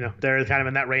they're kind of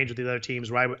in that range with the other teams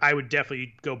where I would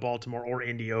definitely go Baltimore or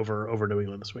Indy over New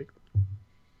England this week.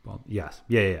 Well, yes.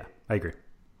 Yeah. I agree.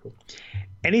 Cool.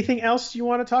 Anything else you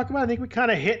want to talk about? I think we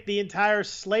kind of hit the entire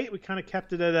slate. We kind of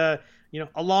kept it at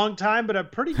a long time, but a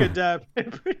pretty good.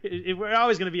 We're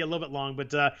always going to be a little bit long,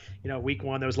 but week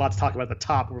one there was a lot to talk about at the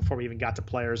top before we even got to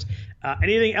players.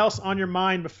 Anything else on your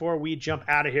mind before we jump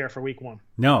out of here for week one?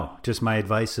 No, just my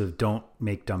advice of don't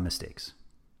make dumb mistakes.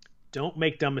 Don't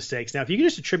make dumb mistakes. Now, if you can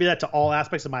just attribute that to all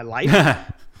aspects of my life.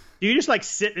 You just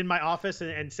sit in my office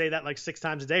and say that 6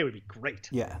 times a day would be great.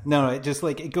 Yeah. No, it just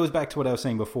it goes back to what I was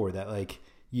saying before, that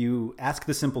you ask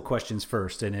the simple questions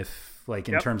first. And if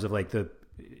in terms of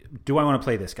do I want to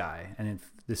play this guy? And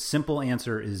if the simple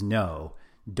answer is no,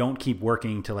 don't keep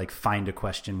working to find a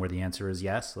question where the answer is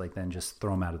yes, then just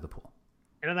throw them out of the pool.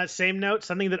 And on that same note,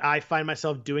 something that I find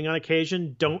myself doing on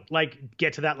occasion, don't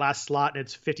get to that last slot and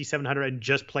it's 5,700 and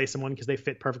just play someone because they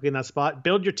fit perfectly in that spot.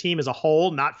 Build your team as a whole,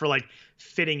 not for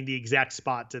fitting the exact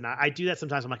spot. And I do that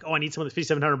sometimes. I'm like, I need someone that's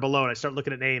 5,700 below, and I start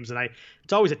looking at names, and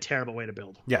it's always a terrible way to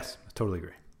build. Yes, I totally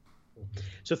agree.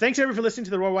 So thanks everyone for listening to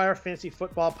the RotoWire Fantasy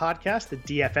Football Podcast, the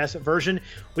DFS version.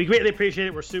 We greatly appreciate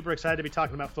it. We're super excited to be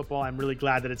talking about football. I'm really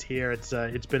glad that it's here. It's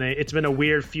been a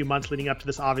weird few months leading up to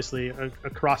this, obviously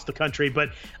across the country, but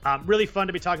really fun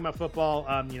to be talking about football.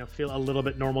 Feel a little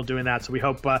bit normal doing that. So we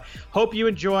hope you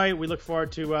enjoy. We look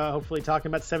forward to hopefully talking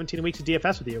about 17 weeks of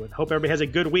DFS with you, and hope everybody has a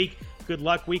good week. Good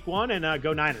luck week one, and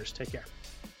go Niners. Take care.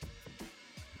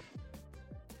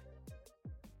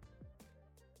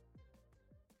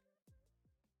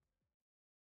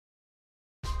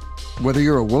 Whether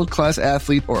you're a world-class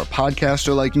athlete or a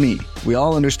podcaster like me, we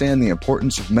all understand the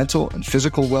importance of mental and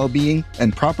physical well-being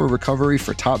and proper recovery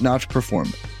for top-notch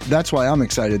performance. That's why I'm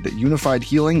excited that Unified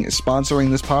Healing is sponsoring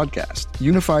this podcast.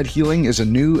 Unified Healing is a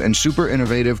new and super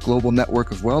innovative global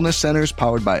network of wellness centers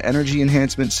powered by Energy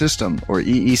Enhancement System, or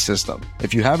EE System.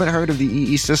 If you haven't heard of the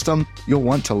EE System, you'll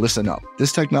want to listen up.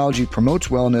 This technology promotes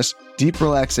wellness, deep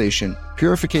relaxation,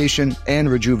 purification, and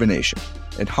rejuvenation.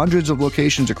 At hundreds of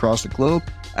locations across the globe,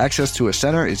 access to a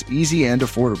center is easy and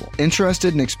affordable.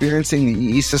 Interested in experiencing the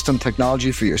EE System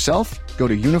technology for yourself? Go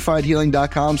to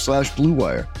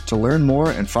unifiedhealing.com/bluewire to learn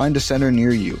more and find a center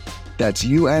near you. That's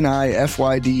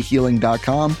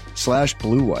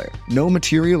unifydhealing.com/bluewire. No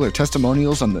material or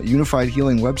testimonials on the Unified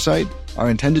Healing website are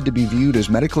intended to be viewed as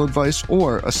medical advice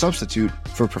or a substitute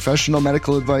for professional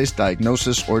medical advice,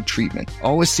 diagnosis, or treatment.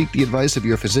 Always seek the advice of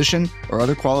your physician or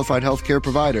other qualified healthcare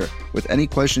provider with any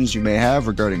questions you may have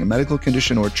regarding a medical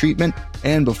condition or treatment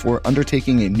and before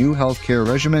undertaking a new healthcare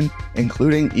regimen,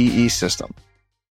 including EE System.